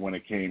it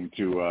came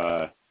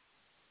to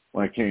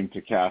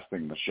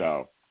casting the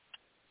show.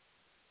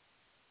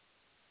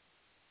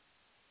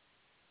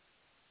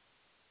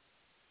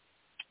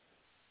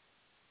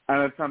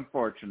 And it's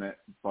unfortunate,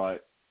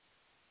 but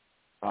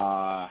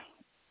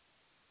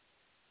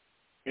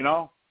you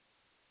know,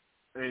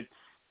 it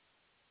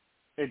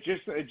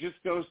just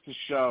goes to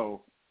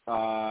show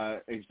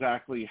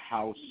exactly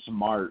how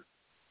smart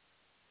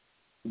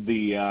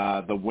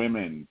the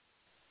women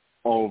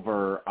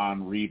over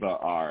on Reba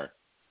are.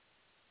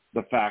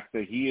 The fact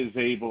that he is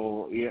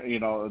able, you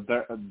know,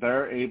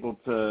 they're able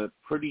to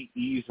pretty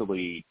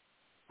easily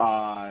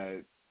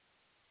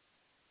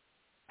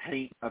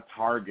paint a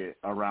target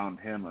around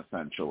him,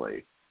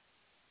 essentially.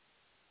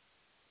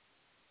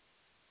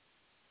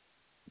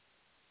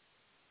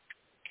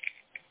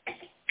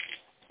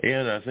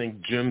 And I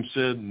think Jim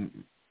said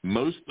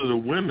most of the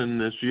women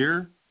this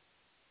year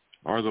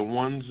are the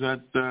ones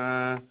that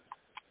the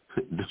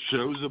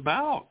show's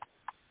about.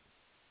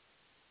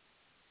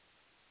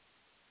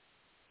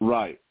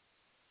 Right.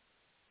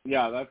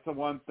 Yeah, that's the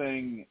one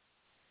thing.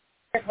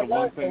 The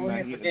one thing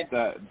that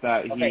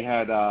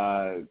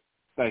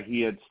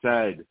he had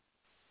said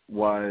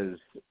was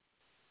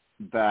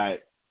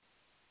that,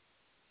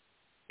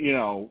 you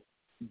know,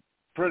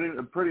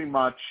 pretty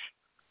much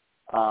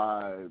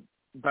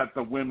that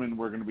the women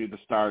were going to be the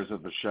stars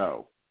of the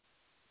show.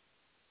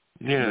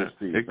 Yeah, this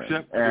season.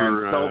 except and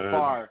for so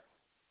far,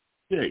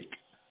 Jake.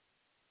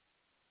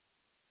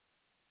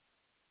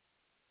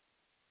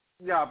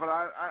 Yeah, but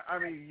I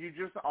mean,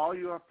 all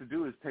you have to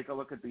do is take a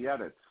look at the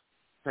edits.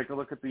 Take a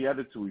look at the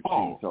edits we've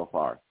seen so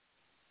far.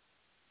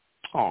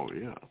 Oh,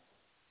 yeah.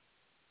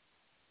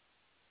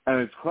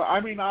 And it's, I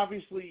mean,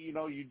 obviously, you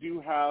know, you do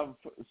have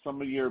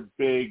some of your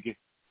big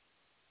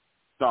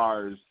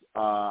stars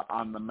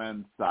on the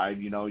men's side.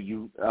 You know,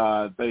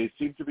 they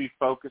seem to be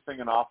focusing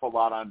an awful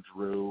lot on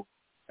Drew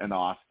and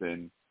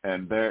Austin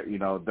and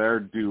their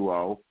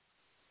duo.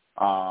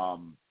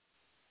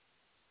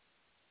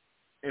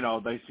 You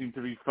know, they seem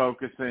to be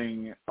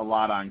focusing a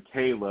lot on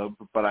Caleb,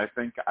 but I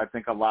think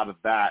a lot of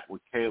that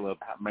with Caleb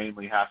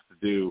mainly has to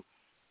do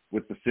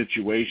with the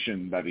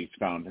situation that he's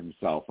found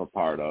himself a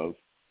part of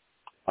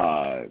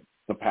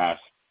the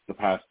past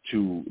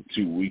 2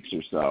 weeks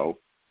or so.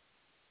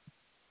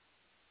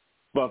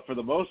 But for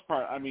the most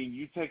part, I mean,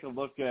 you take a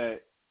look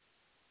at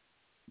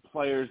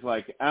players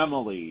like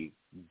Emily,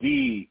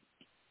 Dee,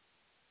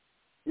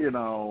 you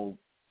know,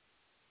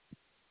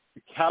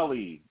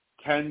 Kelly,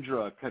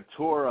 Kendra,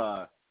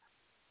 Katura,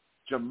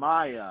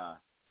 Jemiah.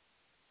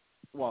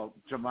 Well,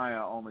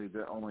 Jemiah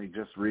only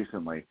just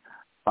recently.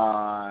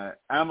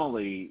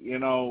 Emily, you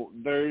know,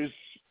 there's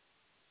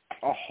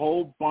a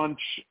whole bunch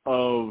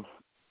of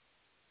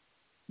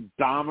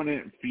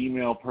dominant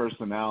female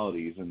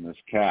personalities in this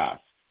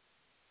cast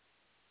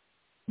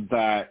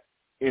that,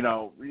 you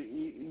know,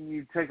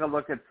 you take a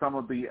look at some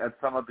of the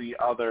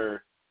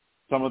other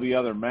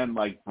men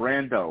like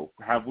Brando.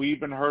 Have we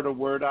even heard a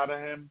word out of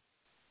him?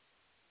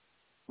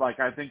 Like,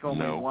 I think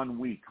only 1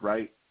 week,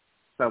 right,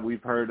 that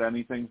we've heard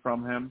anything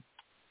from him.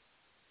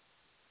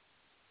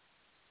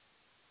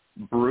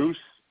 Bruce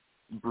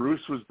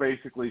was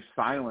basically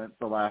silent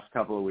the last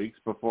couple of weeks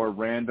before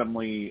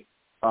randomly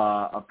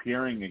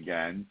appearing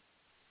again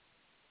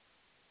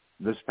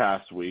this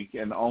past week,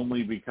 and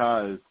only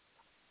because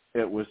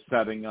it was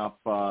setting up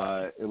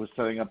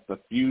the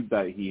feud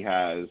that he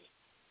has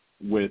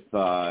with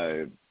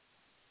Katura.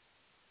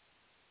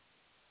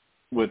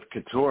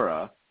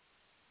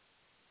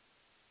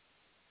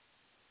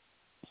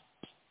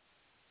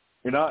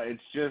 You know,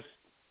 it's just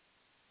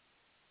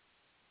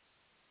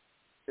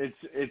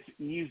it's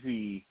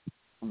easy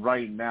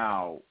right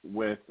now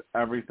with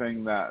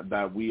everything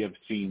that we have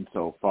seen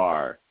so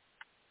far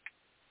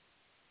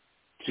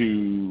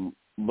to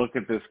look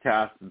at this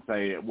cast and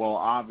say, well,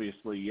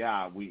 obviously,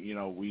 yeah,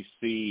 we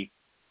see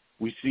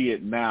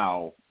it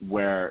now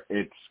where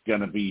it's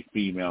going to be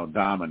female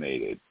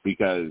dominated,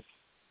 because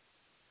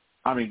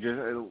I mean, just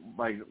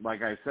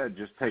like I said,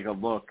 just take a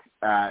look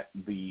at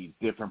the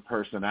different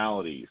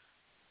personalities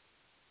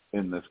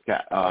in this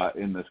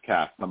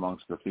cast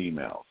amongst the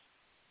females.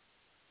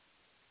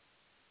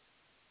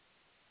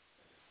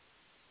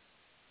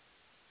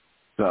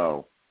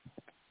 So,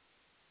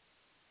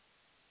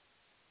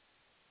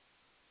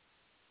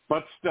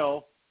 but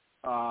still,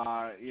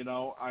 you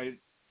know,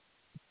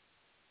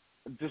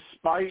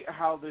 despite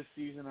how this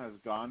season has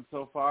gone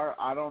so far,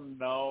 I don't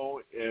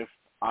know if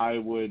I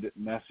would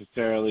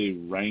necessarily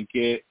rank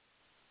it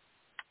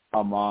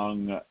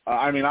among,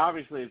 I mean,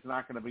 obviously it's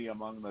not going to be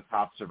among the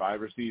top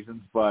Survivor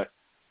seasons, but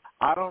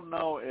I don't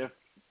know if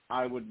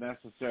I would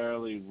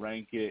necessarily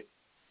rank it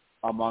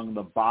among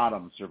the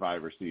bottom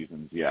Survivor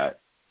seasons yet.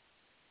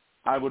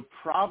 I would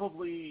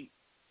probably,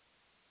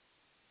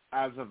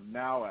 as of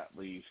now at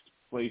least,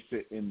 place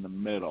it in the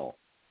middle,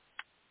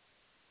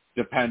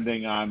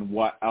 depending on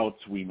what else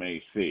we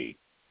may see.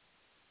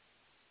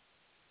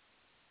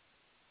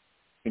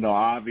 You know,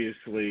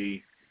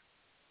 obviously,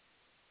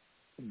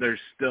 there's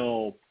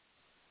still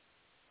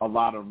a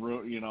lot of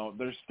room. You know,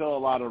 there's still a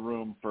lot of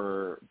room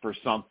for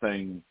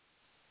something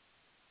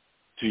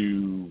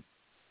to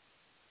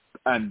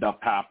end up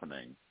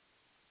happening,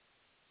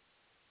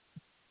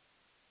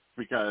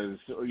 because,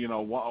 you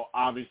know,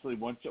 obviously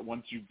once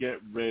you get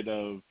rid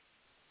of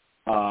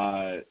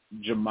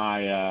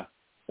Jemiah,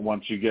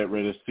 once you get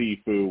rid of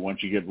Sifu,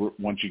 once you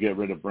get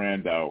rid of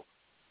Brando,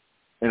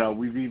 you know,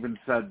 we've even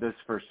said this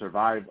for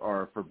Survive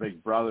or for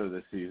Big Brother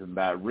this season,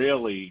 that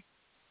really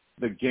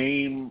the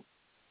game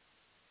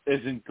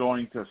isn't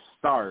going to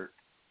start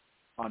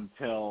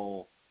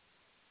until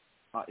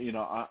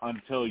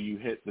until you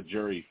hit the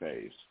jury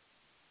phase.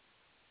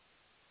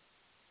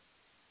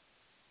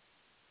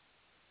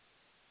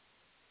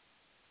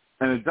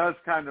 And it does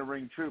kind of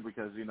ring true,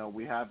 because, you know,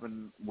 we have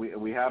been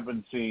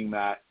seeing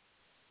that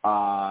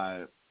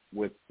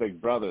with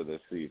Big Brother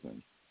this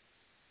season.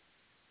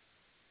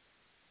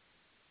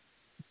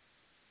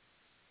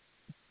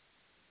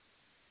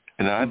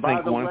 And I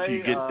think once way,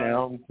 you get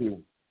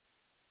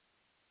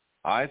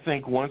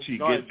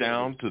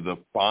down to the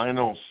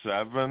final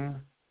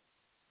 7,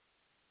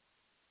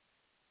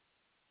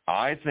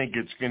 I think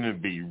it's going to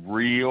be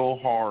real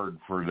hard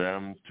for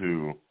them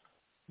to,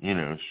 you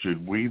know,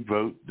 should we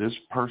vote this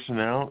person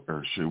out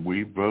or should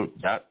we vote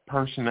that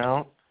person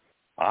out?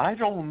 I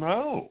don't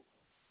know,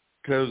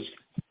 because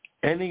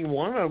any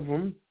one of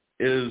them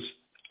is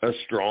a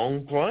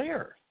strong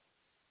player.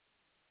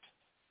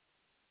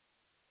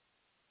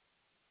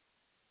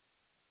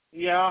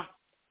 Yeah,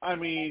 I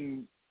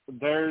mean,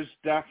 there's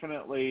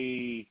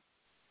definitely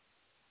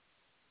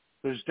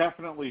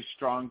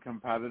strong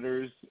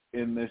competitors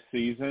in this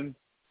season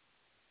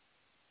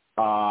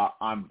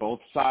on both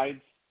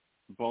sides,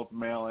 both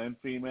male and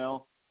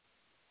female.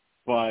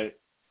 But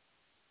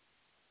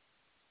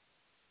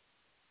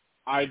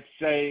I'd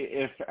say,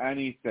 if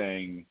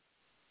anything,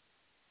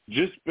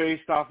 just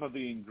based off of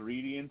the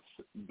ingredients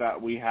that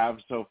we have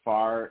so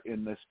far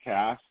in this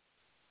cast,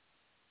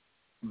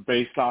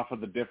 based off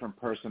of the different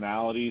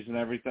personalities and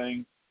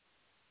everything,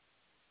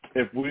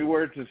 if we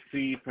were to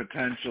see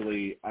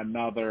potentially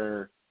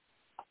another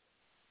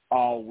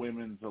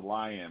all-women's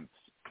alliance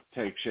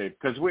take shape,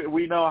 because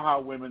we know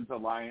how women's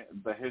alliance,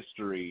 the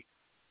history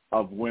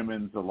of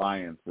women's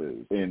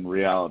alliances in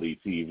reality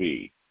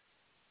TV.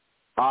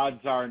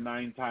 Odds are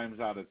 9 times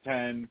out of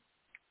 10,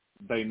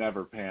 they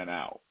never pan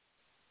out.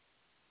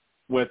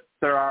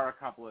 There are a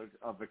couple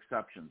of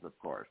exceptions, of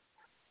course.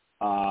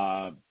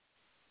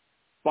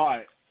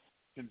 But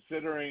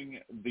considering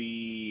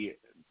the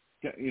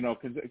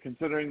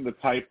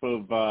type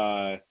of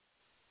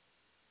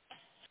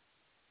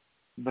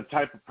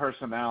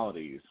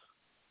personalities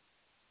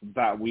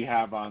that we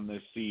have on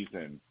this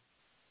season,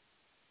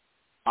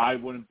 I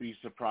wouldn't be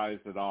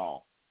surprised at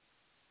all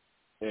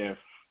if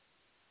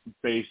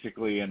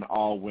basically an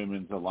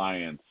all-women's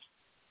alliance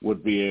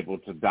would be able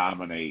to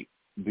dominate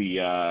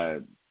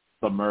the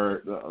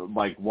merge,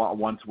 like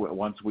once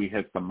we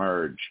hit the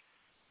merge,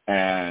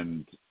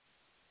 and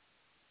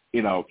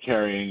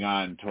carrying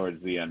on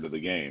towards the end of the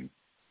game.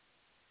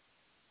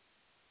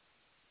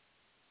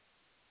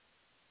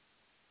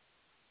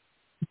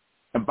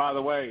 And by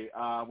the way,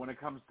 when it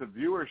comes to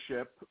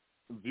viewership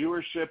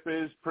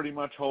is pretty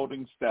much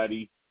holding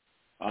steady.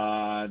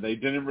 They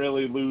didn't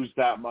really lose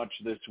that much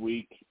this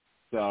week,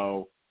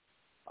 so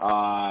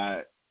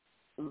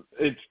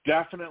it's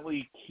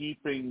definitely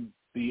keeping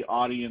the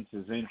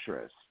audience's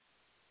interest,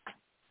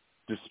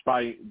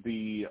 despite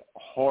the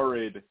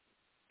horrid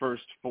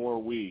first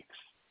 4 weeks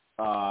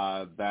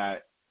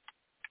that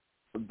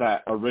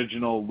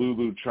original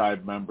Lulu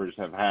tribe members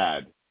have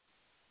had.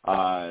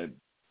 I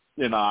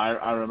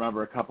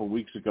remember a couple of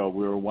weeks ago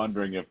we were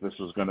wondering if this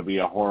was going to be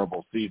a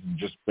horrible season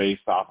just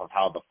based off of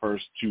how the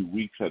first 2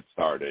 weeks had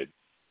started.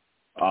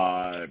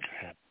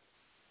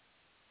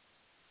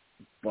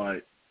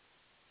 But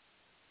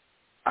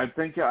I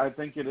think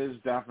it is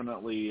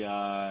definitely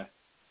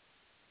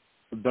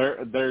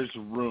there's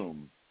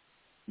room,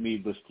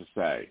 needless to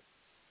say,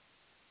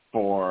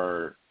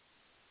 for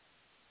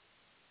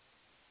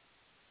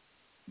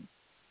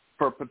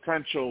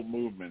potential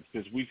movements,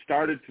 because we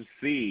started to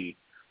see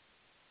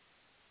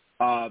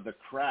the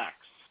cracks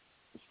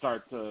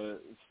start to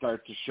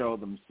show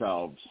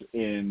themselves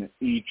in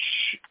each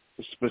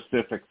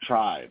specific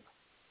tribe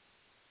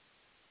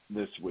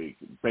this week,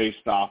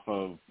 based off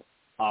of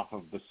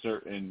the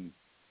certain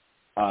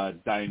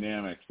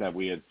dynamics that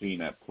we had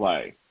seen at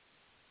play.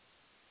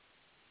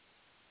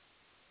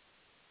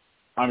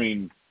 I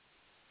mean,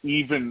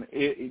 even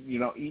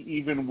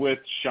with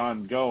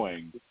Sean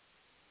going,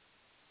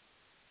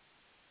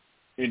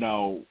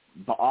 the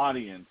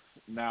audience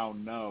now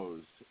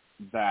knows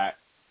that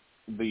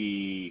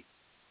the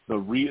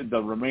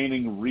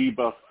remaining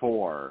Reba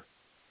 4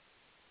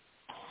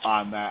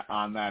 on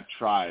that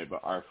tribe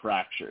are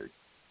fractured.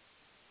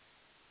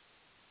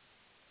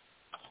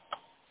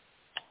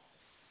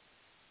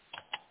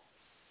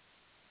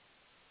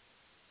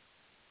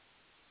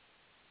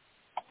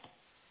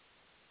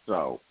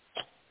 So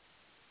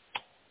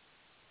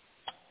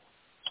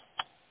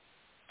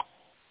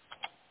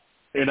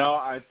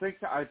I think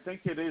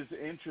it is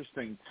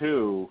interesting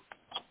too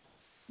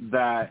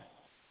that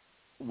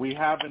we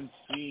haven't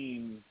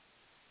seen.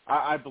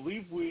 I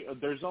believe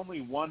there's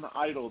only one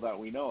idol that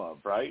we know of,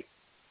 right?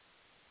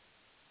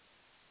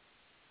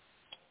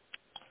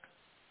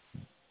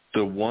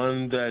 The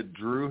one that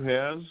Drew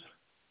has?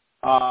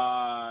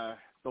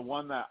 The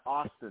one that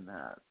Austin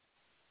has.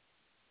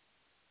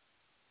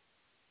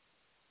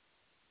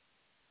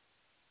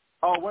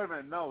 Oh, wait a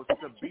minute. No,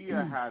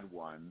 Sabia had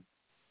one.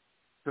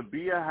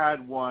 Sabia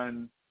had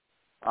one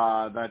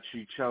that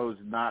she chose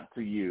not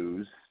to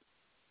use.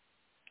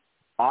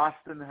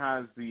 Austin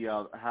has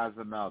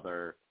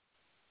another.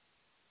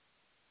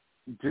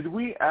 Did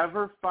we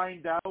ever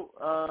find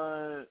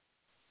out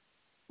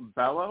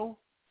Bello?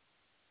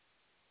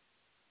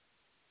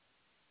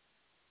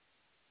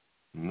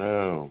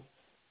 No.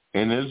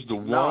 And is the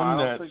one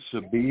that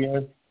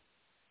Sabia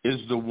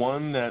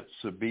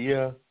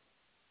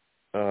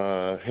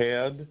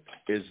had,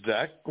 is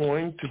that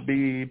going to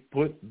be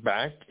put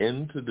back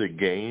into the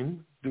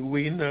game? Do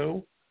we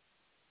know?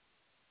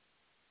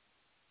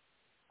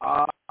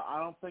 I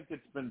don't think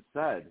it's been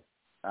said,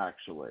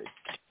 actually.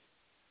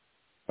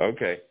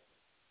 Okay.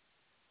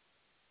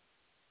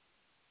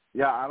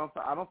 Yeah,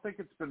 I don't think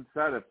it's been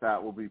said if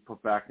that will be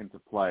put back into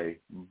play,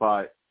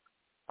 but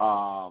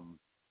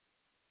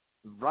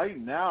right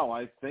now,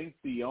 I think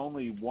the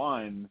only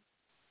one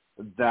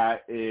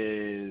that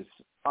is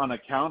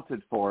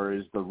unaccounted for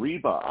is the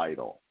Reba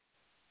idol.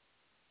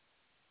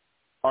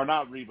 Or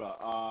not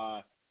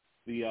Reba,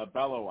 the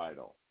Bello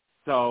idol.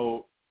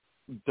 So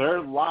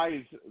there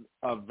lies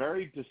a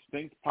very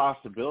distinct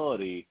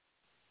possibility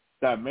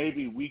that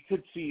maybe we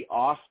could see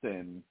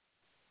Austin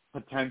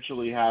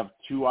potentially have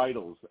 2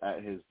 idols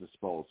at his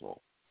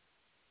disposal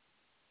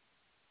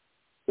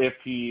if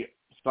he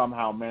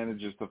somehow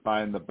manages to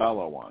find the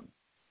Bello one.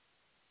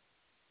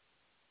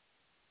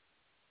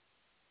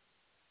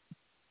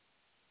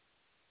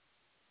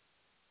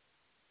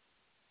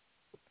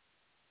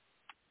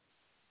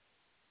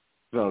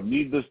 So,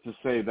 needless to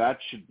say, that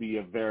should be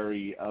a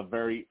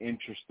very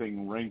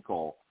interesting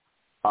wrinkle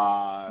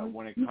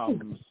when it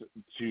comes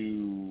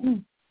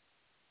to,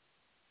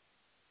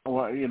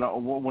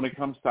 when it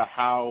comes to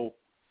how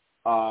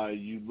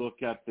you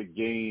look at the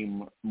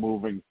game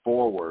moving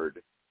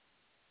forward,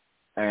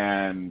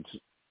 and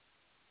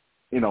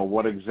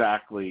what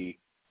exactly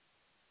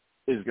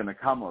is going to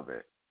come of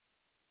it.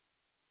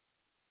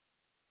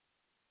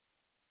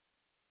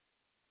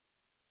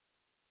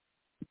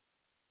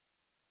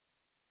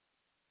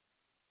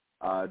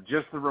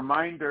 Just a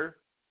reminder,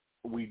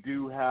 we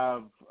do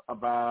have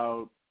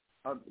about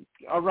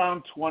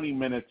around 20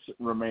 minutes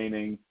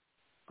remaining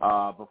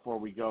before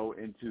we go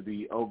into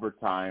the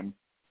overtime.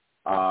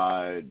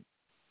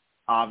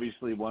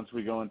 Obviously, once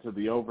we go into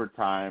the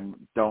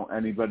overtime, don't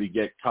anybody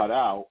get cut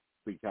out,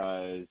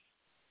 because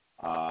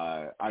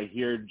I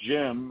hear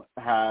Jim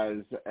has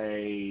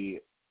a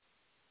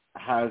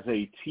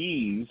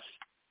tease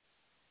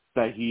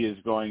that he is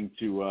going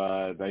to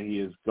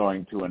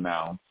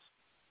announce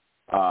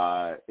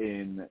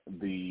in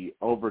the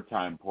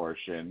overtime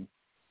portion.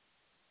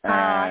 And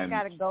I've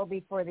got to go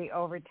before the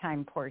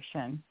overtime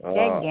portion.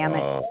 Damn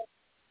it.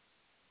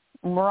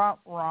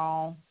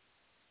 Wrong.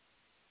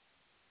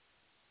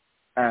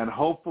 And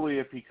hopefully,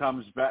 if he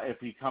comes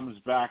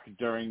back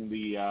during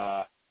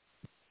the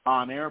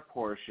on-air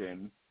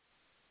portion,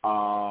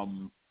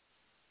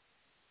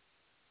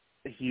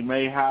 he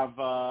may have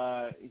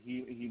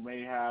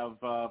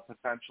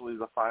potentially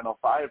the final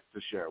 5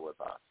 to share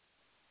with us.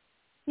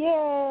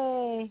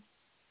 Yay!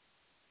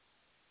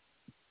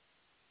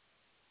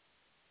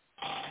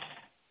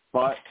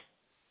 But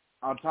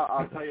I'll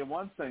tell you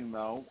one thing,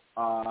 though.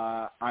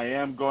 I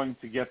am going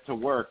to get to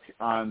work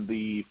on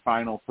the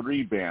Final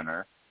 3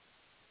 banner,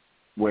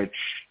 which,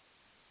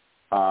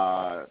 in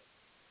all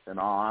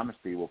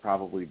honesty, will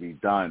probably be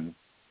done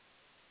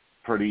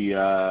pretty.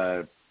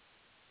 It'll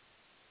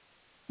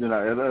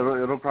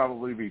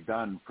probably be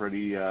done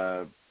pretty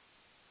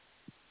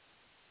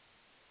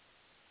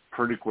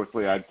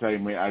quickly. I'd say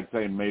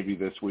maybe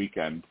this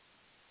weekend.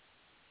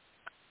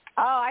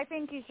 Oh, I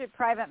think you should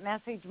private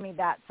message me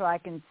that so I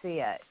can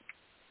see it.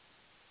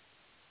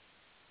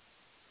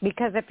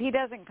 Because if he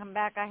doesn't come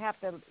back, I have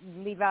to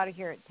leave out of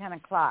here at 10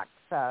 o'clock,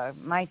 so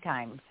my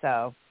time.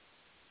 So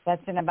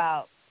that's in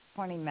about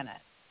 20 minutes.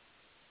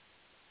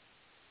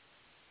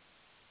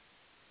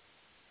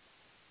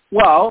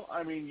 Well,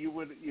 I mean, you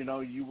would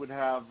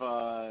have,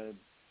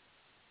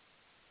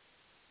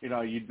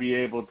 you'd be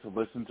able to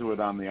listen to it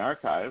on the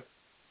archive.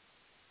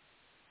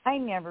 I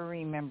never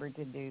remember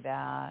to do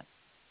that.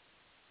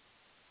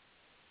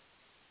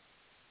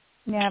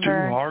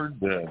 Never.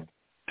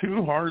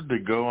 Too hard to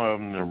go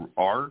on the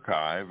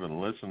archive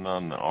and listen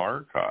on the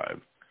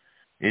archive.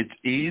 It's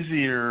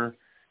easier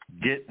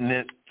getting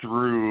it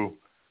through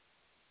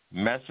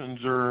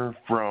Messenger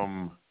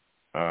from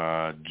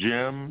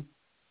Jim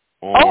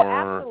or... Oh,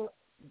 absolutely.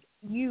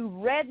 You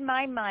read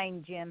my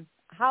mind, Jim.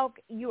 How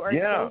you are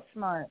so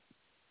smart.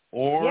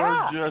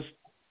 Or just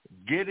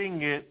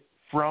getting it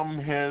from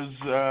his,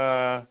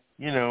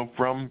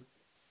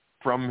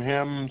 from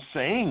him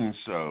saying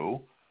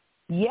so.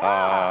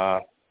 Yeah.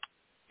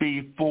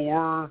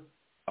 Before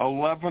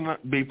 11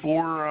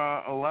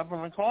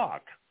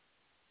 o'clock.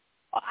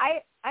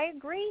 I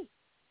agree.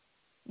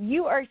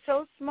 You are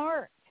so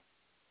smart.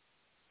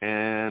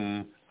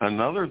 And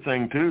another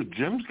thing too,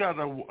 Jim's got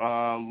to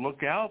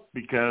look out,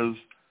 because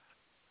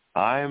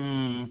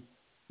I'm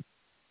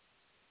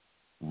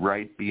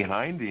right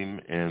behind him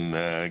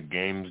in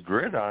Games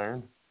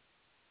Gridiron.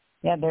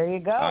 Yeah, there you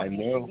go. I know.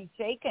 You should be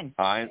shaking.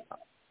 I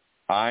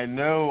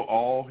know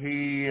all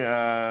he,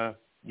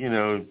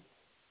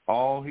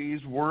 all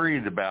he's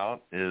worried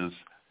about is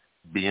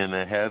being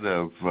ahead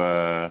of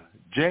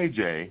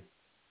JJ,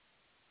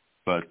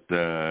 but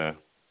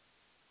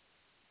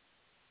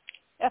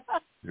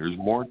there's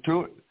more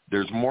to it.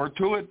 There's more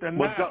to it than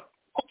that.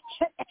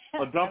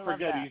 But don't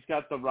forget, he's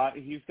got the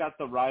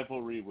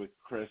rivalry with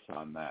Chris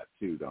on that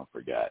too. Don't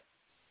forget.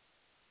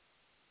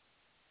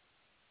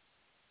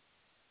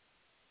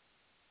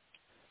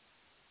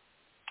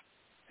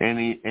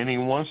 And he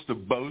wants to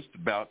boast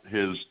about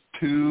his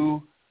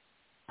 2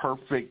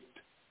 perfect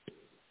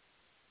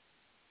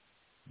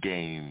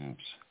games,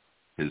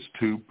 his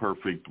 2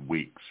 perfect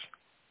weeks.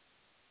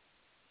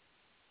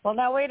 Well,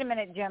 now, wait a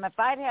minute, Jim. If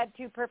I'd had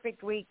 2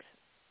 perfect weeks,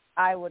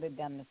 I would have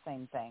done the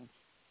same thing.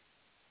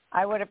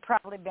 I would have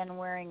probably been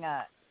wearing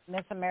a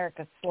Miss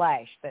America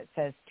slash that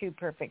says 2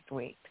 perfect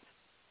weeks.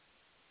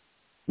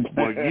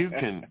 Well, you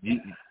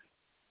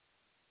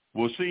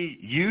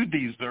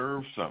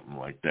deserve something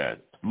like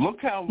that.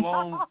 Look how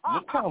long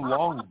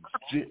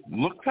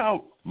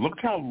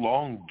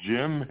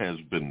Jim has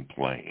been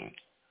playing.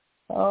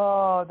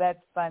 Oh,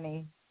 that's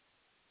funny.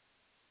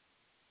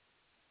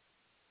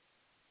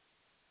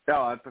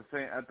 No, at the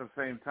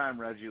same time,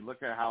 Reggie,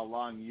 look at how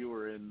long you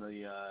were in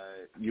the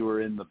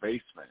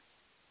basement.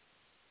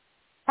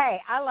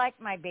 Hey, I like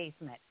my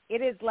basement.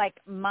 It is like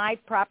my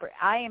property.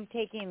 I am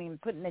taking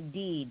and putting the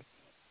deed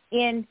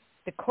in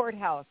the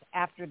courthouse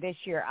after this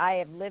year. I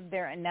have lived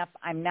there enough.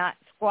 I'm not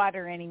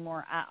squatter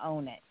anymore. I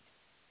own it.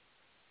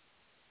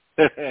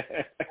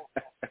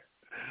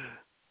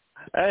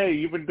 Hey,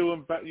 you've been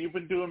doing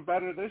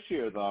better this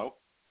year, though.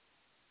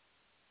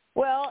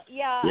 Well,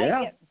 yeah.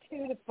 I get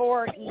 2 to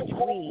 4 each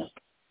week.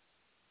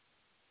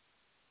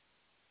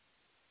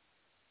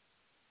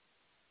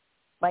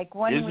 Like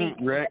one week.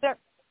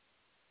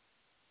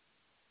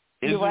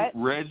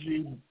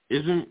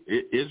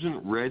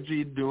 Isn't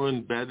Reggie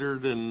doing better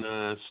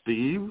than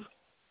Steve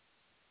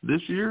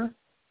this year?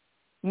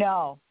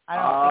 No, I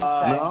don't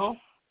think so. No.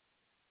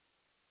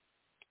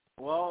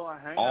 Well,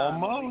 hang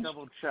on. Let me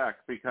double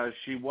check because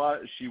she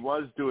was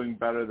doing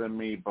better than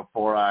me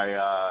before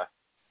I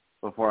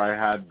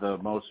had the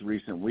most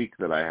recent week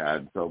that I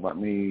had. So let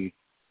me.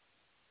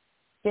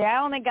 Yeah,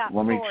 I only got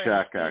 4. Let me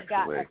check. Got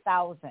Actually,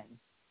 1,000.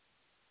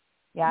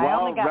 Yeah, well, I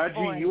only got Reggie,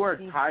 4. you are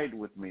tied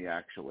with me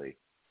actually.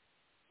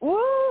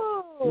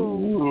 Woo!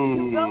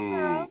 You go,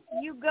 girl.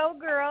 You go,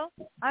 girl.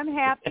 I'm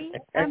happy.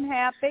 I'm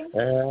happy.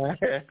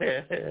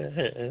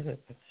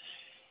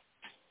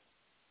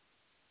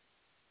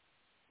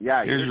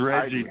 Yeah, here's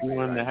Reggie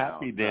doing the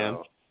happy dance.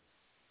 So.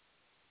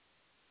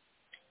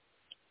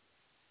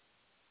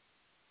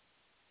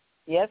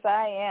 Yes,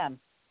 I am.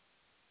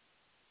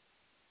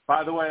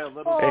 By the way, a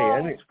little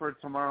news for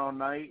tomorrow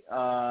night.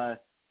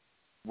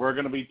 We're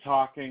going to be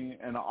talking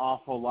an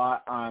awful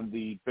lot on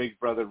the Big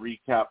Brother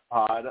Recap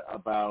pod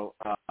about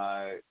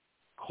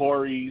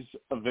Corey's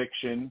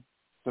eviction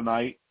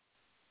tonight.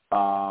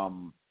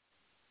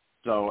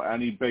 So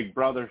any Big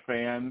Brother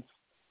fans,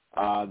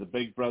 the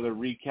Big Brother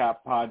Recap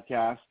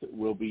podcast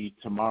will be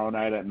tomorrow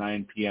night at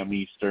 9 p.m.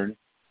 Eastern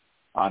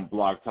on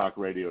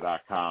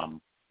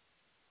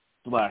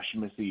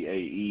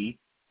blogtalkradio.com/MissyaE.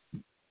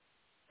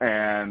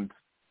 And,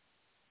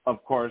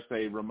 of course,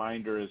 a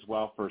reminder as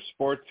well for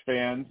sports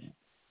fans,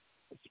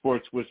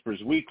 Sports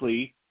Whispers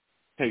Weekly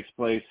takes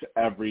place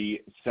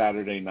every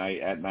Saturday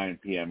night at 9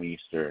 p.m.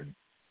 Eastern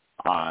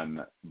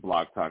on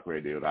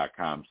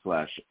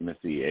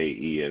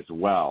blogtalkradio.com/MissyaE as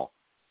well.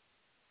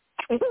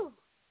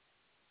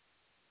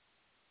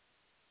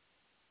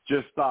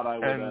 Just thought I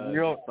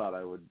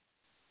would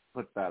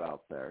put that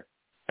out there.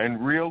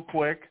 And real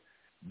quick,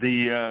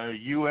 the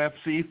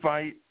UFC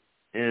fight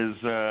is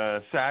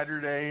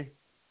Saturday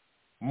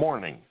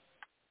morning.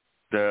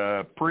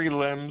 The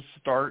prelims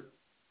start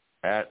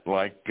at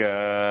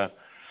 10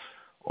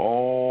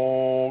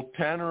 or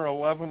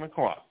 11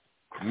 o'clock.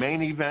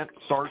 Main event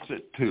starts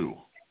at 2.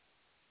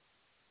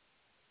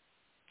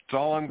 That's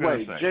all I'm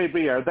going to say. Wait,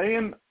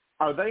 JB,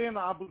 are they in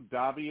Abu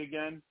Dhabi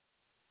again?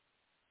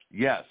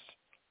 Yes.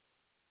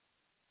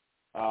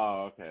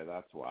 Oh, okay,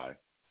 that's why.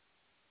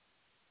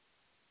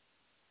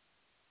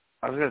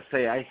 I was gonna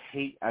say I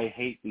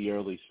hate the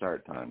early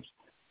start times.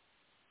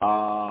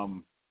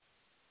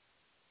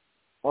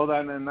 Well,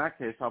 then in that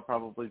case, I'll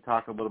probably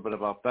talk a little bit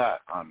about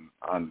that on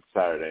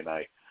Saturday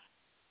night.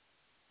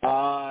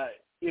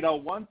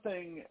 One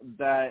thing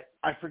that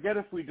I forget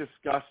if we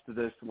discussed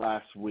this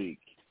last week,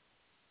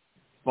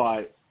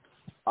 but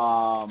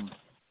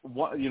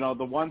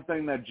the one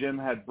thing that Jim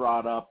had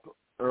brought up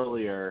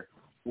earlier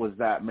was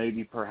that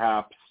maybe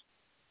perhaps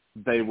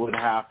they would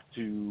have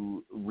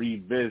to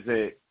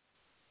revisit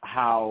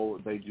how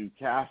they do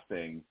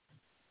casting,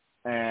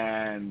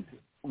 and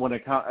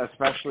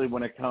especially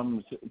when it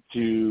comes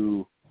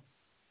to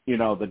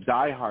the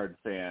diehard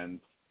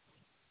fans,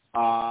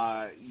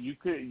 you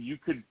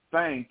could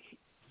thank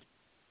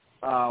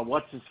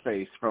what's his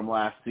face from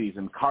last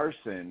season,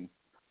 Carson,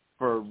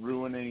 for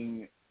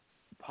ruining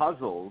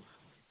puzzles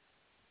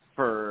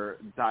for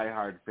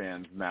diehard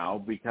fans now,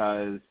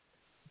 because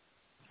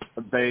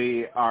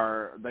they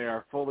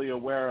are fully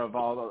aware of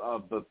all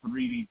of the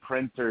 3D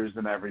printers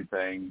and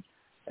everything,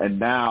 and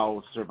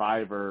now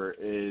Survivor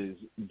is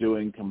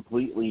doing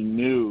completely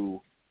new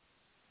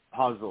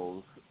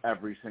puzzles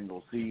every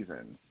single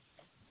season.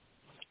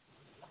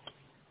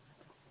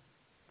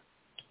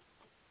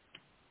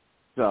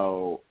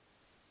 So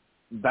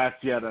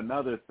that's yet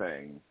another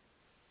thing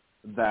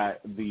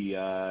that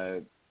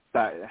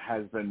that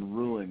has been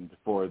ruined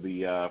for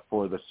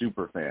the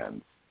super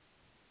fans.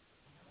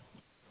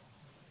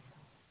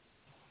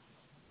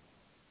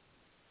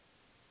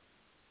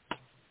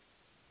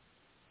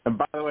 And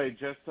by the way,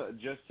 just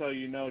so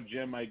you know,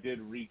 Jim, I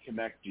did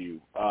reconnect you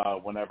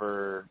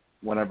whenever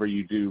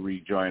you do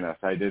rejoin us.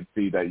 I did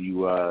see that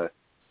you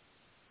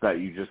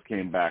just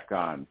came back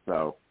on.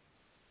 So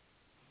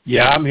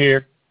Yeah, I'm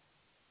here.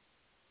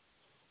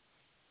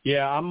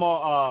 Yeah, I'm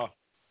gonna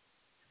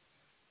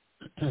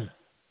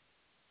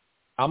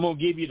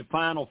give you the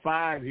final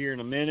 5 here in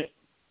a minute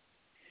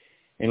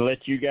and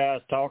let you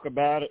guys talk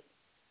about it.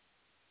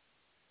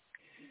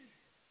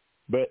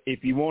 But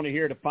if you want to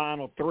hear the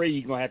final 3,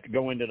 you're gonna have to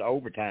go into the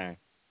overtime.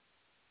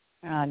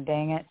 Oh,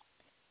 dang it.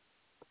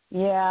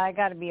 Yeah, I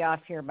got to be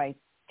off here by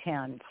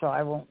 10, so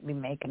I won't be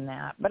making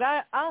that. But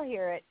I'll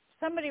hear it.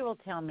 Somebody will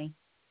tell me.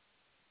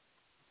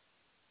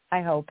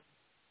 I hope.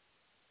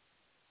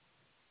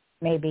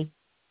 Maybe.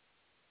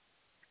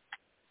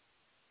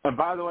 And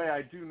by the way,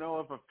 I do know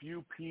of a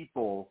few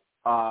people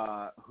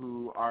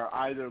who are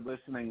either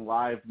listening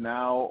live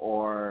now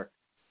or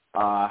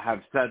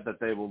have said that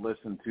they will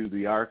listen to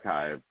the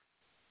archive.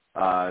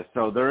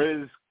 So there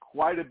is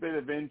quite a bit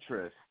of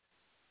interest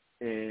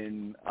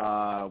in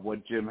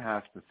what Jim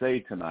has to say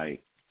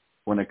tonight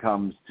when it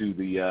comes to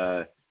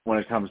the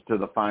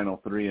final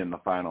 3 and the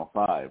final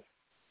 5.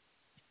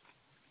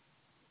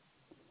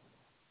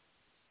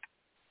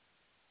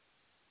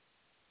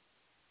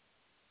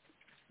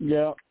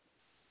 Yeah.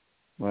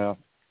 Well.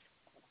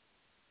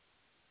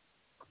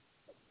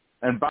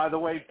 And by the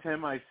way,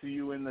 Tim, I see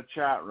you in the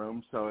chat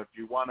room. So if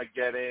you want to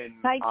get in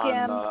Hi,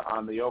 Tim.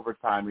 on the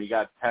overtime, you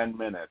got 10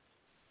 minutes.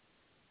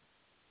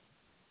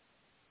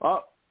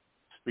 Oh,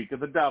 speak of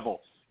the Devils.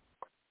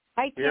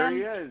 Hi, Tim. Here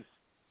he is.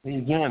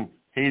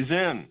 He's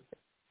in.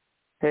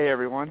 Hey,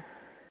 everyone.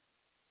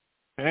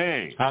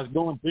 Hey. How's it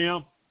going,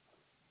 Tim?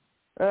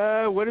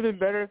 Would have been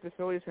better if the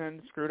Phillies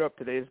hadn't screwed up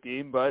today's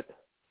game, but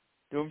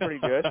doing pretty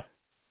good.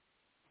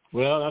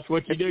 Well, that's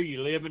what you do.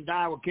 You live and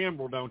die with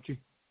Kimbrel, don't you?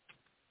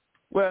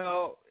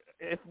 Well,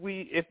 it's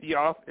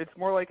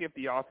more like if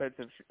the offense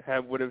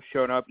would have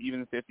shown up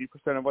even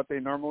 50% of what they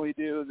normally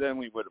do, then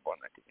we would have won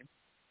that game.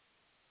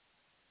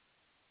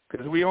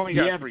 Because we only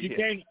got 3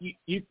 hits.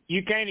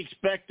 You can't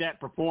expect that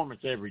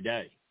performance every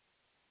day.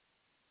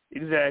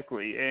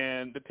 Exactly,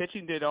 and the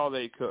pitching did all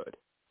they could.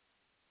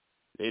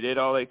 They did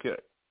all they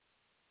could.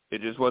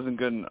 It just wasn't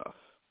good enough.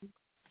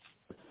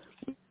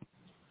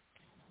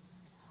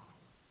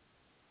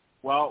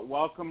 Well,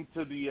 welcome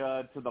to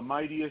the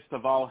mightiest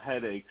of all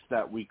headaches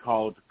that we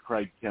called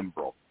Craig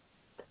Kimbrel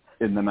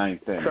in the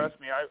 9th inning. Trust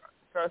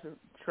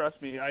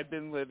me, I've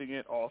been living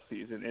it all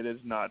season. It is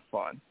not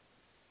fun.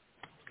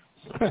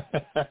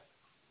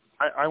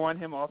 I want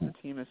him off the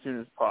team as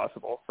soon as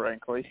possible,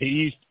 frankly.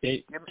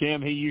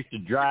 Tim, he used to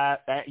drive.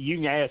 You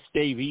can ask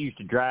Steve. He used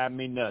to drive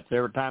me nuts.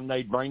 Every time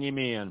they'd bring him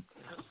in,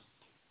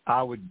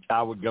 I would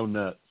go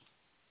nuts.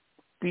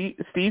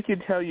 Steve can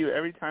tell you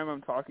every time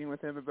I'm talking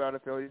with him about a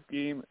Phillies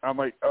game, I'm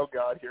like, oh,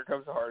 God, here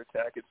comes a heart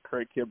attack. It's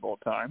Craig Kimbrel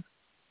time.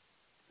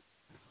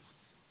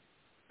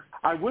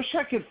 I wish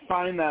I could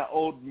find that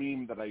old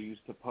meme that I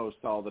used to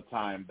post all the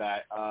time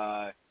that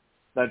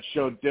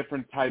showed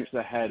different types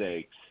of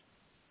headaches.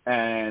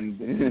 And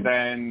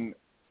then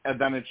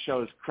it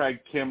shows Craig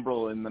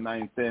Kimbrel in the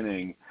 9th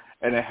inning,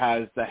 and it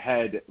has the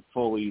head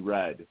fully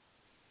red.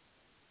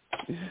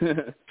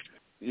 But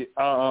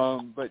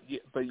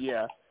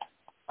yeah,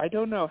 I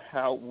don't know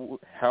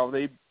how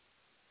they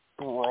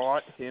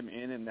brought him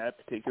in that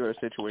particular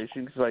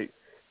situation because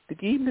the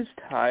game is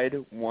tied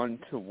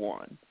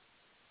 1-1.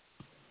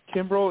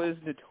 Kimbrel is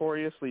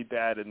notoriously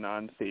bad in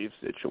non-save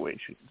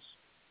situations.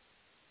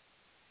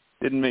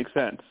 Didn't make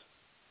sense.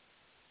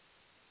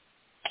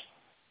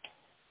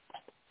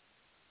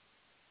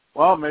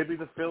 Well, maybe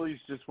the Phillies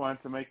just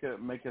wanted to make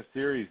a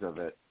series of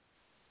it.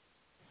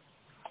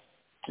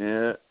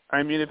 Yeah,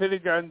 I mean, if it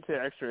had gotten to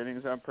extra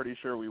innings, I'm pretty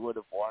sure we would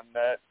have won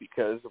that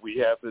because we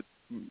have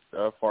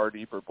a far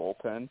deeper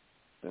bullpen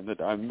than the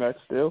Diamondbacks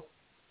do.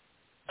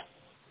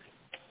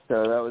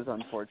 So that was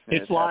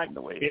unfortunate.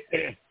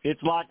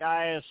 It's like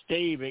I asked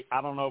Steve.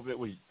 I don't know if it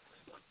was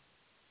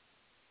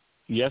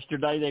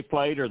yesterday they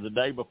played or the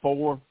day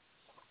before.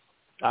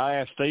 I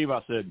asked Steve.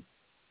 I said,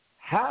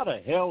 "How the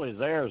hell is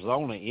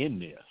Arizona in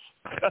this?"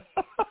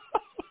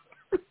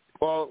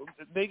 Well,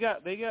 they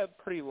got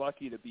pretty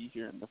lucky to be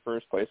here in the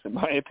first place, in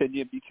my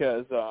opinion,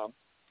 because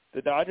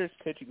the Dodgers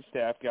pitching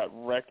staff got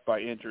wrecked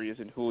by injuries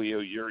in Julio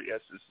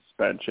Urias'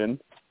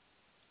 suspension.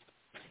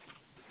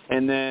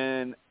 And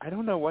then I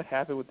don't know what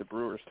happened with the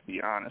Brewers, to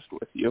be honest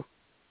with you.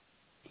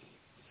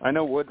 I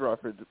know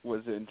Woodruff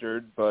was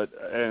injured,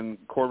 and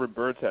Corbin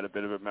Burns had a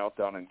bit of a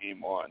meltdown in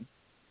Game 1.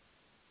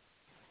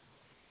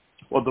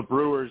 Well, the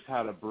Brewers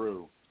had a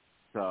brew,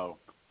 so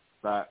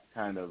that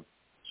kind of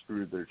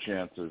screwed their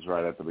chances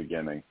right at the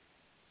beginning.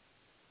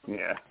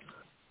 Yeah.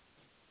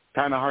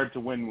 Kind of hard to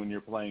win when you're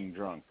playing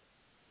drunk.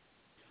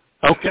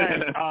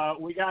 Okay,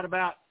 we got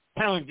about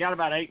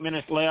 8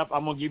 minutes left.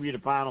 I'm going to give you the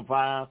final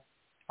 5.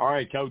 I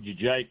already told you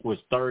Jake was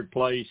 3rd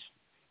place,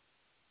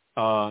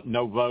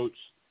 no votes.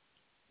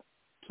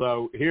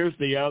 So here's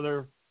the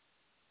other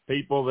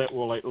people that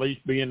will at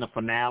least be in the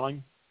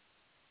finale.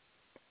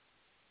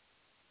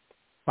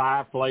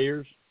 5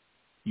 players.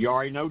 You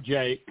already know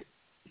Jake.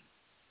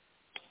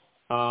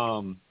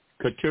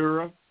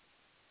 Katura.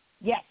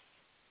 Yes.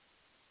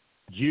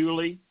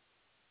 Julie.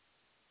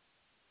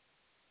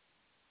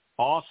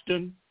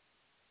 Austin.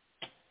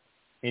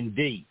 and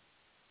D.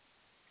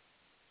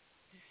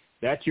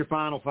 That's your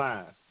final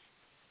 5.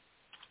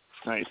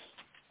 Nice.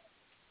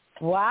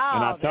 Wow,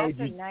 And I told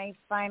that's you- a nice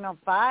final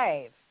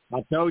 5.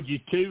 I told you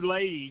 2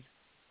 ladies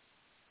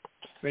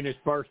finished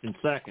first and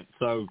second,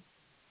 so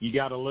you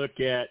got to look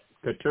at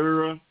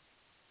Keturah,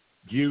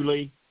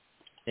 Julie,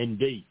 and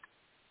D.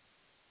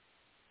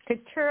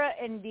 Keturah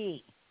and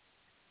D.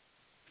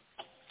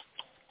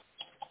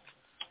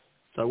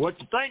 So what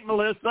you think,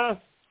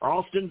 Melissa?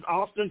 Austin's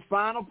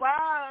final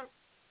 5.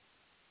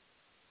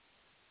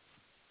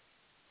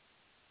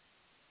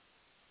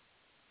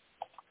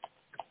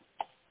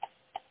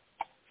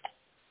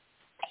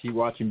 She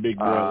watching Big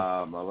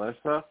Brother.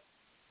 Melissa?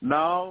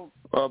 No.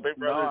 Well, Big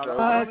Brother's no,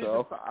 over,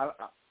 so.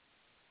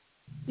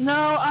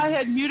 No, I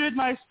had muted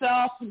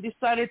myself and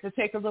decided to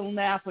take a little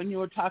nap when you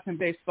were talking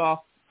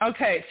baseball.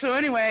 Okay, so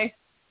anyway.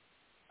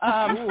 Take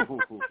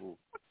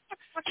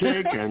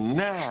a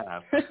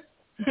nap.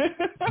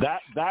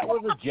 That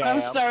was a jab.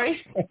 I'm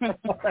sorry.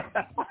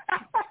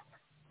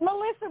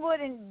 Melissa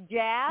wouldn't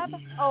jab.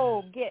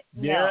 Oh, Yeah,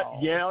 no.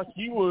 yeah,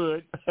 she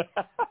would.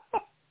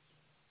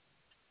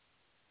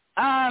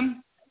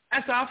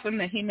 That's awesome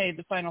that he made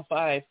the final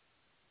 5.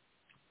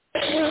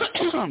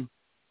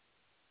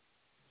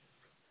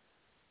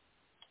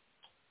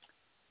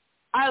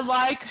 I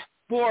like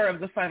 4 of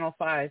the final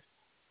 5.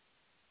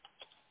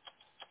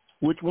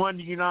 Which one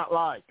do you not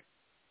like?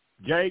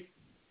 Jake?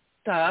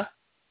 Duh.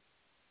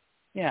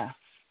 Yeah.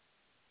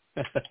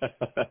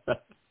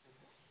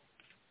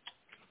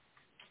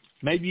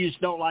 Maybe you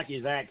just don't like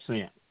his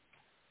accent.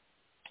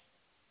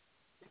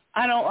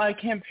 I don't like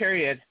him,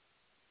 period.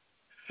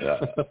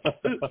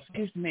 Oops,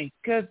 excuse me.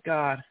 Good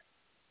God.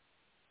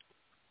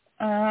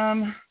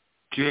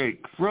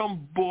 Jake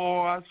from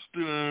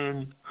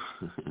Boston.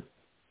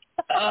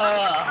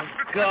 Oh,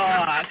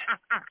 God.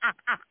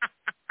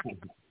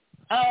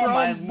 Oh,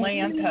 my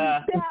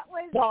Atlanta. That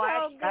was No,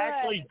 so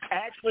good.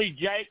 actually,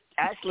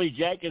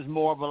 Jake is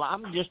more of a.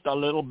 I'm just got a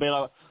little bit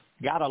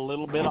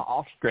of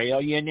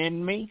Australian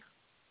in me.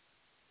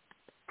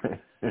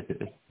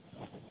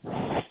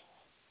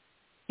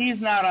 He's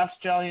not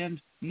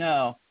Australian.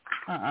 No.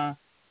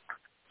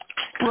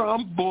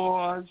 From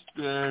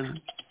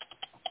Boston.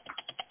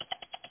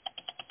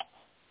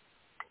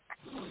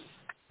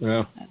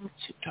 Yeah. That was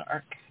too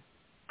dark.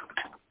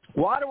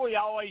 Why do we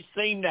always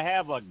seem to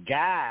have a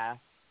guy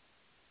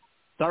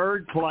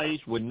third place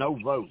with no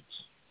votes?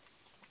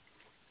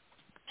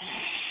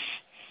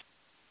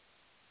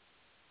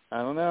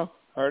 I don't know.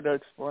 Hard to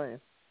explain.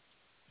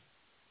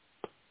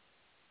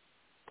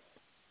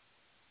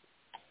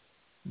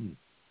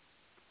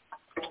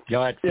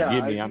 Y'all have to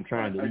forgive me. I I'm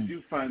trying to. I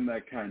do find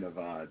that kind of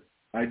odd.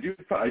 I do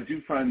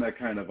find that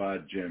kind of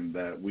odd, Jim,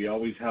 that we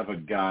always have a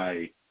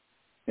guy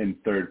in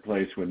third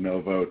place with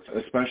no votes,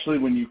 especially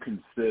when you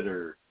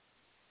consider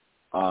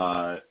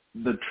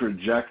the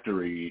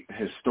trajectory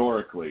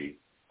historically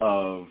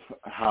of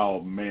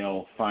how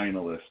male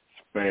finalists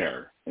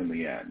fare in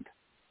the end.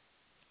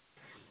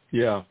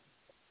 Yeah.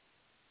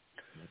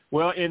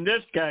 Well, in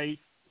this case,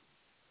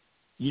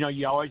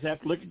 you always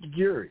have to look at the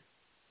jury.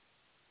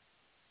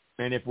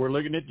 And if we're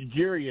looking at the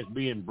jury as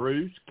being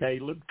Bruce,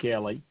 Caleb,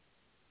 Kelly,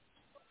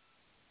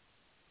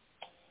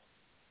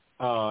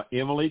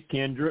 Emily,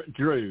 Kendra,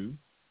 Drew,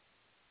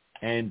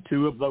 and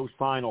 2 of those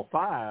final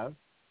 5,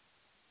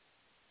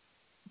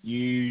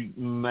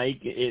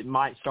 it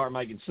might start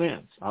making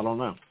sense. I don't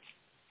know.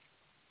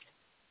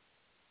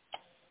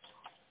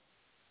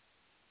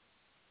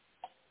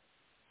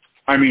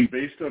 I mean,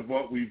 based on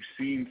what we've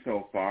seen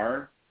so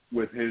far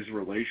with his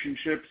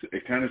relationships,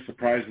 it kind of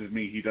surprises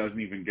me he doesn't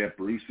even get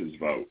Bruce's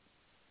vote.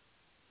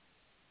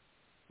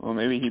 Well,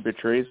 maybe he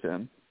betrays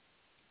him.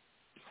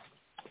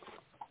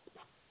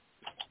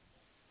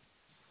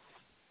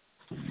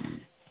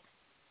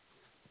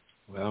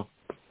 Well,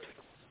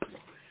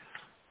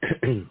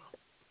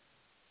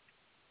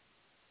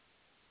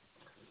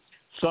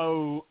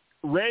 so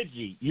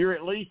Reggie, you're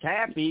at least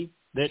happy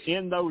that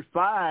in those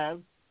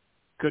 5,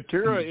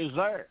 Keturah is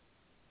there.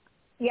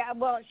 Yeah,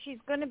 well, she's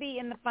going to be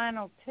in the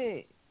final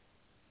 2.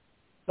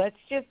 Let's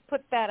just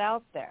put that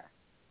out there.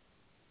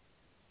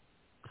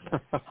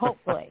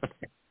 Hopefully.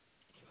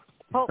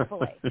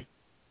 Hopefully.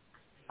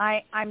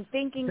 I'm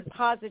thinking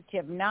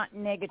positive, not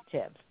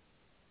negative.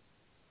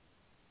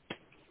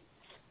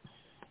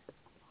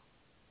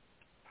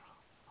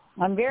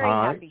 I'm very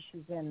happy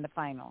she's in the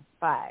final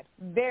 5.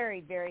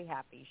 Very, very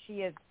happy.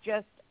 She is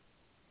just,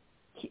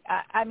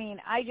 I mean,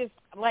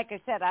 like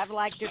I said, I've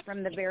liked her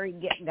from the very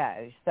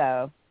get-go,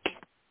 so.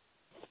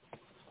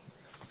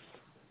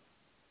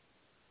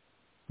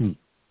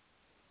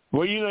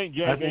 What do you think,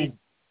 Jackie?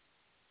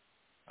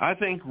 I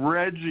think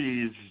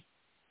Reggie's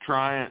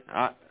trying.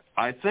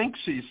 I think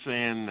she's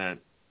saying that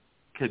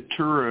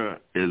Keturah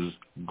is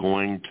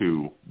going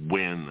to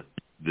win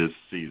this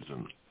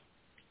season.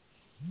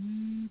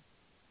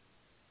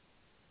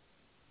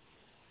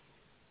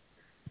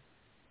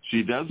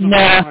 She doesn't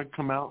want to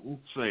come out and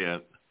say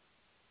it,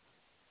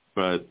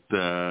 but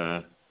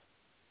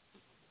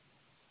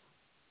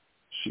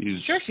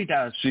Sure she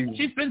does.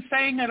 She's been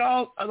saying it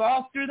all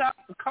throughout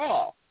the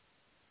call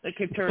that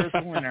Katura's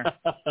the winner.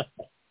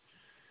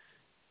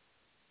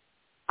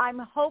 I'm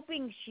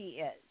hoping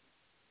she is.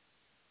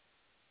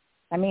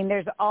 I mean,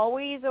 there's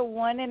always a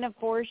 1 in a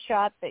 4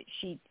 shot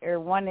or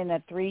 1 in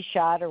a 3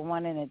 shot, or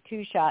 1 in a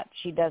 2 shot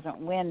she doesn't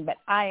win, but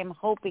I am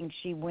hoping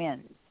she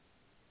wins.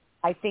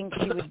 I think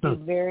she would be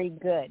very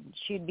good.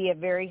 She'd be a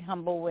very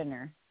humble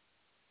winner.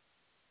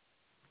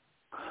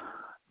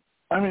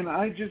 I mean,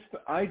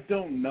 I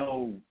don't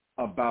know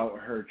about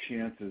her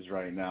chances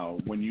right now.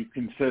 When you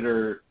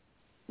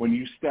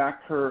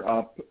stack her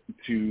up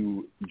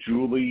to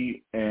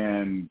Julie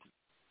and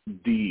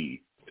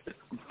Dee,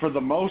 for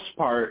the most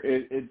part,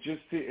 it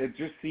just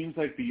seems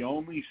like the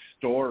only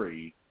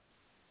story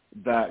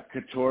that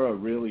Katurah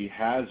really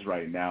has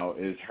right now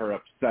is her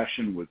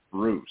obsession with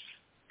Bruce.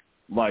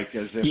 Like,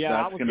 as if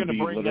that's going to be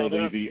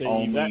literally the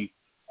only.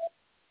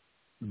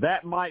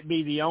 That might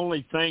be the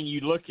only thing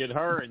you look at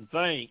her and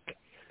think,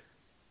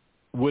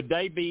 would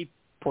they be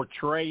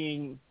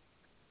portraying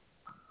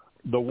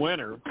the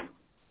winner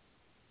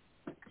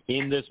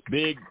in this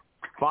big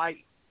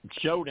fight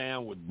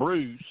showdown with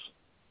Bruce?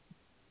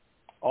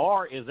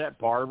 Or is that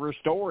part of her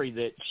story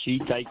that she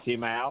takes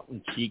him out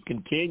and she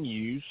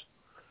continues?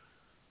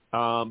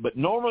 But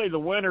normally the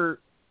winner,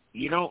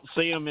 you don't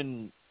see them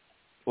in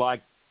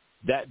like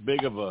that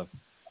big of a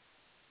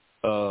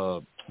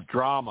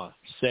drama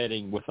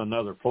setting with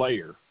another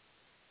player.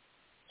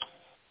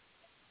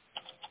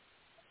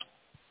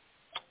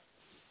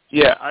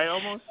 Yeah, I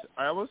almost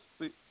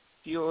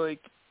feel like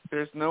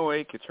there's no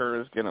way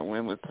Katurah's gonna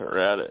win with her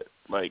at it.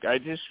 Like,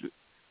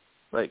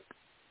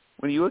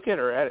 when you look at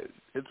her at it,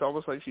 it's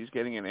almost like she's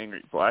getting an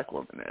angry black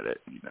woman at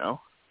it, you know?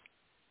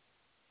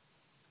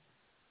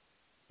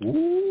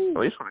 Ooh,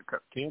 at least when it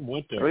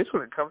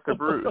comes to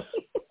Bruce.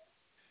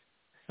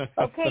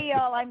 Okay,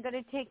 y'all, I'm going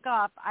to take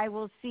off. I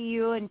will see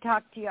you and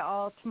talk to you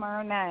all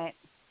tomorrow night.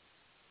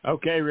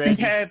 Okay, Reggie.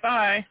 Okay,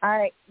 bye. All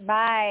right,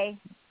 bye.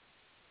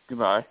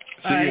 Goodbye.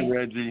 See you,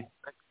 Reggie.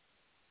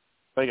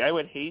 Like, I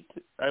would hate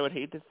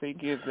to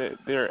think that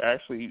they're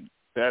actually,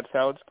 that's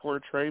how it's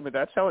portrayed, but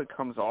that's how it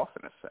comes off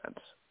in a sense.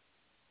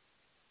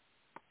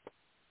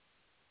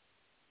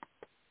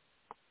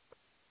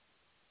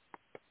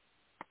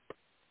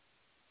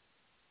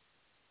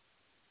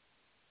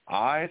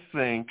 I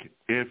think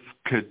if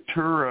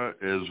Katurah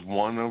is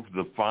one of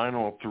the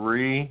final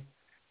 3,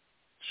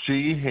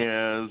 she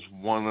has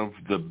one of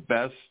the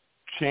best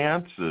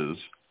chances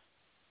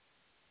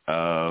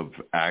of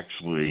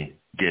actually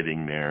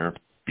getting there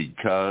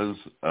because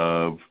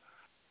of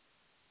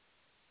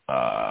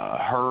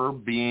her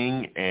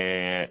being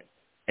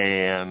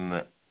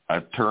an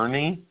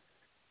attorney.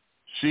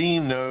 She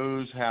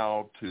knows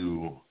how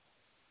to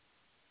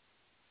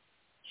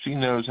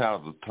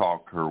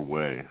talk her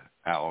way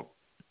out.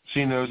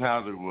 She knows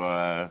how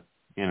to,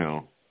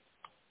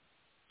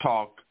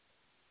 talk.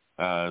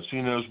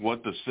 She knows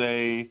what to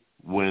say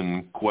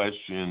when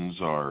questions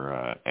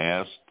are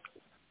asked.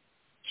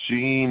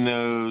 She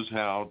knows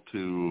how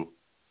to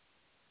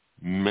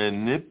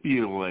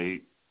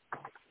manipulate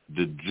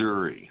the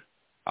jury.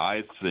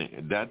 I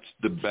think that's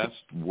the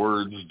best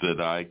words that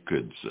I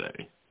could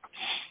say.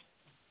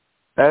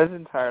 That is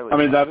entirely. I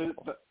mean, that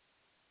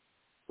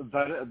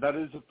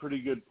is a pretty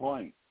good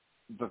point.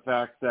 The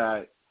fact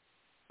that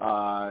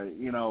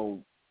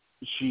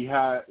she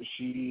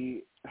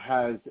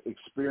has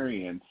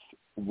experience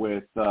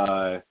with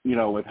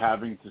with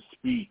having to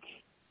speak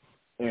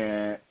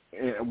and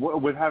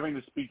with having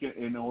to speak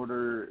in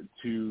order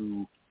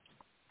to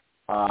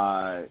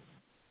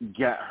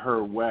get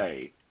her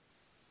way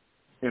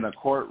in a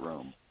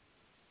courtroom.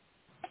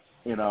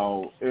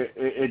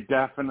 It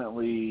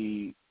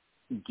definitely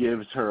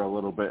gives her a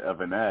little bit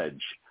of an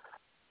edge.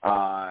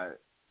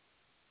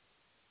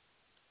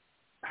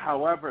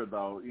 However,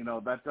 though,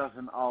 that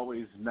doesn't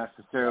always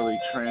necessarily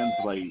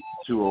translate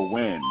to a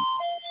win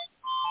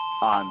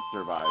on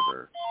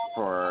Survivor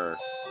for.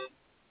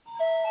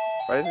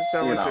 Why does it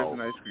sound like there's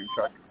an ice cream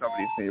truck in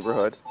somebody's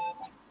neighborhood?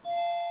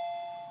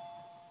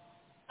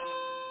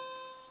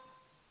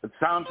 It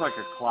sounds like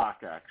a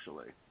clock,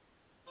 actually,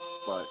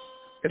 but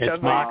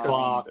it's my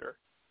clock.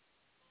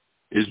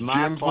 Is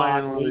my Jim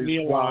clock. playing Leave me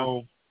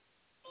alone.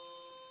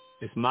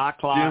 It's my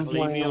clock.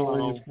 Leave me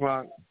alone.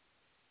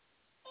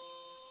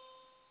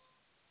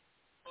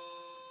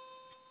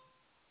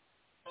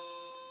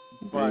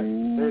 But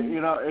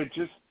it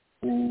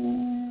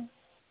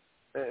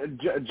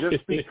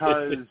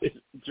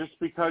just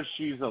because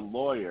she's a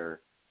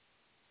lawyer,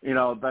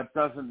 that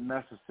doesn't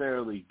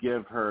necessarily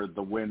give her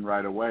the win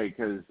right away.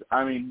 Because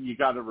you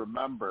got to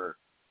remember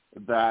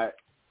that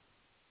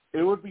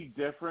it would be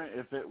different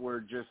if it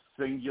were just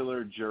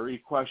singular jury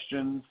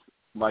questions,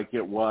 like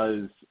it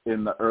was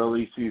in the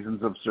early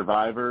seasons of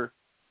Survivor.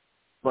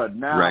 But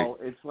now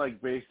it's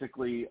like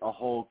basically a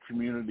whole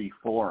community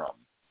forum,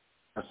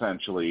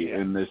 essentially,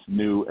 in this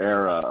new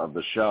era of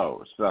the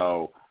show.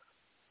 So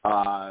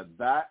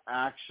that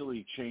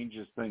actually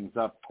changes things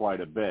up quite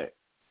a bit.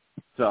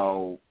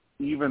 So,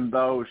 even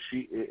though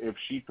if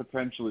she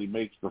potentially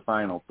makes the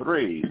final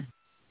three,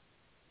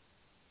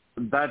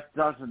 that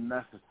doesn't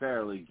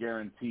necessarily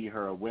guarantee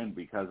her a win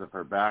because of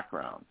her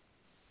background.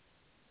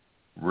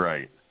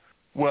 Right.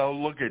 Well,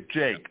 look at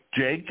Jake.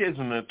 Jake is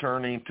an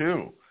attorney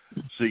too,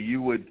 so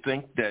you would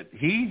think that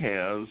he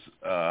has,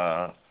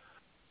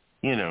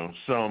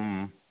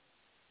 some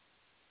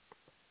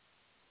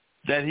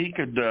that he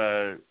could,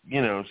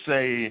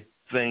 say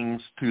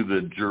things to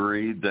the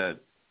jury that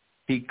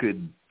he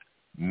could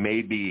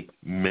maybe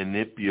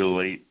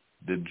manipulate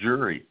the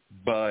jury,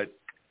 but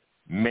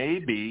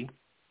maybe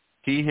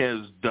he has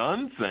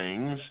done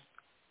things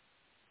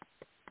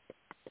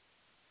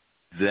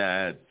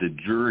that the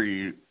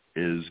jury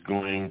is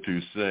going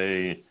to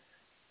say,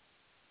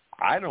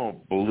 I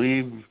don't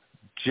believe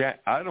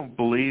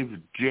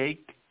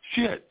Jake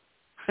shit.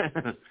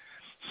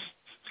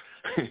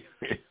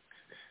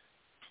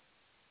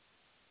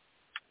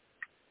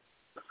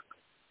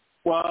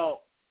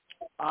 Well,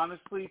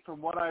 honestly,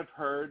 from what I've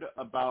heard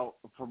about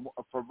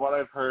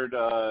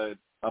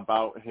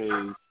about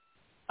his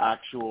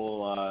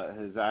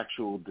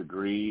actual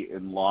degree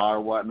in law or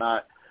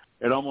whatnot,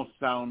 it almost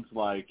sounds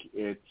like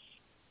it's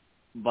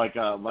like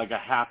a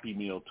Happy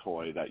Meal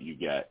toy that you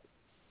get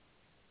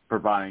for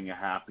buying a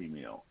Happy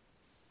Meal.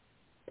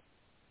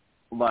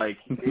 Like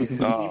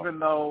even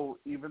though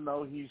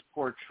he's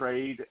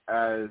portrayed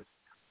as,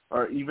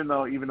 or even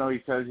though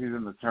he says he's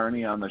an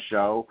attorney on the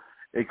show,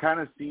 it kind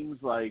of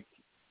seems like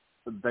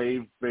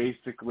they've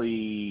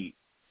basically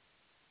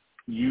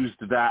used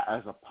that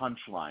as a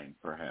punchline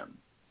for him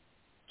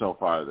so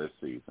far this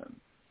season.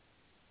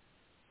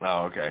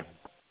 Oh, okay.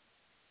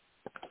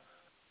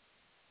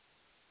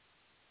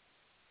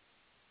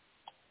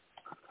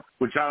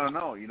 Which I don't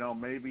know,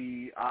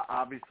 maybe,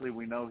 obviously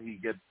we know he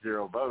gets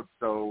 0 votes,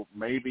 so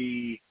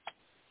maybe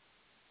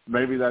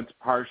that's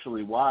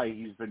partially why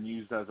he's been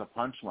used as a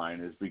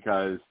punchline, is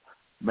because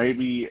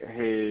maybe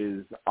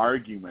his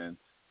argument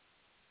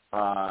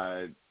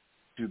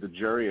to the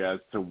jury as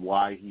to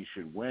why he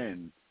should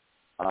win,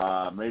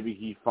 maybe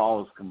he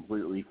falls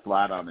completely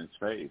flat on his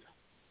face.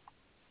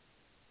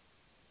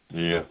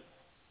 Yeah.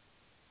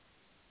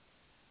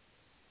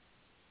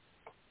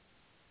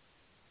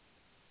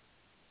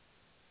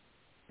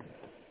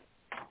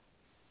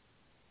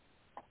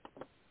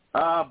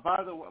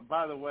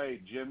 By the way,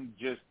 Jim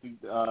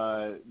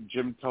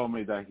told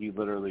me that he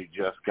literally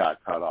just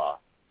got cut off.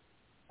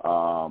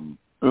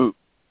 Ooh.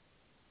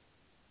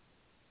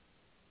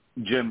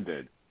 Jim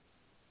did.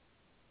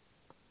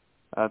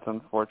 That's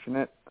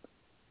unfortunate.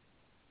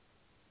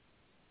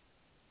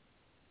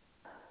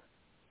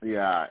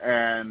 Yeah,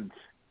 and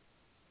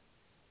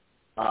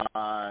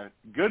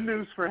good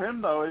news for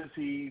him though is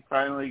he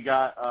finally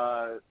got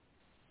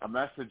a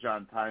message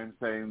on time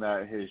saying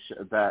that his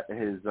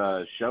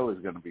show is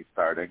going to be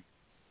starting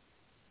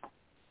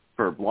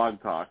for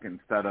Blog Talk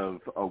instead of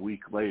a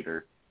week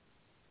later.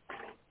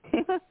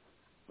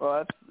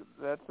 Well,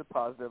 that's a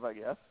positive, I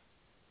guess.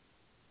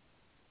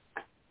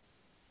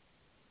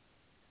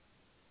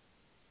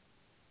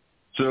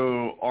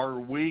 So are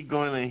we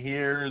going to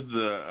hear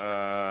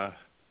the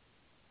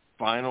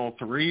final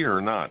three or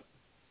not?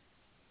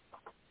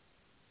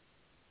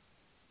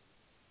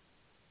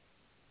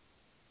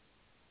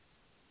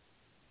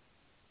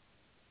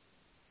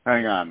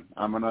 Hang on,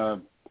 I'm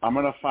gonna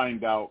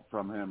find out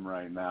from him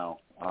right now.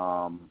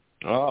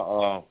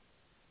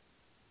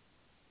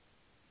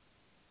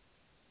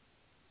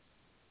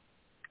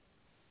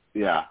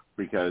 Yeah,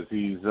 because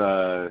he's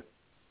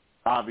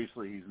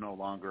obviously he's no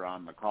longer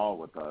on the call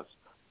with us,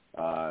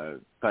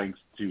 thanks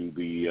to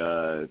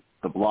the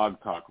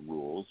Blog Talk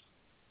rules.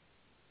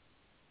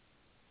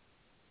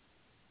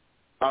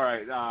 All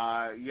right,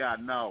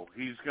 no,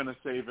 he's gonna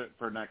save it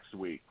for next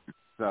week.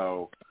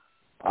 So,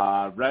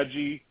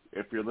 Reggie,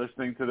 if you're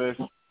listening to this,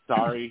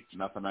 sorry,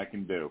 nothing I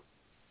can do.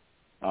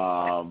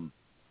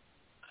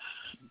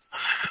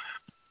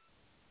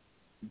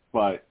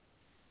 But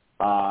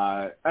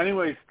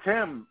anyways,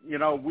 Tim,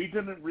 we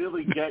didn't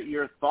really get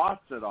your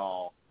thoughts at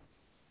all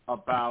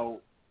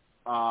about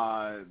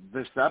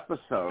this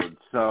episode.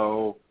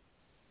 So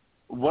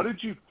what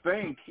did you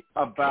think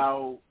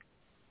about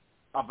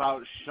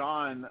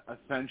Sean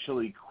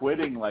essentially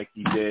quitting like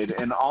he did?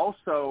 And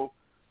also,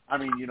 I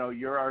mean,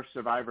 you're our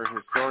Survivor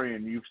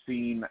historian. You've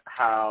seen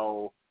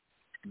how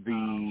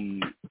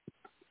the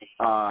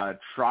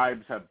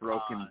tribes have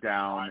broken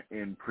down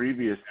in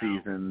previous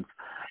seasons.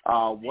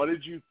 What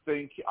did you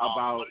think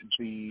about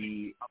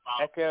the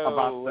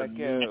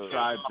new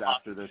tribes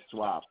after this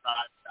swap?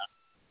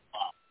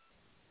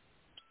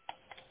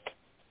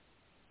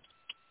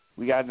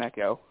 We got an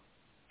echo.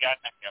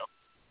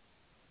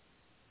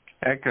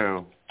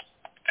 Echo.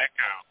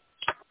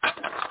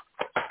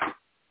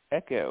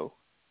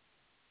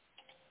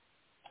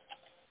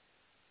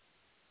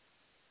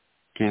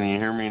 Can you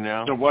hear me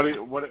now? So what did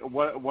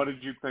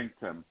you think,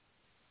 Tim?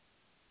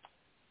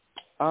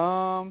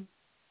 So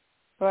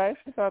I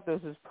actually thought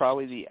this was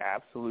probably the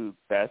absolute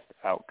best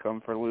outcome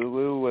for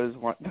Lulu, was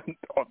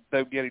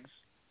them getting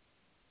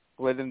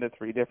split into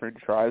 3 different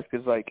tribes,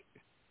 because,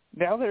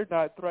 now they're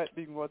not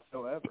threatening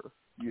whatsoever,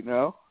 you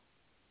know?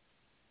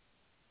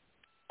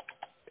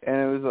 And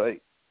it was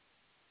like,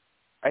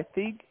 I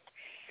think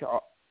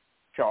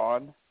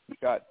Sean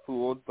got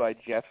fooled by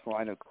Jeff's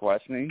line of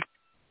questioning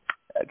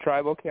at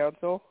Tribal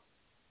Council,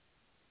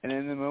 and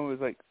in the moment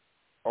was like,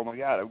 oh my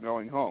God, I'm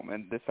going home,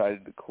 and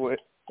decided to quit.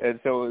 And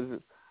so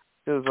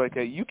it was like,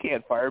 you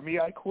can't fire me,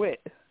 I quit.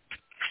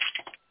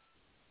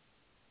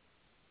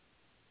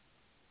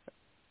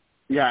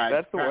 Yeah,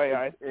 that's the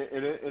way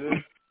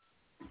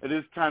it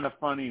is kind of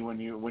funny when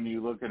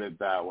you look at it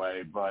that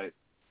way, but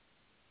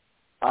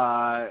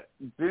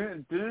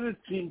didn't it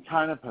seem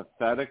kind of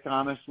pathetic,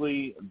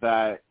 honestly,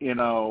 that, you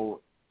know,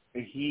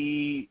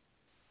 he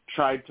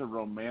tried to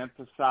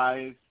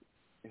romanticize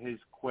his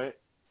quit?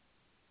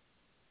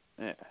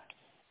 Yeah.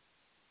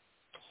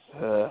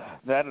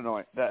 That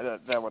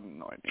would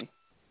annoy me.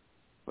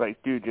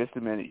 Like, dude, just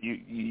a minute.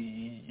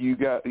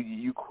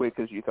 You quit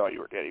because you thought you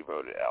were getting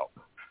voted out.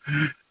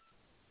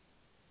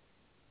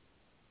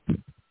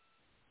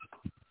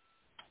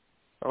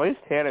 At least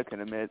Hannah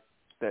can admit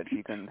that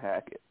she couldn't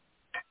hack it.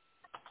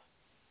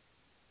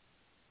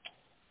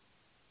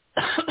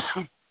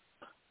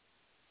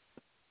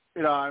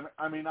 You know,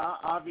 I mean,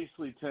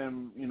 obviously,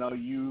 Tim, you know,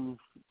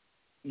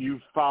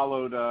 you've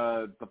followed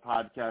the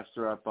podcast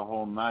throughout the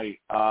whole night.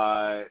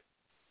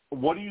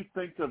 What do you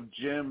think of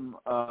Jim,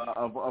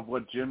 of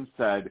what Jim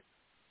said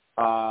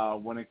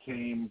when it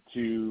came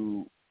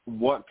to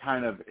what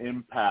kind of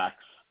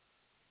impacts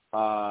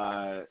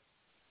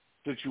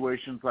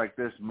situations like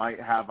this might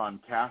have on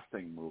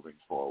casting moving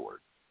forward?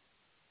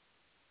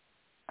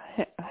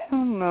 I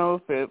don't know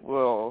if it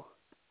will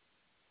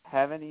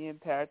have any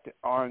impact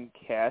on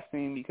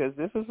casting, because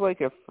this is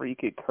like a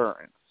freak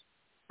occurrence,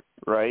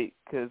 right?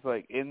 Because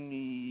like in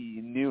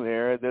the new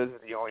era, those are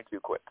the only two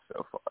quits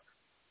so far.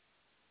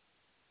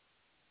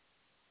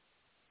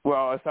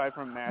 Well, aside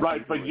from Matthew,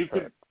 right?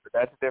 But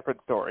that's a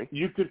different story.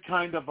 You could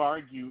kind of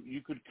argue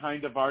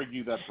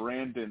that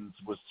Brandon's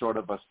was sort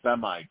of a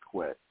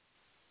semi-quit.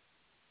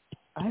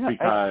 I've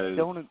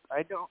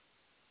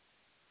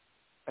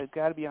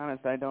got to be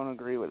honest, I don't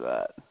agree with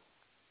that.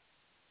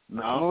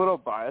 No? I'm a little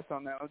biased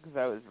on that one because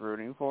I was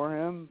rooting for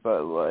him,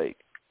 but,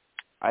 like,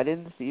 I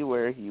didn't see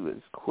where he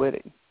was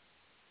quitting.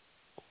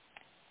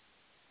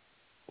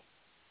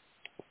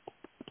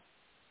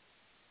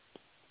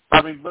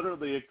 I mean,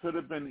 literally, it could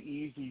have been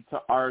easy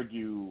to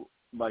argue,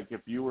 like,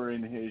 if you were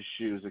in his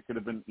shoes, it could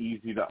have been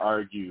easy to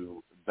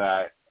argue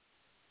that,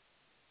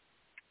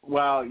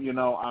 well, you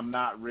know, I'm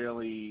not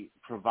really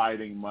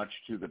providing much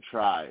to the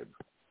tribe,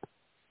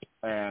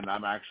 and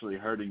I'm actually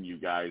hurting you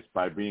guys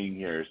by being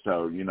here,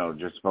 so, you know,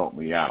 just vote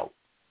me out.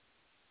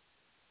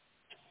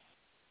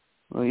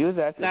 Well, he was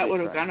actually that would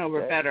have gone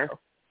over better.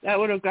 That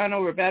would have gone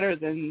over better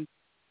than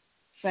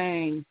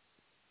saying,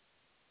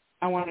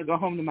 I want to go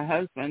home to my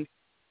husband.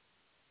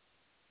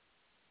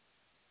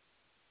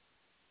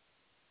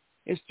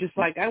 It's just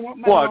like, I want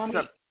my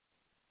mommy.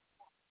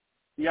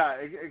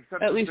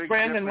 Except at least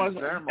Brandon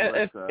wasn't.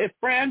 If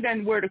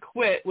Brandon were to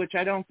quit, which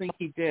I don't think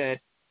he did,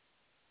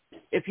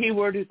 if he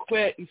were to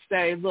quit and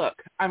say, look,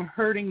 I'm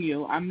hurting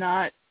you.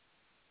 I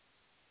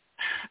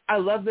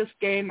love this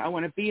game. I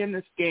want to be in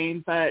this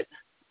game, but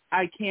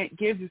I can't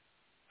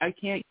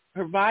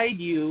provide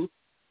you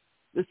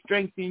the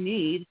strength you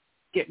need.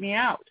 Get me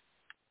out.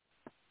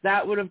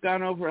 That would have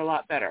gone over a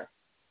lot better.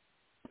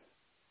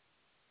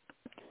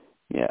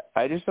 Yeah,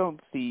 I just don't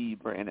see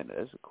Brandon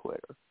as a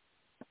quitter.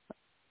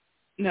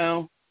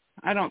 No,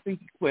 I don't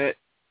think he quit.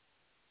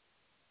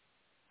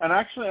 And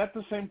actually, at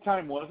the same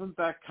time, wasn't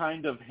that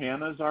kind of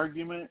Hannah's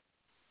argument?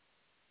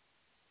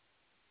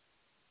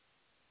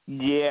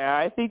 Yeah,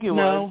 I think it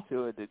was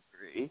to a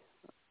degree.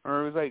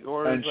 Or it was like,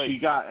 she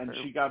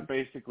got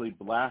basically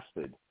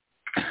blasted.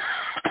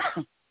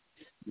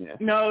 Yeah.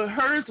 No,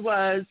 hers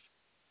was,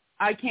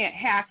 I can't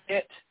hack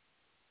it.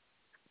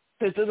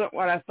 This isn't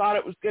what I thought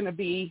it was going to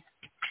be.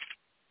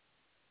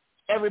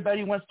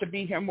 Everybody wants to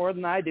be here more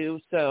than I do,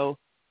 so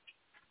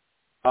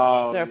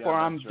therefore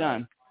I'm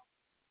done.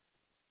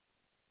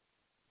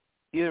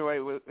 Either way,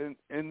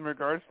 in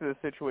regards to the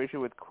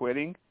situation with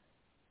quitting,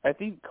 I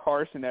think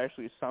Carson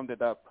actually summed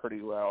it up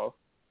pretty well.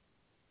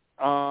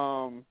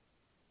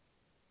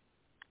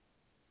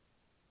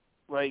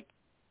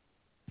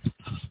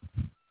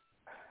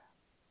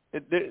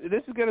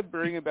 This is going to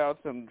bring about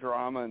some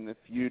drama in the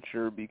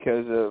future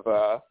because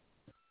of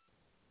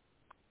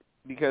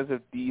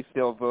Dee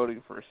still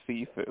voting for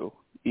Sifu,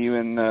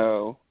 even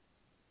though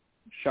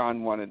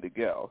Sean wanted to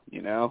go,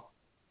 you know?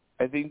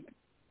 I think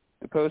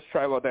the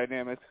post-tribal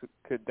dynamics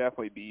could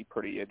definitely be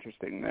pretty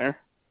interesting there.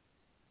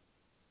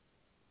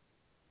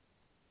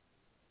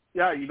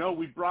 Yeah, you know,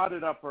 we brought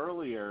it up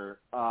earlier,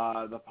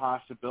 the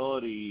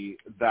possibility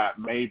that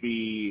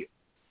maybe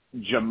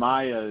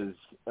Jemiah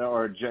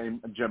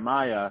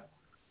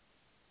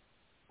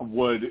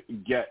would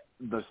get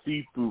the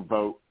Sifu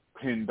vote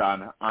pinned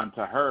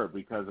onto her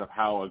because of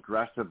how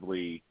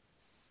aggressively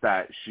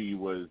that she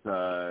was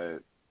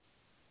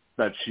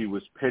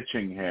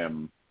pitching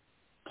him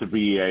to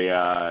be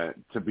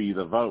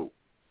the vote.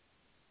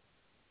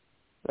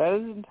 That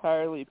is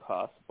entirely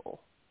possible.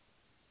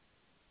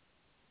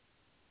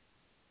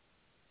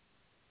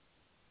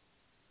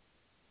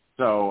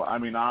 So, I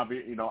mean,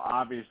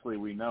 obviously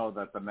we know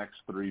that the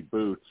next three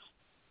boots,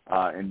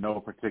 in no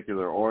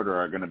particular order,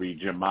 are going to be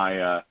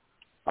Jemiah,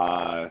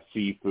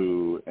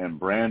 Sifu, and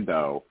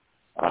Brando.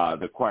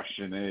 The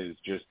question is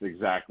just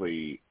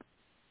exactly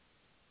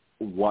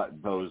what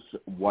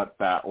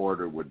that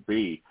order would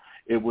be.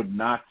 It would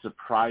not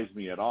surprise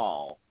me at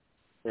all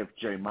if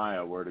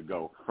Jemiah were to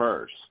go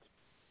first,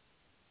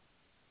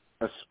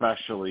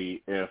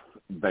 especially if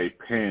they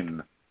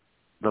pin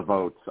the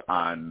votes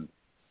on,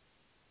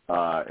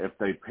 if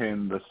they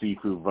pin the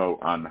Sifu vote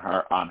on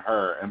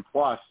her. And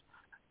plus,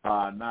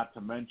 not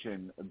to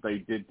mention, they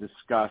did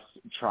discuss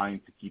trying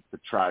to keep the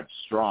tribe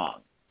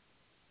strong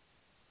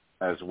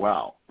as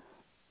well.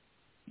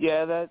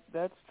 Yeah,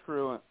 that's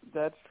true.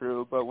 That's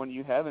true. But when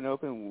you have an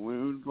open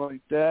wound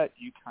like that,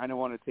 you kind of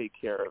want to take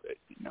care of it.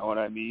 You know what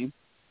I mean?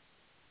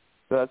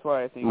 So that's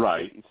why I think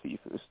right. It's Sifu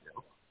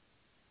still.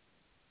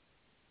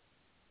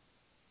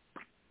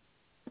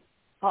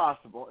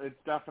 Possible. It's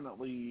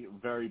definitely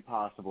very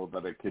possible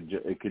that it could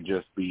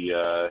just be.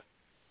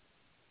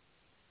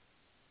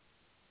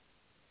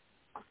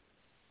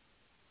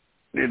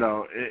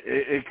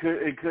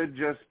 It could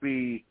just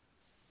be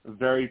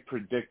very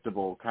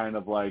predictable, kind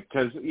of like,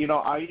 because,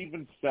 I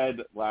even said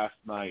last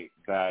night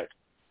that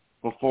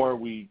before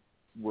we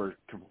were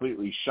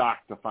completely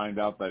shocked to find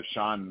out that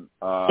Sean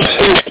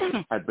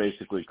had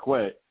basically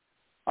quit,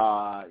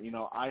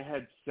 I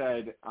had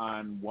said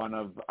on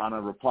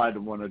a reply to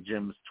one of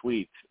Jim's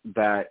tweets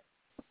that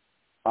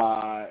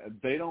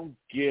they don't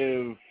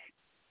give,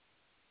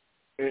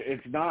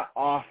 it's not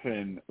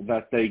often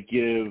that they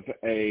give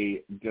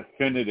a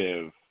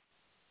definitive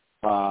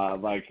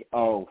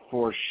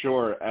for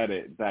sure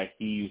edit that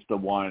he's the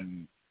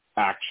one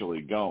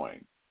actually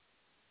going.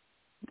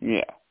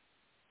 Yeah.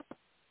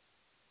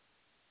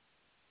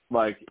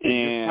 Like,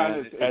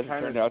 it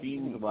kind of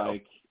seems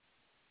like,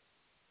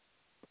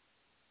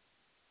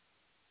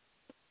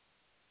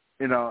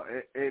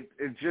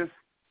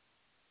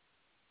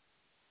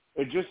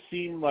 it just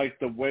seemed like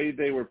the way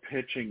they were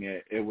pitching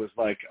it, it was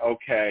like,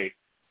 okay,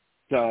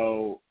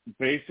 so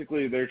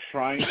basically they're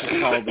trying to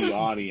tell the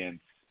audience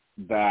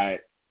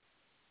that,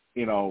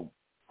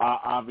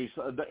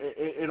 obviously,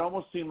 it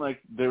almost seemed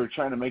like they were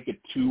trying to make it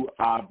too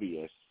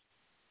obvious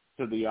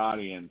to the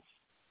audience,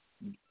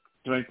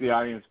 to make the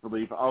audience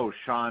believe, oh,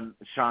 Sean's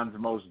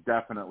most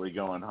definitely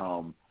going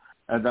home.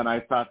 And then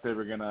I thought they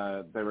were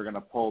gonna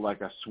pull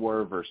like a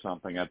swerve or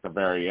something at the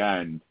very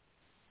end,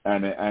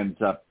 and it ends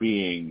up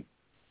being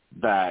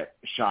that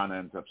Sean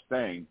ends up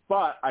staying.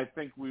 But I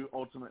think we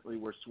ultimately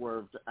were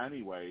swerved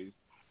anyways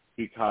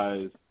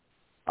because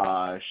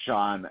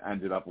Sean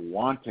ended up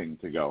wanting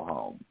to go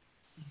home.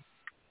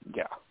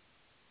 Yeah.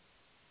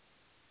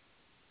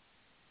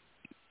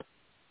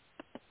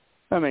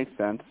 That makes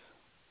sense.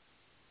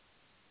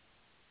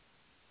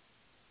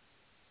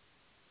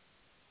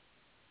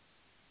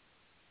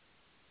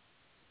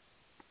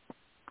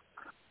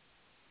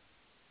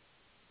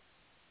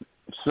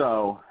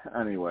 So,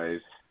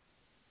 anyways,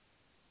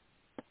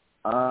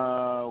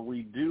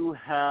 we do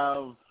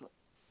have,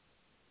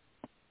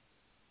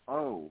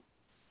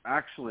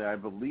 actually, I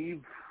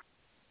believe,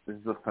 is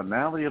the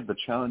finale of the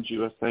Challenge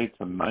USA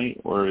tonight,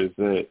 or is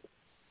it?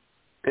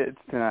 It's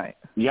tonight.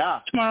 Yeah.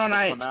 Tomorrow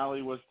night. The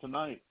finale was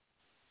tonight.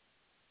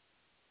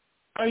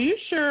 Are you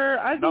sure?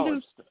 I think it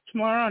was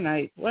tomorrow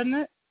night, wasn't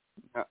it?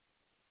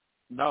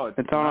 No, it's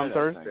on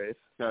Thursdays.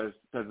 Because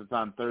it's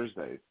on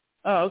Thursdays.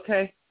 Oh,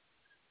 okay.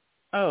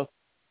 Oh,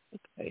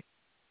 okay.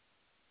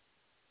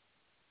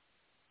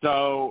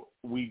 So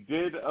we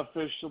did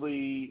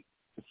officially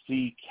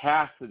see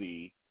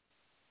Cassidy,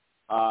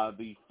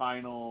 the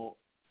final,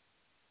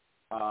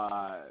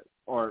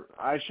 or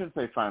I shouldn't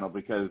say final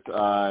because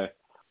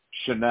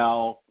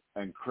Chanel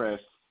and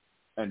Chris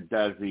and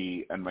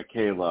Desi and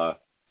Michaela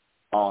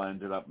all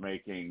ended up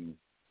making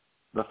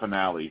the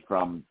finale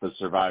from the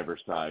Survivor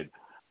side.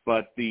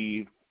 But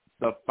the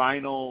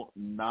final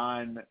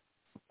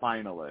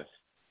non-finalist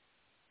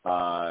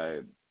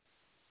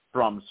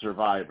from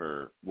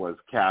Survivor was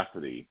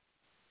Cassidy,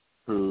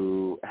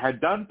 who had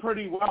done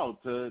pretty well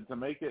to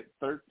make it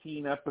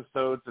 13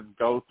 episodes and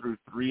go through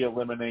three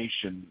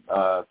elimination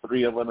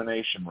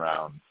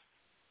rounds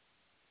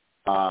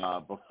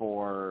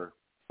before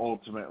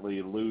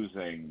ultimately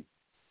losing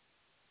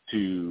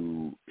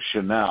to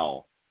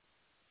Chanel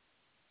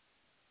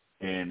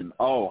in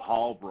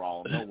Hall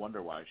Brawl. No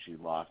wonder why she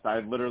lost. I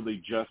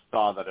literally just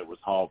saw that it was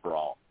Hall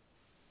Brawl.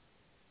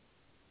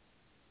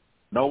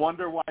 No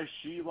wonder why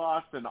she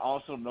lost, and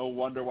also no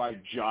wonder why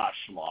Josh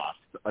lost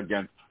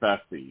against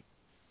Fessy.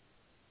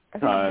 I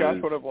think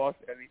Josh would have lost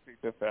anything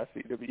to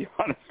Fessy, to be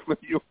honest with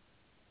you.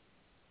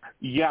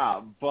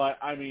 Yeah, but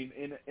I mean,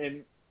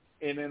 in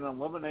an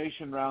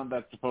elimination round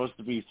that's supposed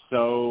to be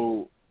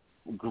so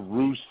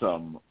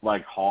gruesome,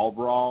 like Hall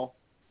Brawl,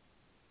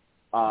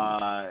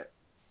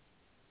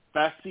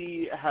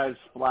 Fessy has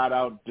flat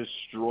out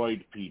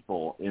destroyed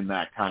people in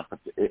that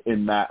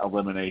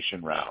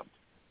elimination round.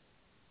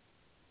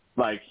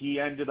 Like, he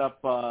ended up,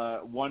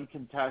 one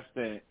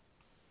contestant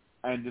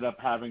ended up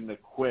having to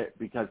quit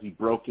because he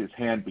broke his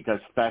hand because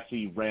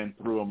Fessy ran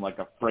through him like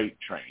a freight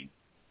train.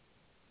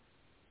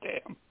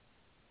 Damn.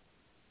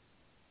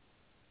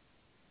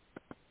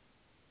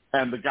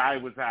 And the guy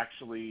was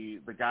actually,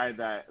 the guy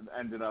that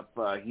ended up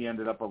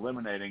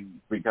eliminating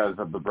because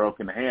of the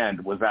broken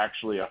hand was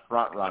actually a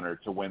front runner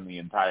to win the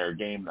entire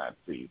game that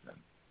season.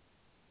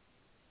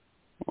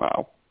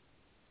 Wow.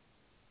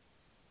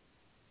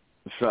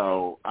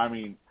 So, I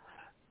mean,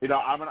 you know,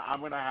 I'm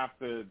gonna have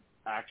to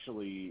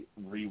actually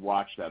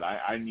rewatch that.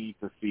 I need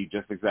to see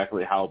just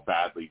exactly how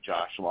badly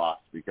Josh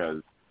lost,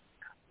 because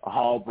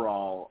Hall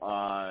Brawl,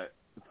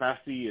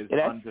 Fessy is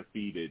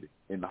undefeated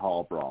in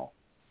Hall Brawl.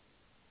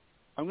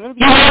 I'm going to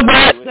be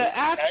the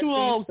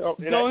actual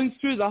going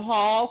through the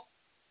hall,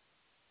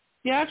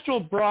 the actual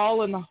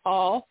brawl in the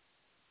hall,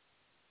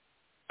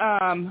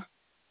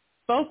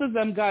 both of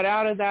them got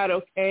out of that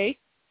okay.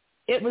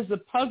 It was a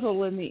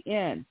puzzle in the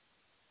end.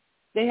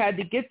 They had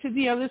to get to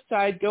the other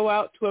side, go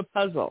out to a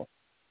puzzle,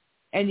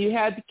 and you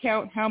had to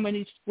count how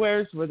many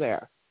squares were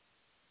there.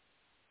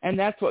 And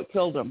that's what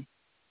killed them.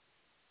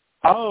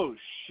 Oh,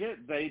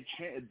 shit. They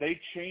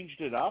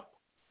changed it up?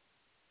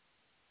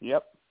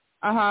 Yep.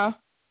 Uh-huh.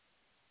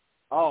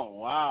 Oh,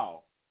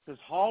 wow. Because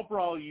Hall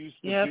Brawl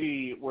used to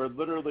be where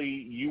literally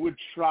you would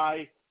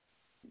try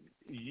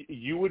to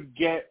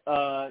get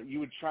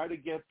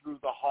through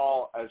the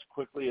hall as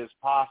quickly as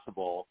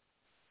possible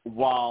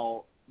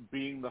while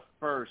being the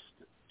first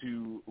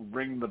to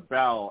ring the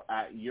bell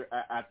at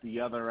the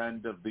other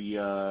end of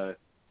the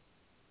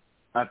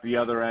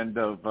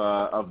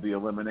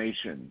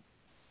elimination.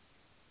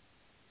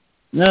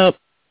 Nope.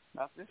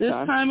 Not this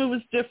time it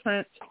was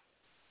different.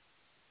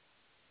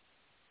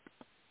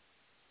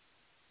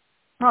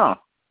 Huh.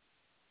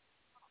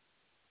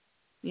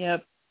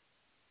 Yep.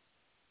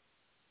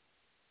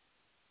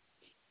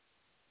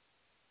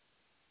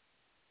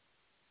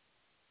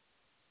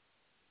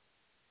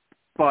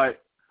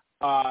 But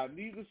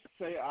needless to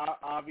say,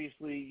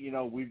 obviously, you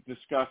know, we've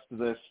discussed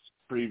this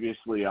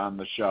previously on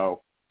the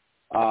show.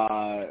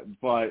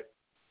 But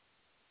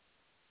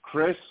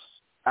Chris,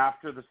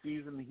 after the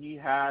season he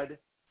had,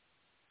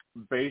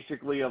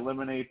 basically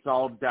eliminates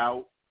all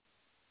doubt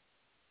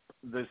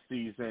this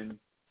season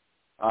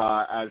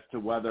as to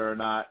whether or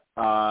not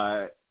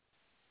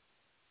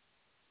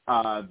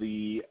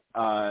the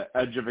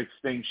Edge of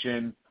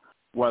Extinction,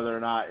 whether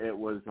or not it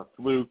was a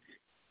fluke.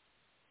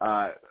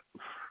 How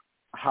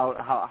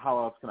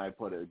else can I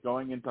put it?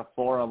 Going into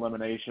 4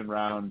 elimination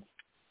rounds,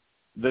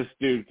 this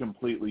dude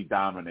completely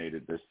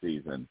dominated this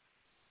season.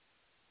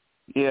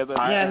 Yeah,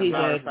 but he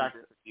did.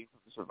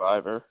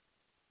 Survivor.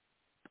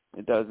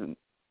 It doesn't,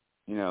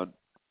 you know,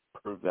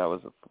 prove that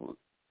was a fluke.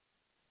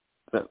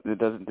 It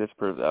doesn't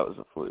disprove that was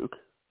a fluke.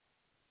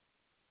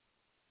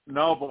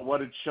 No, but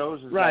what it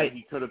shows is that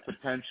he could have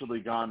potentially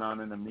gone on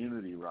an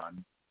immunity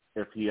run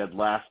if he had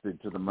lasted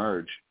to the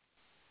merge.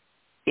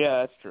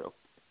 Yeah, that's true.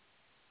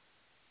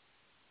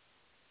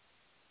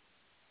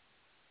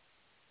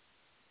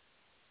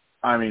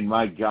 I mean,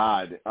 my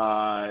God.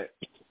 I'll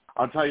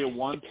tell you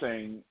one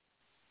thing.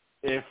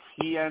 If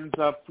he ends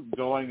up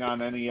going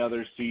on any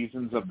other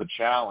seasons of the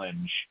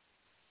challenge,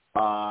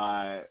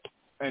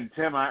 and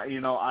Tim,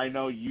 I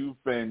know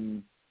you've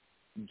been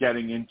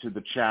getting into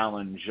the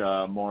challenge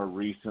more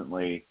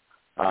recently,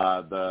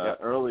 the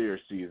earlier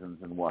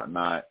seasons and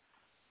whatnot.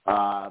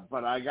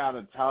 But I got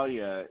to tell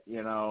you,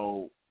 you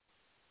know,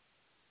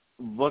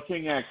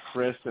 looking at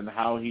Chris and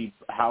how he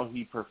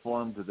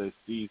performed this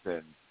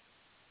season,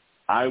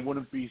 I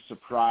wouldn't be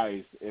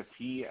surprised if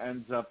he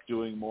ends up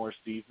doing more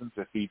seasons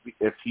if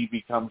he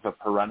becomes a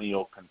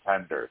perennial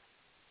contender.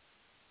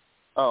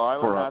 Oh, I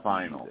would for not a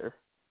final. Either.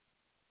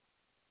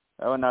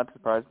 That would not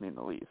surprise me in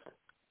the least.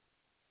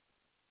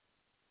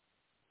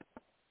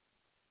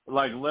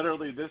 Like,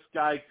 literally, this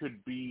guy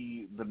could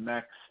be the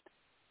next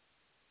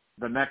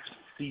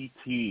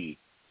CT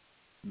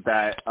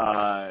that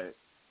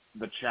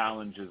the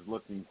challenge is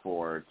looking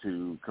for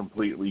to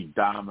completely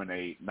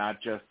dominate,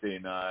 not just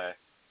in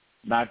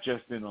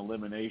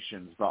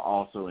eliminations, but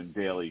also in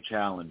daily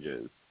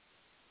challenges.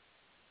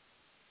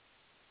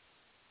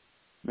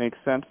 Makes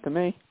sense to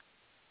me.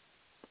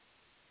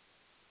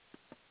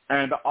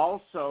 And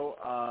also,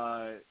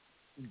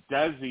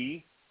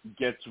 Desi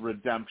gets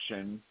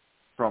redemption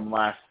from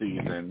last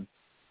season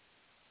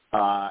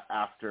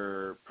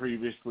after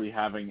previously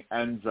having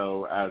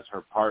Enzo as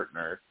her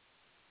partner,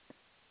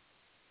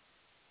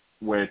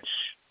 which,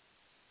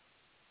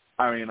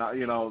 I mean,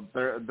 you know,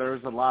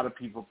 there's a lot of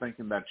people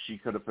thinking that she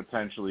could have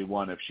potentially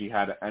won if she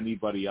had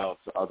anybody else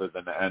other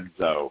than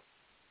Enzo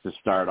to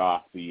start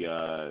off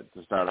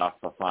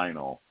the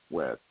final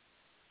with.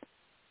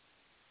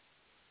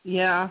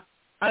 Yeah,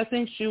 I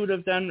think she would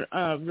have done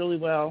really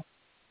well.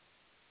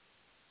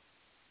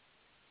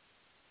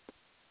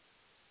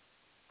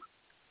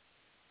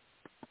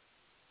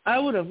 I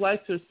would have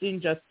liked to have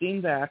seen Justine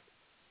back.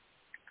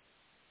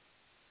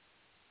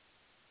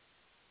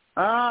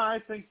 I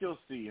think you'll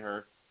see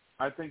her.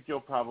 I think you'll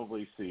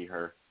probably see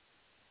her.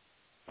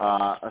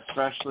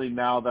 especially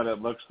now that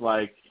it looks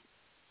like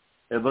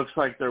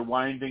they're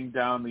winding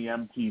down the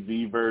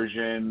MTV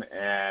version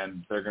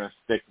and they're going to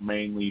stick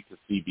mainly to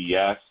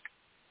CBS.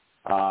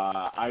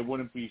 I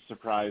wouldn't be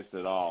surprised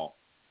at all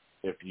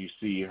if you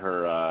see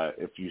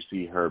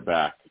her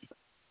back.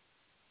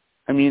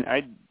 I mean,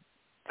 I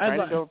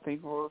don't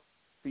think we'll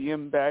see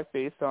him back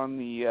based on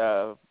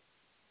the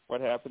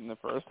what happened the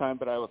first time,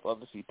 but I would love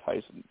to see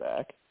Tyson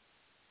back.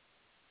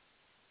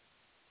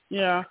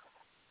 Yeah.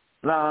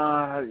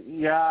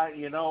 Yeah,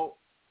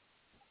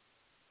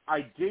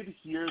 I did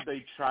hear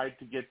they tried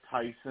to get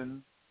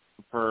Tyson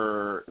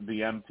for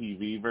the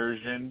MTV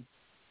version,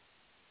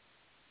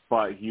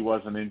 but he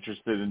wasn't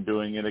interested in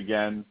doing it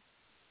again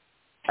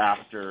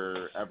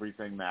after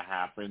everything that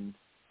happened.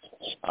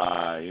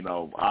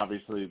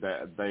 Obviously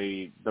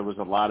there was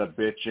a lot of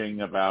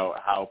bitching about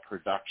how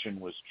production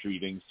was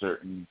treating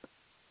certain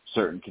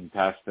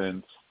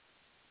contestants.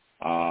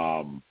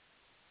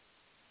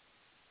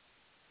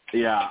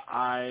 Yeah,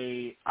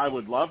 I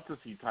would love to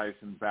see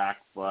Tyson back,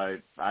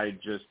 but I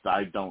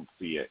don't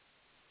see it.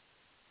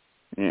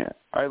 Yeah,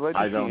 I'd like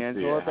to see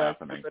Angela back,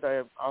 happening. but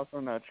I'm also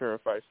not sure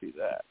if I see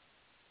that.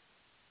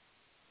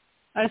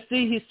 I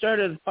see he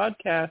started a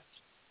podcast.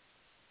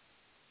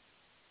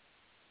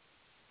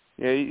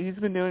 Yeah, he's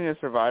been doing a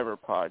Survivor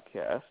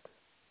podcast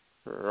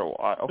for a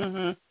while.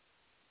 Mm-hmm.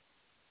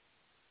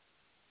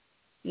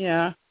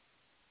 Yeah.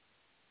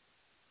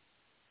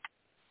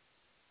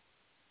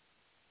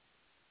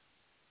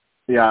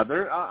 Yeah,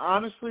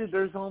 honestly,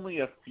 there's only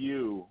a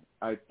few,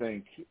 I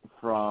think,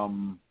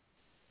 from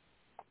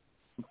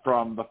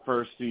the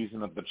first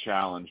season of the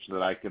Challenge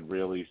that I could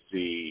really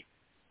see,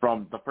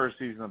 from the first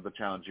season of the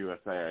Challenge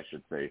USA, I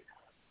should say,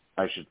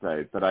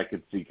 that I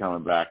could see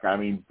coming back. I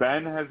mean,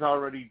 Ben has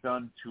already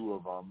done 2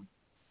 of them.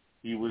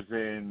 He was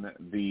in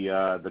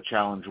the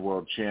Challenge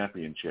World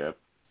Championship.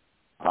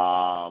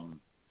 I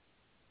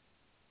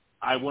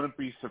wouldn't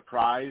be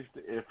surprised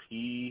if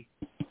he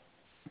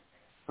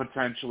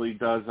potentially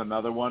does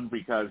another one,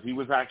 because he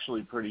was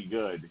actually pretty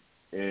good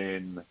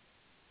in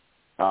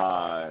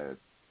the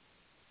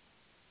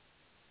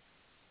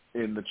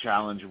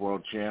Challenge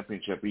World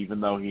Championship,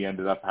 even though he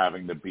ended up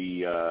having to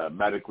be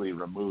medically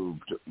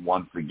removed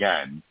once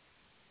again.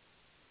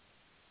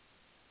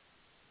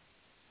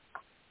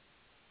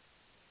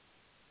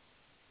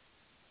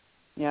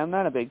 Yeah, I'm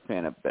not a big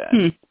fan of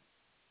Ben.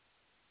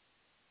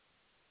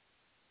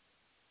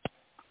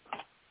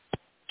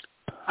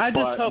 I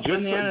just hope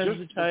Bananas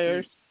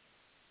retires.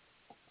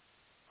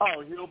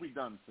 Oh, he'll be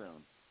done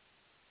soon.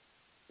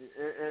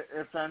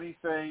 If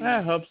anything,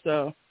 I hope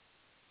so.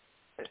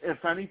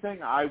 If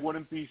anything, I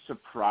wouldn't be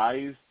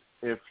surprised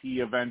if he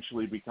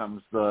eventually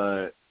becomes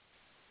if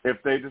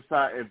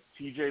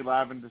TJ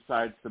Lavin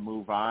decides to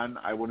move on,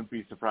 I wouldn't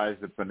be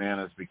surprised if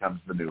Bananas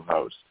becomes the new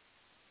host.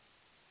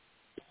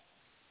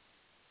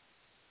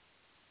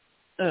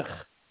 Ugh.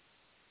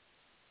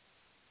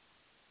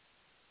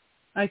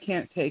 I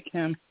can't take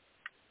him.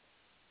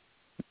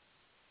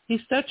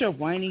 He's such a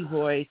whiny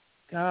boy.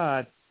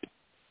 God.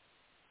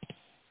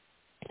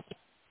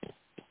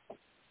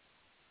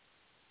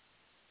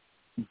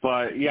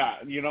 But, yeah,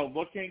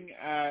 looking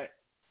at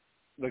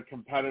the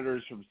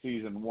competitors from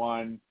season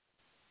 1,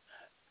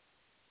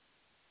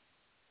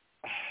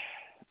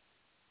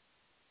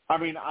 I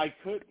mean, I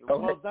could –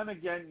 well, then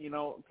again,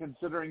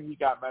 considering he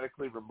got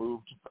medically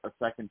removed a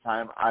second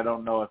time, I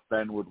don't know if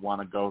Ben would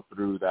want to go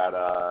through that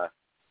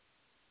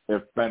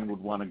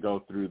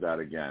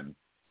again.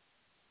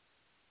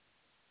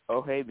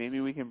 Oh, hey,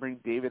 maybe we can bring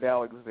David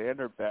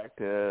Alexander back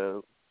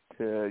to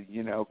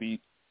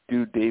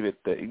do David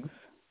things.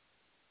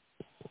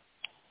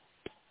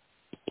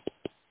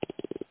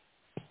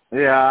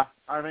 Yeah,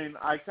 I mean,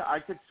 I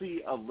could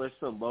see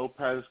Alyssa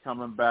Lopez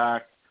coming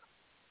back.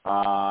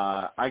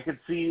 I could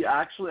see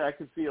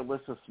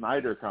Alyssa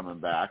Snyder coming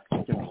back,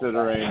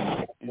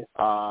 considering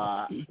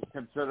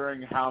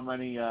how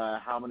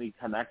many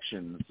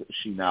connections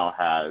she now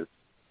has.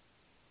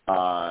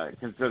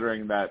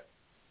 Considering that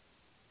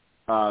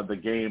the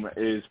game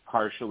is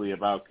partially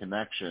about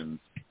connections,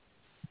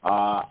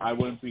 I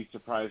wouldn't be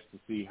surprised to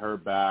see her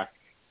back.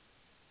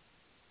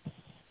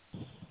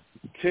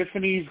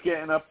 Tiffany's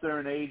getting up there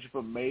in age,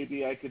 but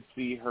maybe I could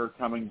see her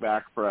coming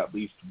back for at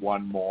least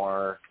one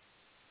more.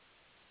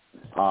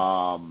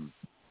 I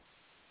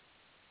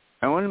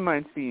wouldn't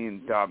mind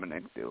seeing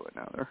Dominic do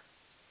another.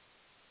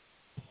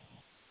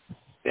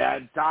 Yeah,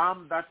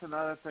 Dom, that's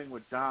another thing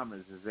with Dom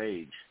is his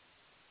age.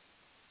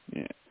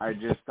 Yeah. I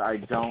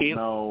don't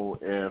know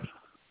if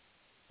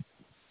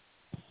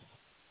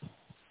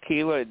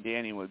Kayla and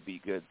Danny would be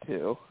good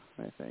too,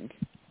 I think.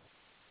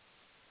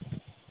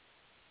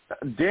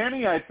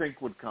 Danny, I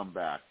think, would come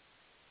back.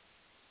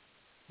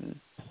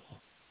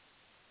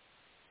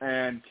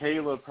 And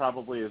Kayla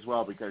probably as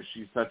well, because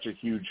she's such a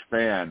huge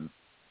fan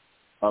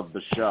of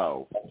the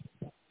show.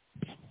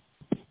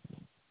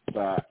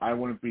 But I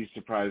wouldn't be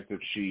surprised if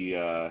she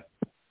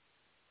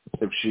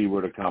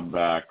were to come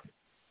back.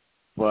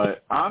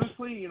 But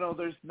honestly,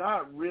 there's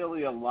not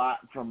really a lot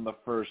from the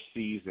first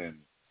season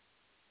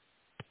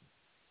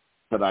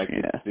that I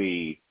could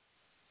see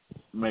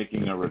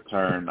making a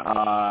return.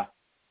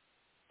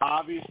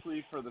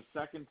 Obviously, for the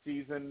second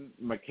season,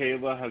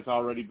 Michaela has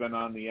already been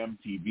on the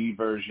MTV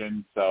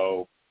version,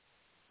 so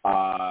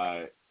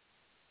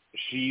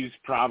she's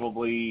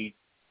probably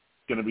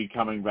going to be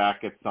coming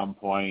back at some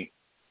point.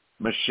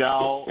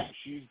 Michelle,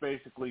 she's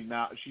basically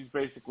now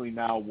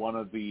one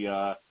of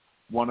the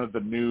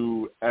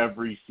new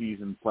every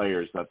season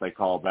players that they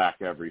call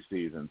back every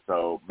season.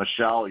 So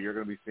Michelle, you're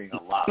going to be seeing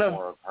a lot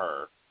more of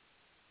her.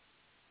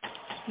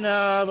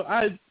 No,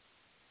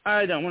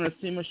 I don't want to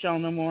see Michelle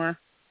no more.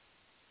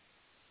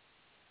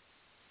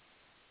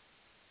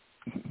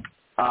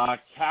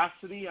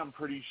 Cassidy, I'm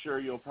pretty sure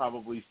you'll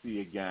probably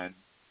see again.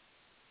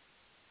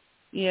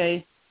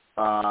 Yay.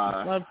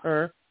 Love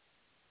her.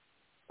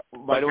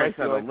 Like I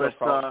said, Alyssa.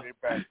 Probably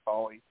back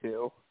Polly,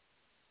 too.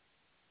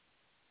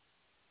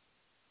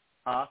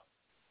 Huh?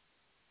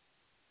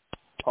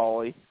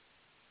 Polly,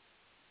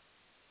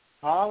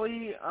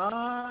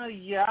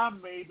 yeah,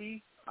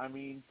 maybe. I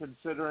mean,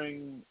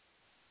 considering...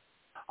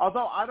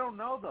 Although, I don't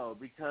know, though,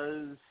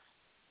 because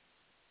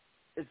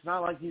it's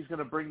not like he's going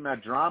to bring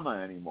that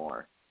drama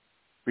anymore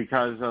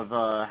because of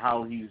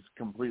how he's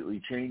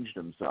completely changed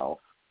himself.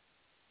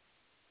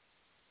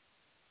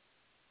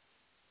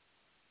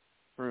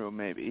 True,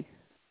 maybe.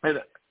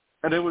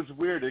 And it was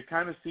weird. It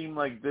kind of seemed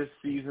like this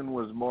season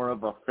was more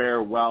of a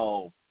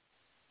farewell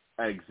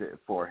exit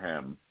for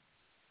him,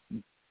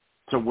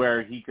 to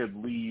where he could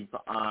leave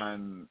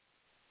on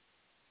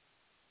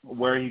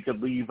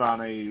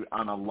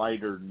a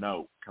lighter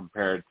note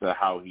compared to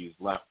how he's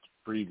left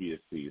previous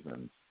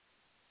seasons.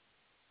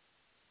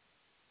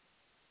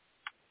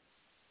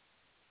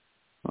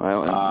 I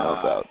don't know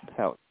about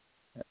how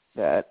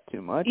that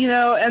too much.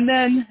 And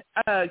then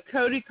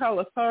Cody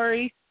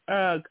Califari,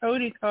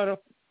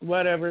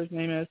 whatever his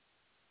name is,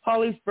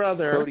 Holly's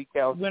brother,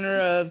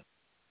 winner of,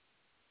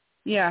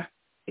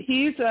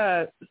 he's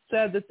said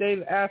that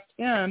they've asked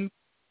him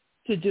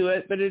to do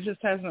it, but it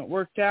just hasn't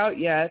worked out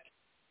yet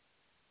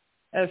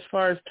as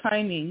far as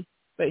timing,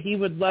 but he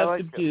would love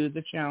to do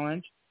the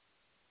challenge.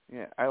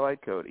 Yeah, I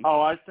like Cody. Oh,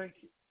 I think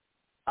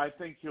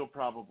he'll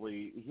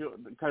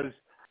because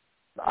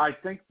I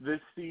think this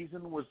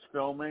season was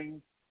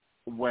filming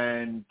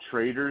when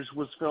Traders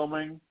was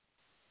filming.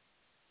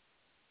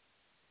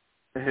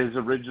 His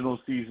original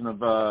season of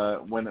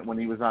when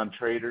he was on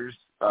Traders,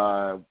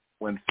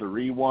 when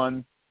Sari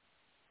won.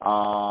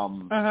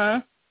 So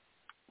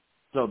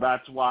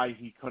that's why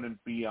he couldn't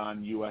be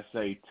on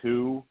USA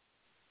 2.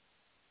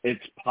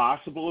 It's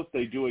possible if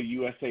they do a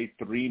USA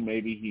 3,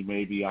 maybe he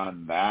may be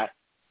on that.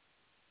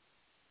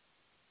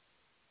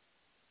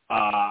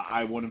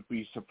 I wouldn't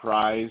be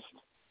surprised.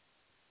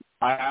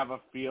 I have a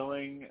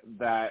feeling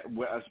that,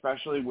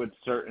 especially with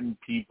certain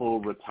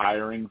people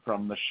retiring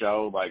from the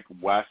show, like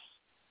Wes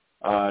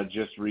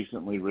just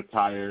recently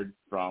retired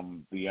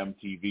from the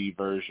MTV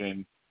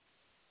version,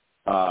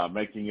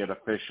 making it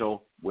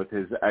official with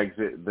his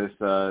exit this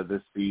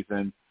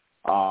season.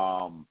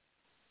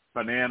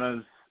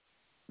 Bananas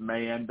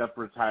may end up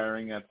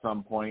retiring at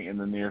some point in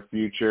the near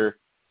future.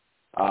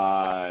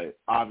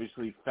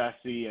 Obviously,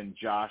 Fessy and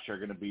Josh are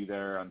going to be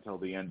there until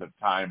the end of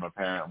time,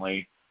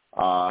 apparently.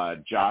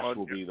 Josh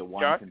will be the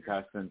one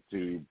contestant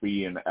to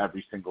be in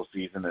every single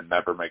season and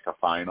never make a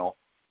final.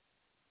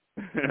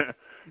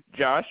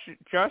 Josh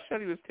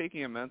said he was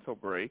taking a mental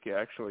break,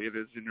 actually, at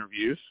his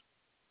interviews.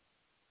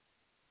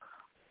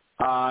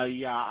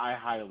 Yeah, I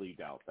highly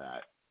doubt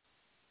that.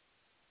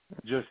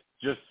 Just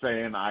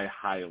saying, I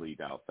highly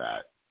doubt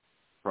that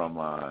from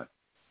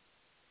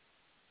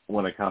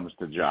when it comes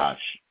to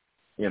Josh.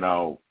 He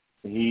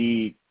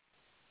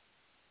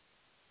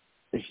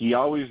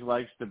always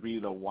likes to be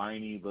the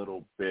whiny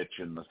little bitch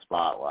in the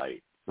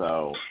spotlight.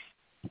 So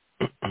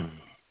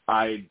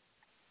I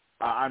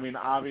mean,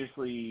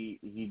 obviously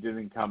he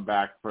didn't come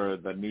back for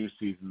the new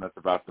season that's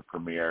about to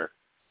premiere.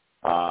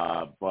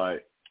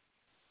 But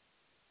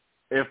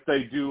if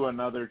they do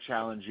another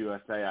Challenge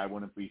USA, I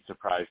wouldn't be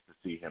surprised to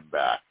see him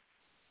back,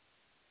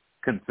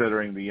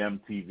 considering the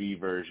MTV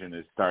version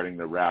is starting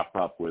to wrap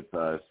up with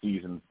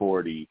season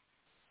 40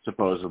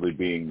 supposedly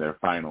being their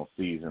final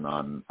season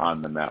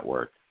on the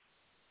network.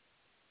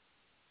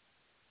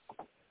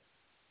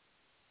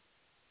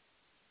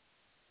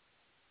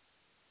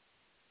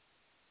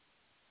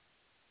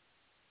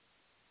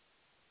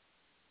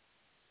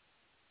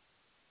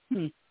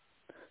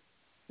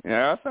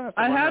 Yeah,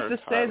 I have to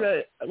say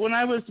that when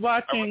I was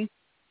watching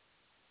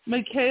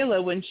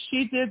Michaela, when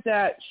she did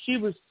that, she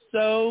was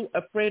so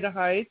afraid of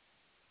heights.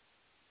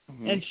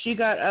 Mm-hmm. And she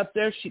got up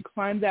there, she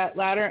climbed that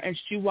ladder, and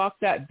she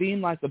walked that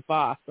beam like a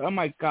boss. Oh,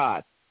 my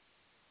God.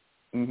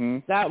 Mm-hmm.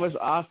 That was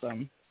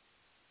awesome.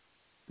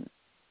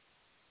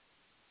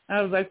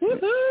 I was like,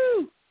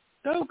 woohoo!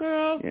 Go,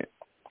 girl. Yeah.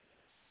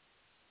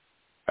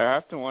 I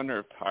have to wonder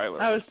if Tyler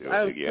would do it again.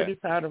 I was pretty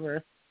proud of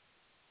her.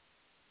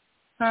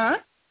 Huh?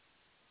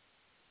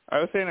 I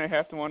was saying I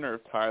have to wonder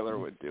if Tyler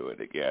would do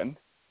it again.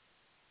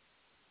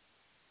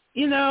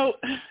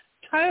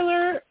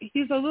 Tyler,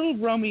 he's a little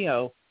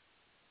Romeo.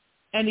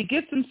 And he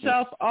gets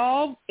himself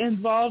all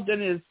involved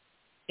in his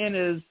in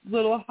his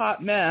little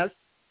hot mess,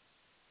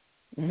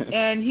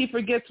 and he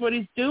forgets what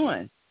he's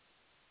doing.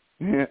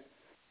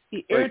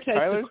 He irritates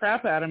the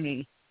crap out of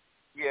me.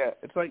 Yeah,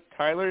 it's like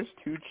Tyler's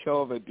too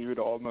chill of a dude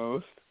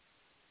almost.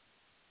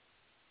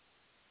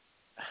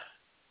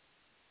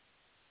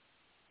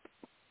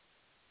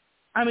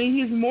 I mean,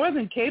 he's more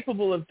than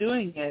capable of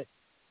doing it,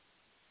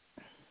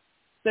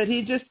 but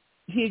he just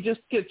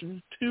gets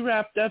too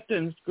wrapped up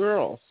in his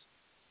girls.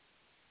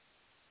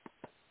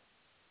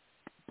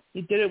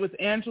 He did it with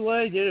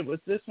Angela. He did it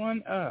with this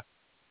one.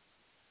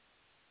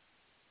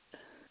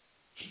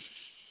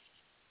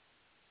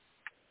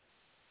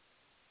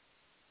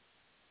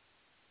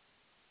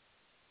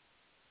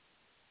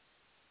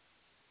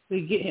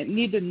 We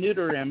need to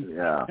neuter him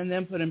and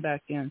then put him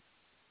back in.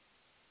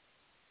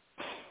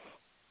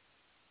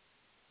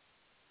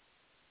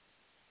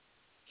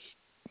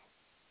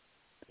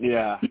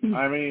 Yeah,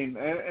 I mean,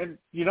 and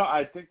you know,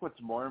 I think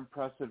what's more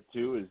impressive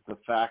too is the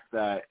fact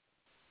that,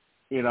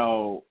 you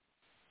know,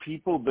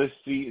 people this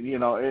season, you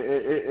know,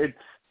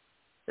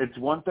 it's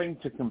one thing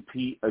to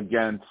compete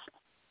against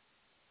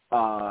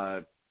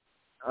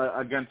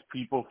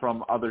people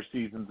from other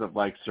seasons of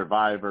like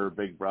Survivor,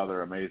 Big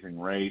Brother, Amazing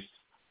Race.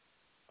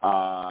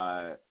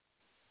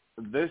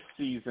 This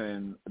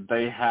season,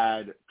 they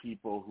had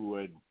people who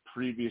had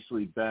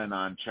previously been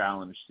on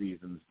challenge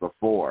seasons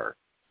before,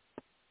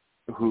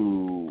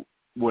 who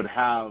would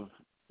have,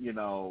 you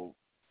know,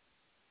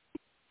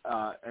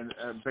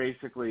 and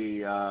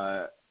basically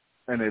an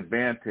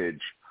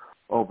advantage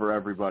over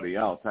everybody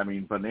else. I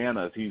mean,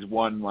 Bananas, he's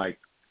won like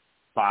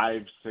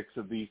 5-6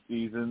 of these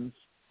seasons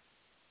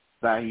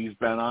that he's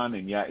been on,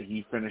 and yet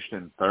he finished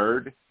in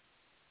third.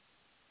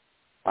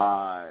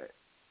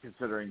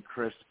 Considering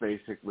Chris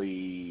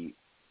basically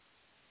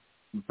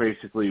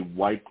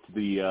wiped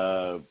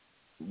the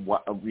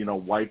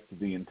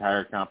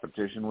entire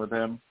competition with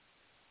him.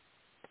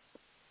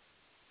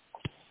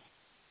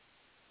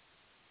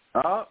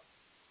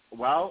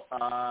 Well,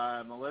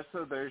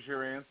 Melissa, there's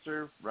your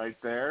answer right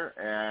there,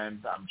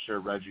 and I'm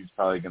sure Reggie's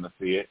probably going to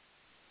see it.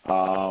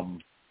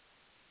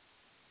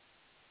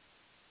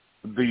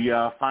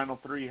 The final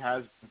 3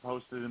 has been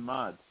posted in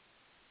mods,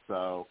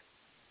 so.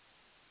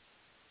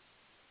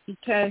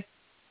 Okay.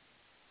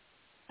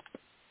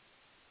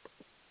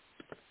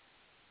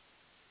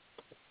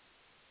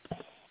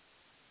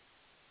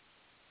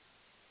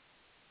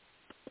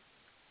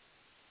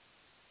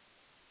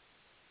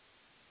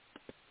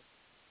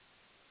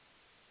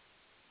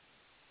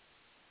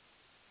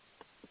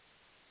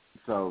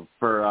 So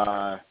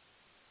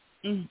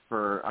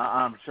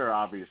I'm sure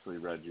obviously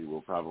Reggie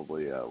will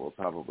probably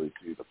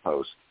see the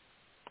post.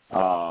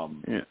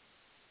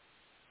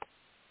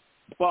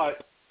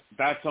 But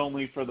that's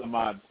only for the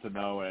mods to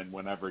know, and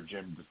whenever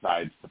Jim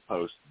decides to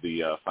post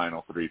the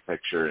final 3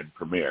 picture in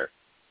Premiere.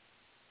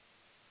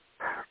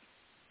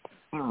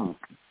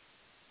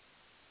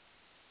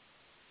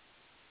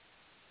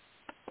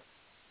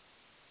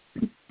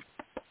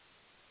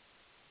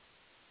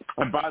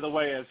 And by the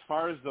way, as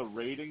far as the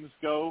ratings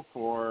go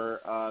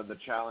for the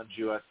Challenge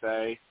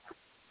USA,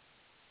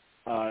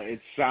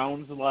 it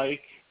sounds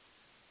like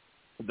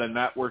the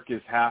network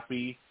is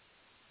happy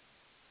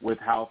with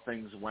how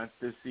things went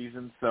this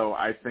season. So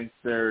I think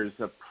there's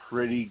a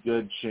pretty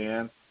good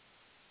chance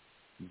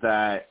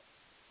that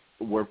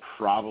we're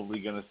probably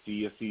going to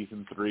see a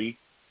season 3.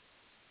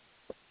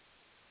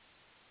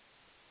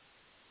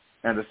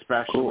 And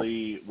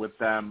especially with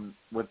them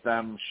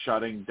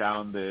shutting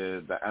down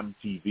the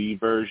MTV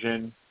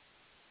version,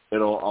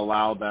 it'll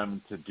allow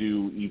them to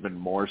do even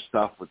more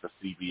stuff with the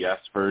CBS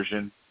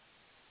version.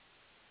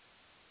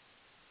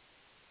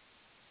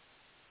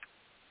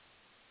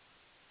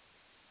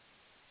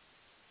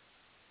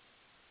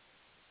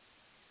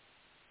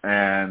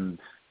 And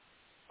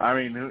I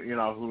mean,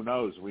 who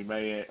knows? We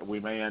may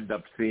end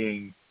up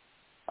seeing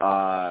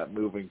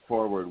moving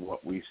forward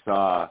what we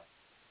saw.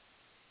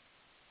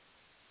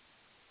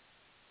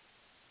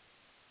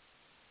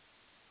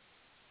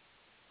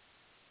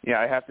 Yeah,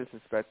 I have to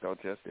suspect they'll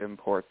just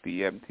import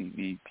the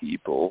MTV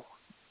people.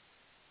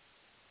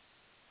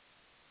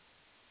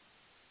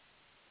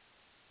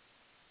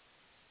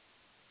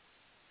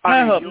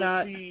 I hope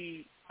not.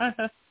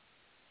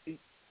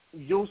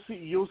 You'll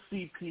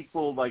see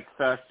people like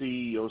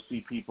Fessy. You'll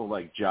see people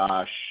like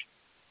Josh.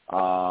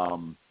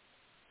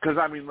 Because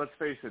I mean, let's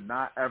face it,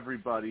 not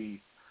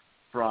everybody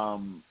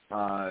from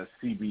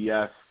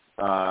CBS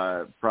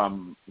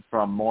from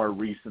more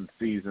recent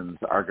seasons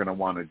are going to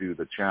want to do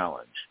the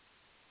challenge.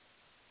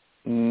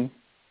 Mm-hmm.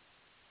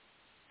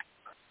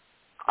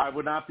 I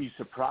would not be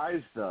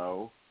surprised,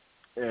 though,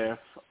 if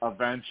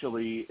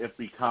eventually it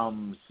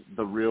becomes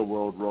the Real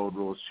World Road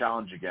Rules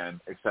Challenge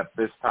again, except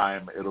this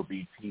time it'll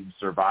be Team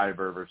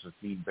Survivor versus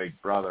Team Big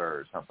Brother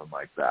or something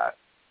like that.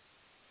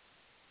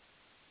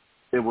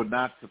 It would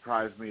not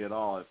surprise me at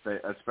all,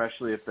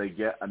 especially if they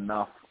get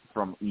enough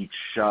from each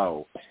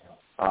show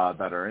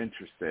that are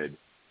interested,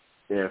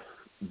 if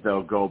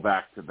they'll go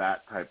back to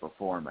that type of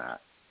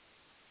format.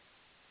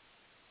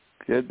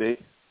 Could be.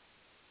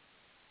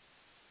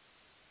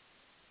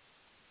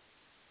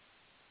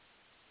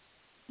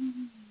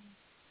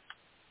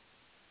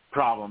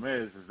 Problem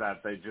is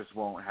that they just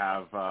won't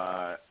have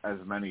as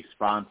many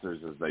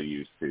sponsors as they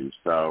used to.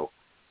 So,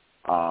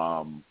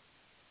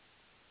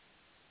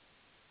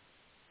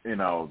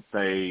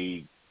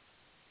 they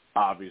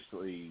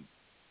obviously.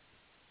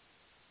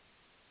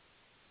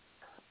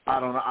 I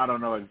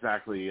don't know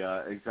exactly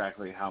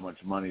how much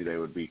money they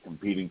would be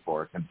competing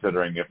for.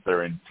 Considering if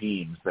they're in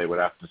teams, they would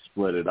have to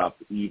split it up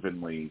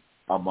evenly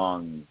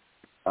among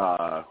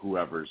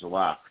whoever's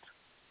left.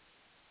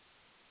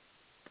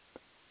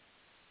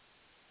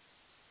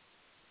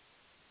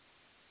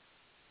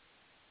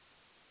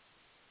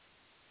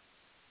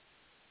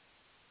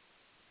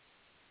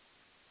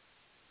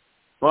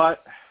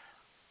 But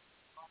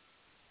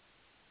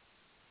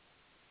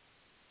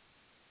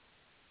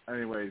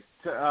anyways,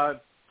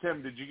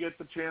 Tim, did you get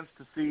the chance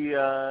to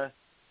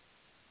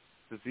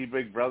see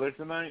Big Brother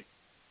tonight?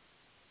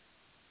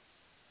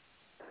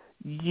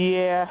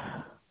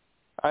 Yeah,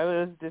 I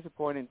was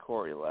disappointed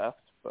Corey left,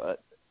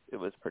 but it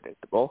was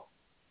predictable.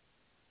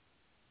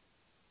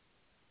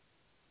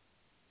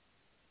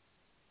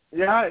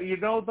 Yeah,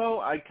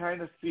 though, I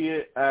kind of see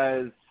it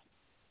as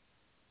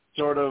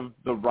sort of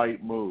the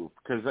right move,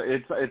 because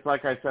it's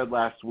like I said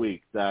last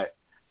week, that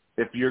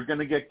if you're going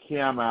to get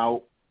Cam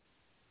out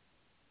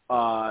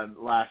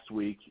last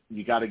week,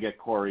 you got to get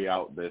Corey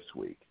out this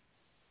week.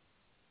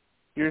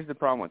 Here's the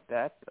problem with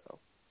that, though.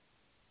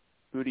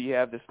 Who do you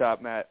have to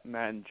stop Matt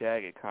and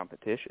Jag at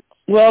competitions?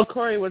 Well,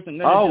 Corey wasn't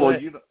going to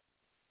do it.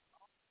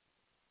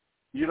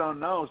 You don't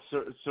know.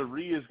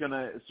 Sari is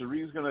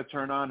gonna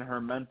turn on her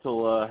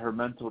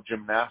mental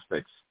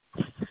gymnastics.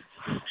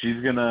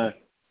 She's gonna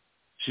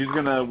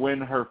win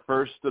her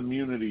first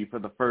immunity for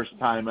the first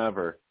time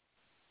ever.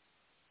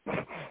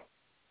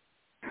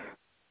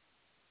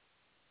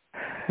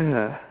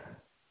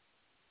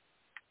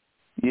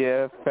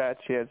 Yeah, fat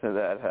chance of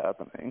that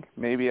happening.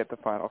 Maybe at the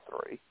final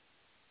three.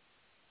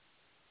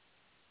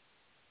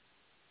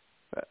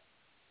 But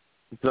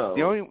so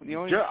the only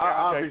challenge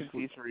I can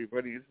see for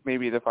everybody is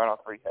maybe the final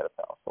three head of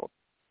household.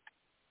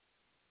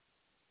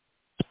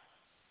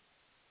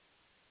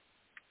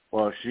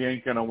 Well, she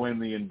ain't gonna win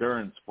the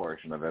endurance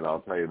portion of it. I'll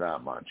tell you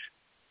that much.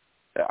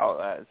 Oh,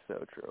 that is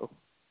so true.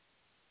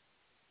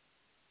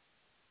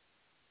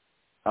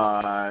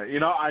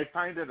 I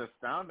find it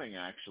astounding,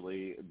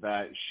 actually,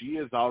 that she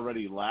has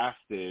already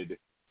lasted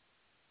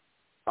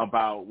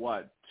about,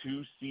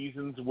 2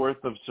 seasons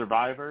worth of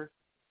Survivor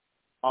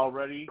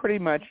already? Pretty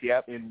much,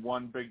 yep. In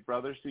one Big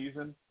Brother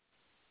season?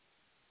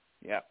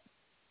 Yep.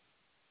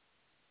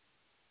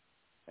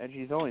 And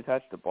she's only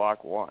touched the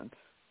block once.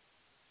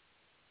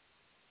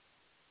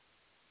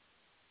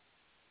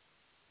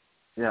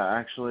 Yeah,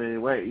 actually,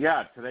 wait.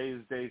 Yeah, today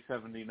is day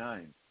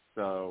 79.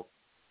 So,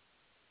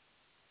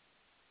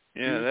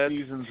 yeah, 2 that's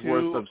seasons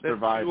worth of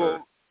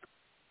Survivor.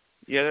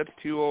 That's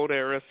 2 old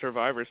era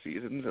Survivor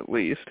seasons at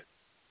least.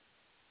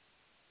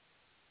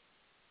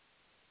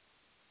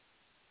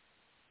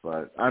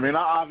 But, I mean,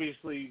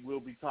 obviously, we'll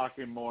be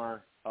talking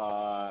more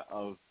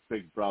of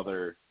Big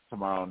Brother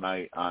tomorrow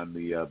night on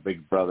the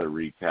Big Brother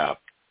recap.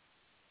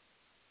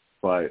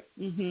 But,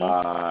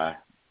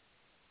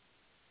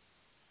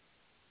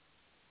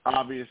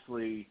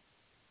 obviously,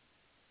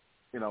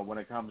 when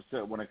it comes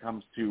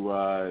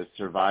to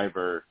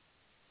Survivor,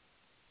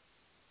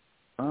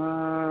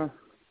 I'm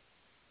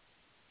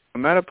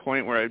at a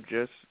point where I've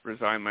just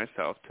resigned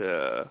myself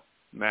to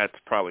Matt's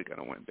probably going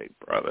to win Big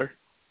Brother.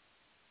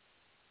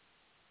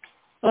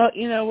 Well,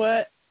 you know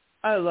what?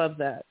 I love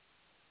that.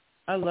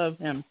 I love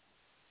him.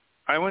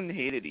 I wouldn't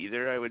hate it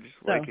either. I would just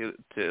like it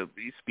to at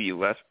least be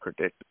less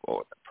predictable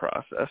in the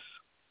process.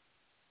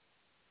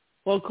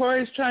 Well,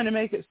 Corey's trying to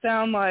make it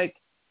sound like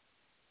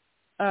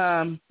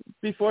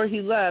before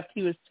he left,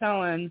 he was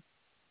telling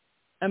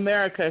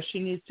America she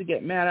needs to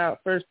get Matt out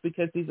first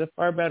because he's a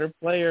far better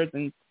player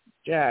than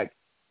Jag.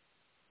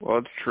 Well,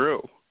 it's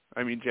true.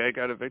 I mean, Jag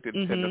got evicted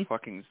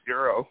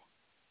 10-0.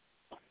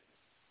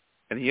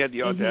 And he had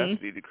the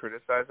audacity to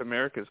criticize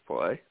America's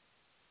play.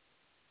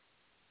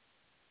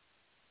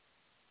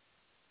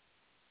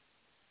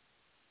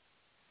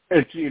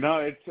 It's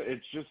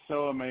just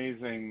so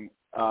amazing,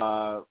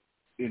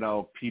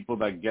 people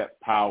that get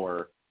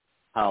power,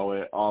 how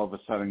it all of a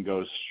sudden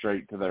goes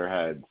straight to their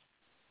heads.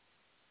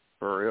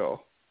 For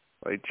real.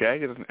 Like,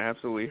 Jag is an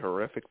absolutely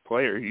horrific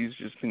player. He's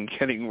just been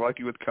getting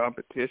lucky with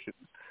competitions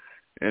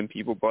and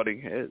people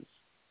butting his.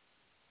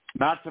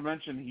 Not to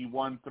mention he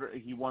won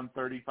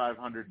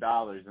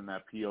 $3,500 in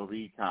that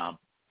POV comp.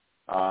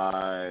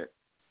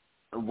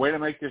 Way to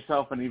make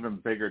yourself an even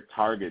bigger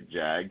target,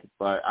 Jag.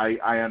 But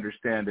I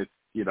understand it's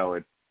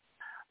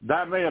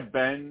that may have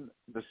been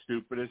the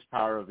stupidest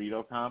Power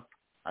Veto comp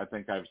I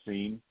think I've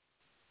seen.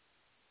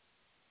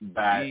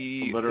 That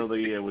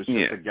literally it was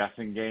just a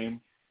guessing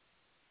game.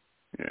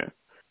 Yeah.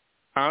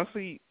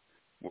 Honestly,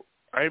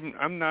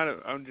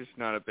 I'm just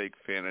not a big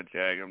fan of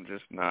Jag. I'm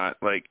just not.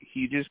 Like,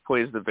 he just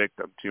plays the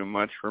victim too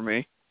much for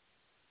me.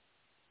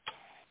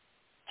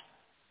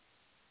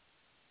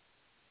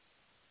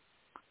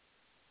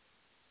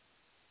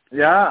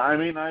 Yeah, I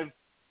mean,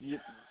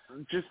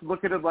 just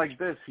look at it like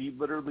this. He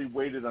literally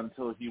waited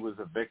until he was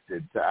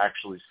evicted to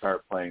actually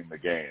start playing the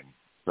game.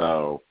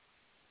 So,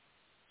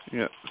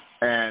 yeah.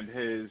 And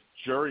his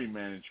jury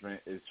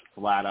management is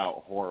flat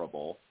out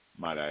horrible,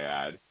 might I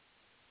add.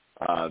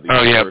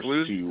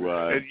 Blues.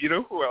 And you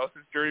know who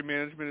else's jury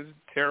management is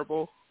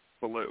terrible?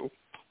 Lulu.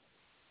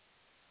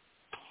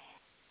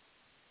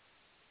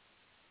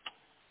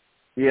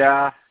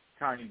 Yeah,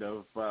 kind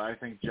of, but I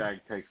think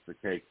Jag takes the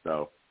cake,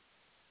 though,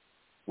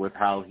 with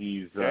how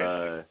he's,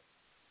 with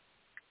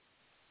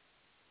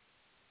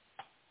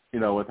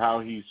how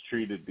he's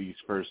treated these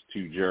first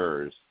two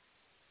jurors.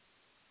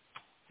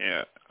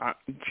 Yeah,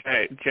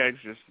 Jag's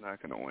just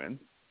not going to win.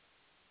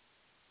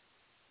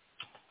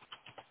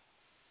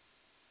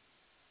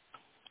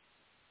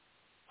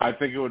 I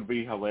think it would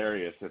be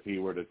hilarious if he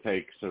were to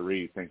take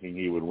Suri thinking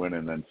he would win,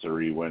 and then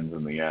Suri wins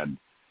in the end.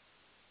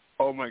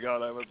 Oh, my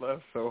God, I would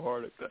laugh so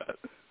hard at that.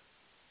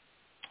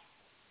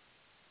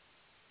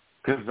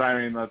 Because,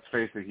 let's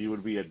face it, he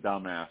would be a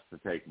dumbass to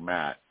take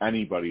Matt.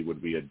 Anybody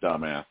would be a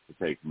dumbass to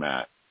take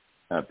Matt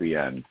at the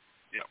end.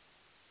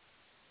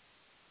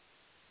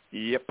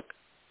 Yep.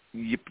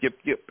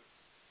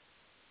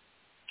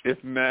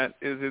 If Matt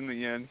is in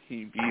the end,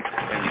 he beats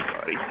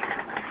anybody.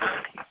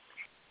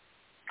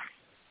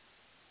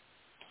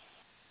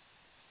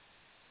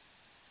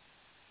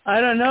 I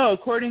don't know.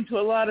 According to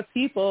a lot of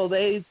people,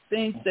 they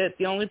think that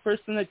the only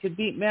person that could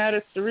beat Matt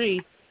is Suri.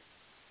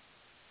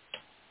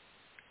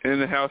 In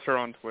the house or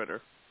on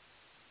Twitter,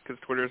 because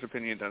Twitter's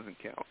opinion doesn't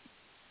count.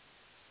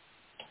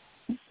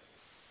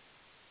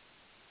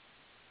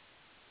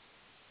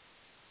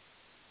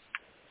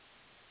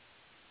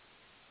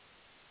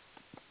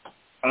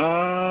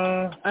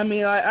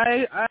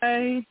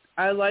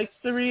 I like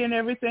Suri and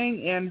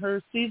everything, and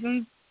her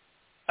seasons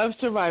of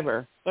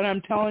Survivor. But I'm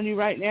telling you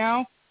right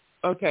now,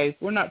 okay,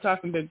 we're not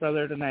talking Big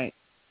Brother tonight.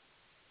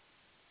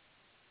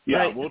 Yeah,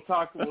 right? we'll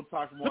talk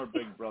more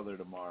Big Brother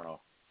tomorrow.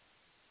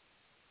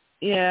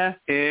 Yeah.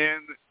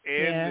 And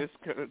this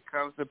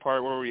comes the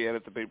part where we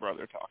edit the Big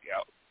Brother talk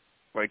out,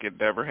 like it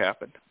never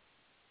happened.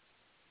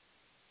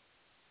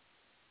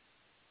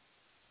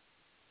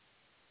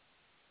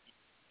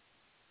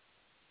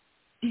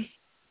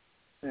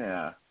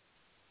 Yeah.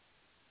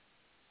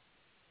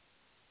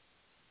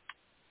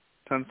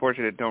 It's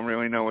unfortunate. Don't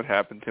really know what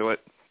happened to it.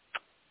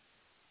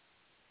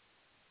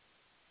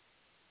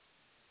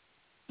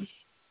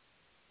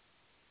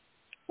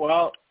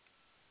 Well,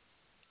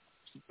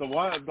 the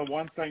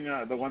one thing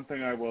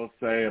I will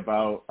say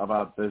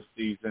about this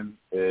season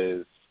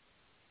is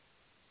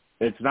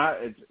it's not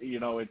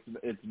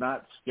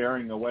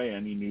scaring away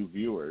any new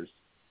viewers.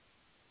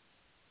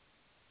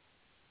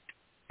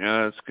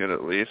 Yeah, that's good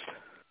at least.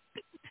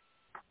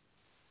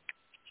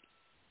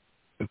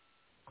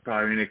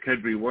 It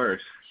could be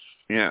worse.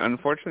 Yeah,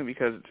 unfortunately,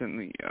 because it's in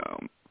the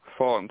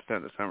fall instead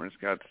of the summer, it's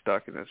got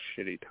stuck in this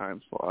shitty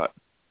time slot.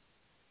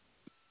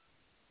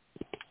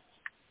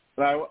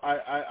 But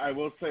I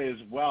will say as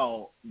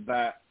well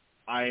that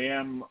I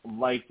am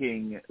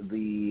liking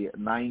the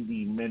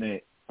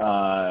 90-minute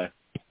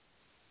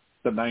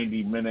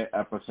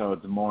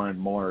episodes more and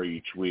more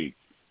each week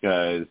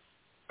because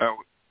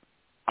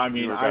I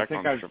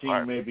think I've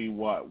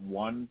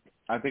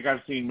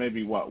seen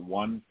maybe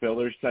one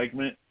filler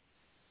segment.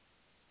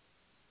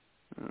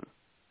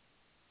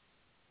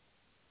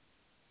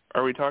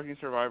 Are we talking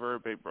Survivor or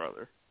Big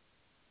Brother?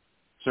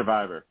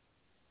 Survivor.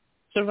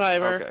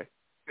 Okay.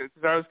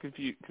 Because I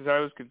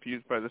was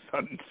confused by the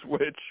sudden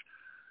switch.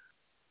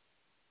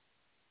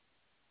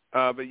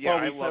 But yeah,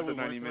 I love the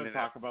 90-minute.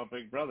 Talk about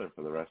Big Brother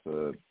for the rest of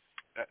the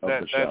show.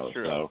 That's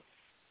true. So.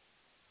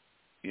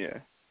 Yeah,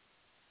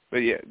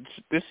 but yeah,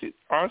 this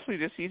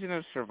season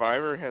of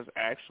Survivor has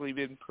actually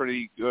been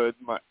pretty good.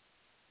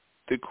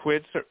 The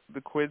quids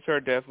are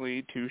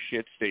definitely two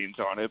shit stains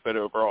on it, but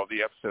overall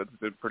the episodes have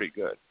been pretty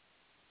good.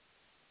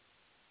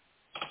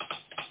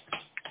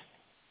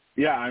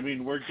 Yeah,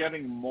 we're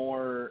getting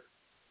more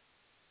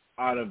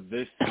out of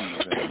this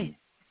season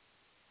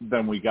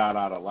than we got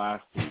out of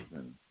last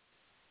season.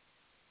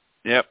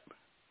 Yep.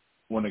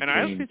 When it and came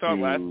I actually thought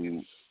last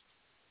season...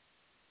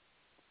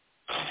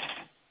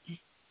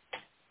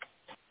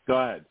 Go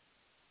ahead.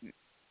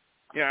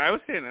 Yeah, I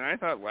was saying that I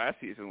thought last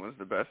season was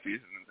the best season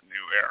in the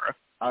new era.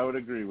 I would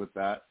agree with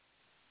that.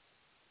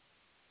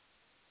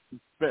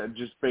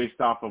 Just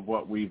based off of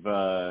what we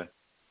saw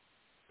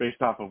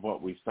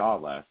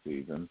last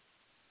season.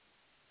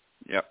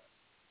 Yep.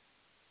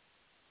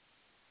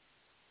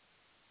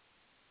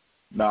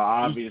 Now,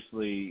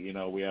 obviously,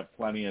 we have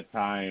plenty of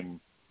time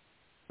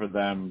for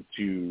them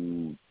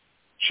to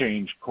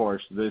change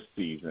course this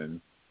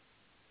season,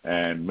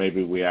 and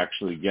maybe we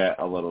actually get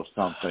a little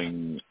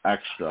something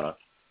extra.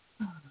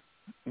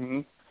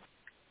 Mm-hmm.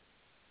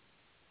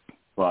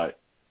 But,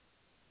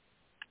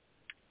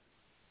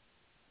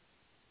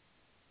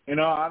 I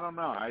don't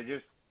know.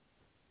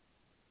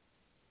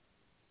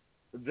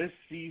 This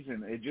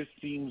season, it just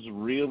seems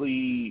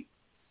really,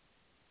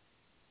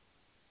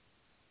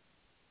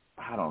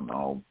 I don't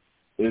know.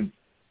 It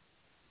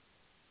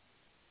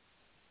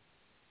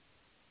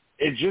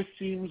it just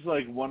seems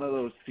like one of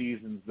those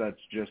seasons that's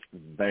just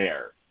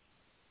there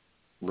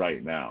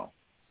right now.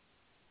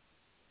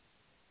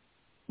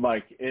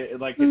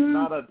 It's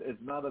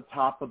not a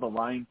top of the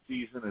line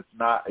season. It's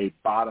not a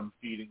bottom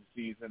feeding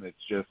season. It's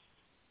just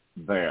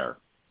there.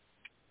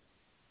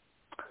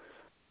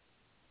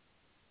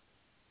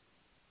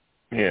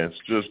 Yeah, it's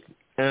just.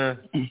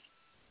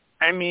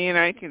 I mean,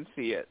 I can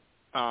see it.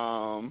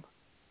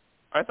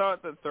 I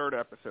thought the third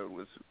episode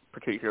was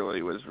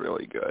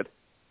really good.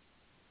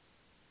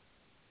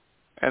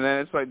 And then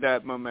it's like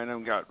that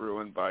momentum got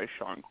ruined by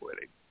Sean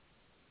quitting.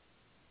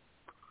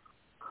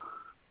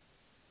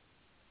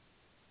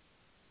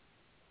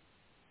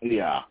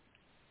 Yeah.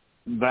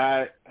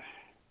 That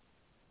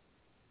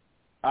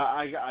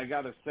I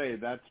gotta say,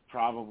 that's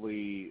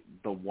probably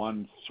the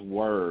one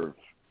swerve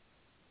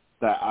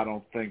that I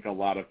don't think a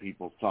lot of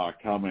people saw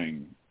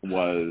coming,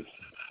 was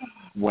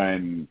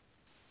when,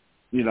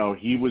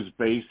 he was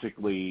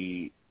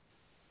basically,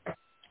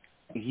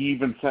 he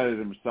even said it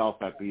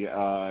himself at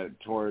the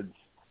towards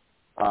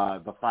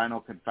the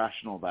final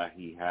confessional that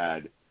he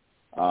had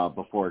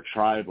before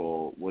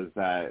Tribal, was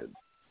that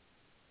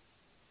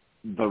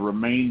the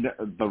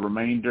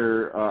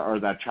remainder or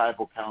that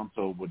Tribal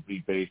Council would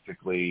be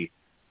basically,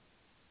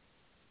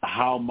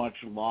 how much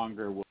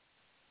longer will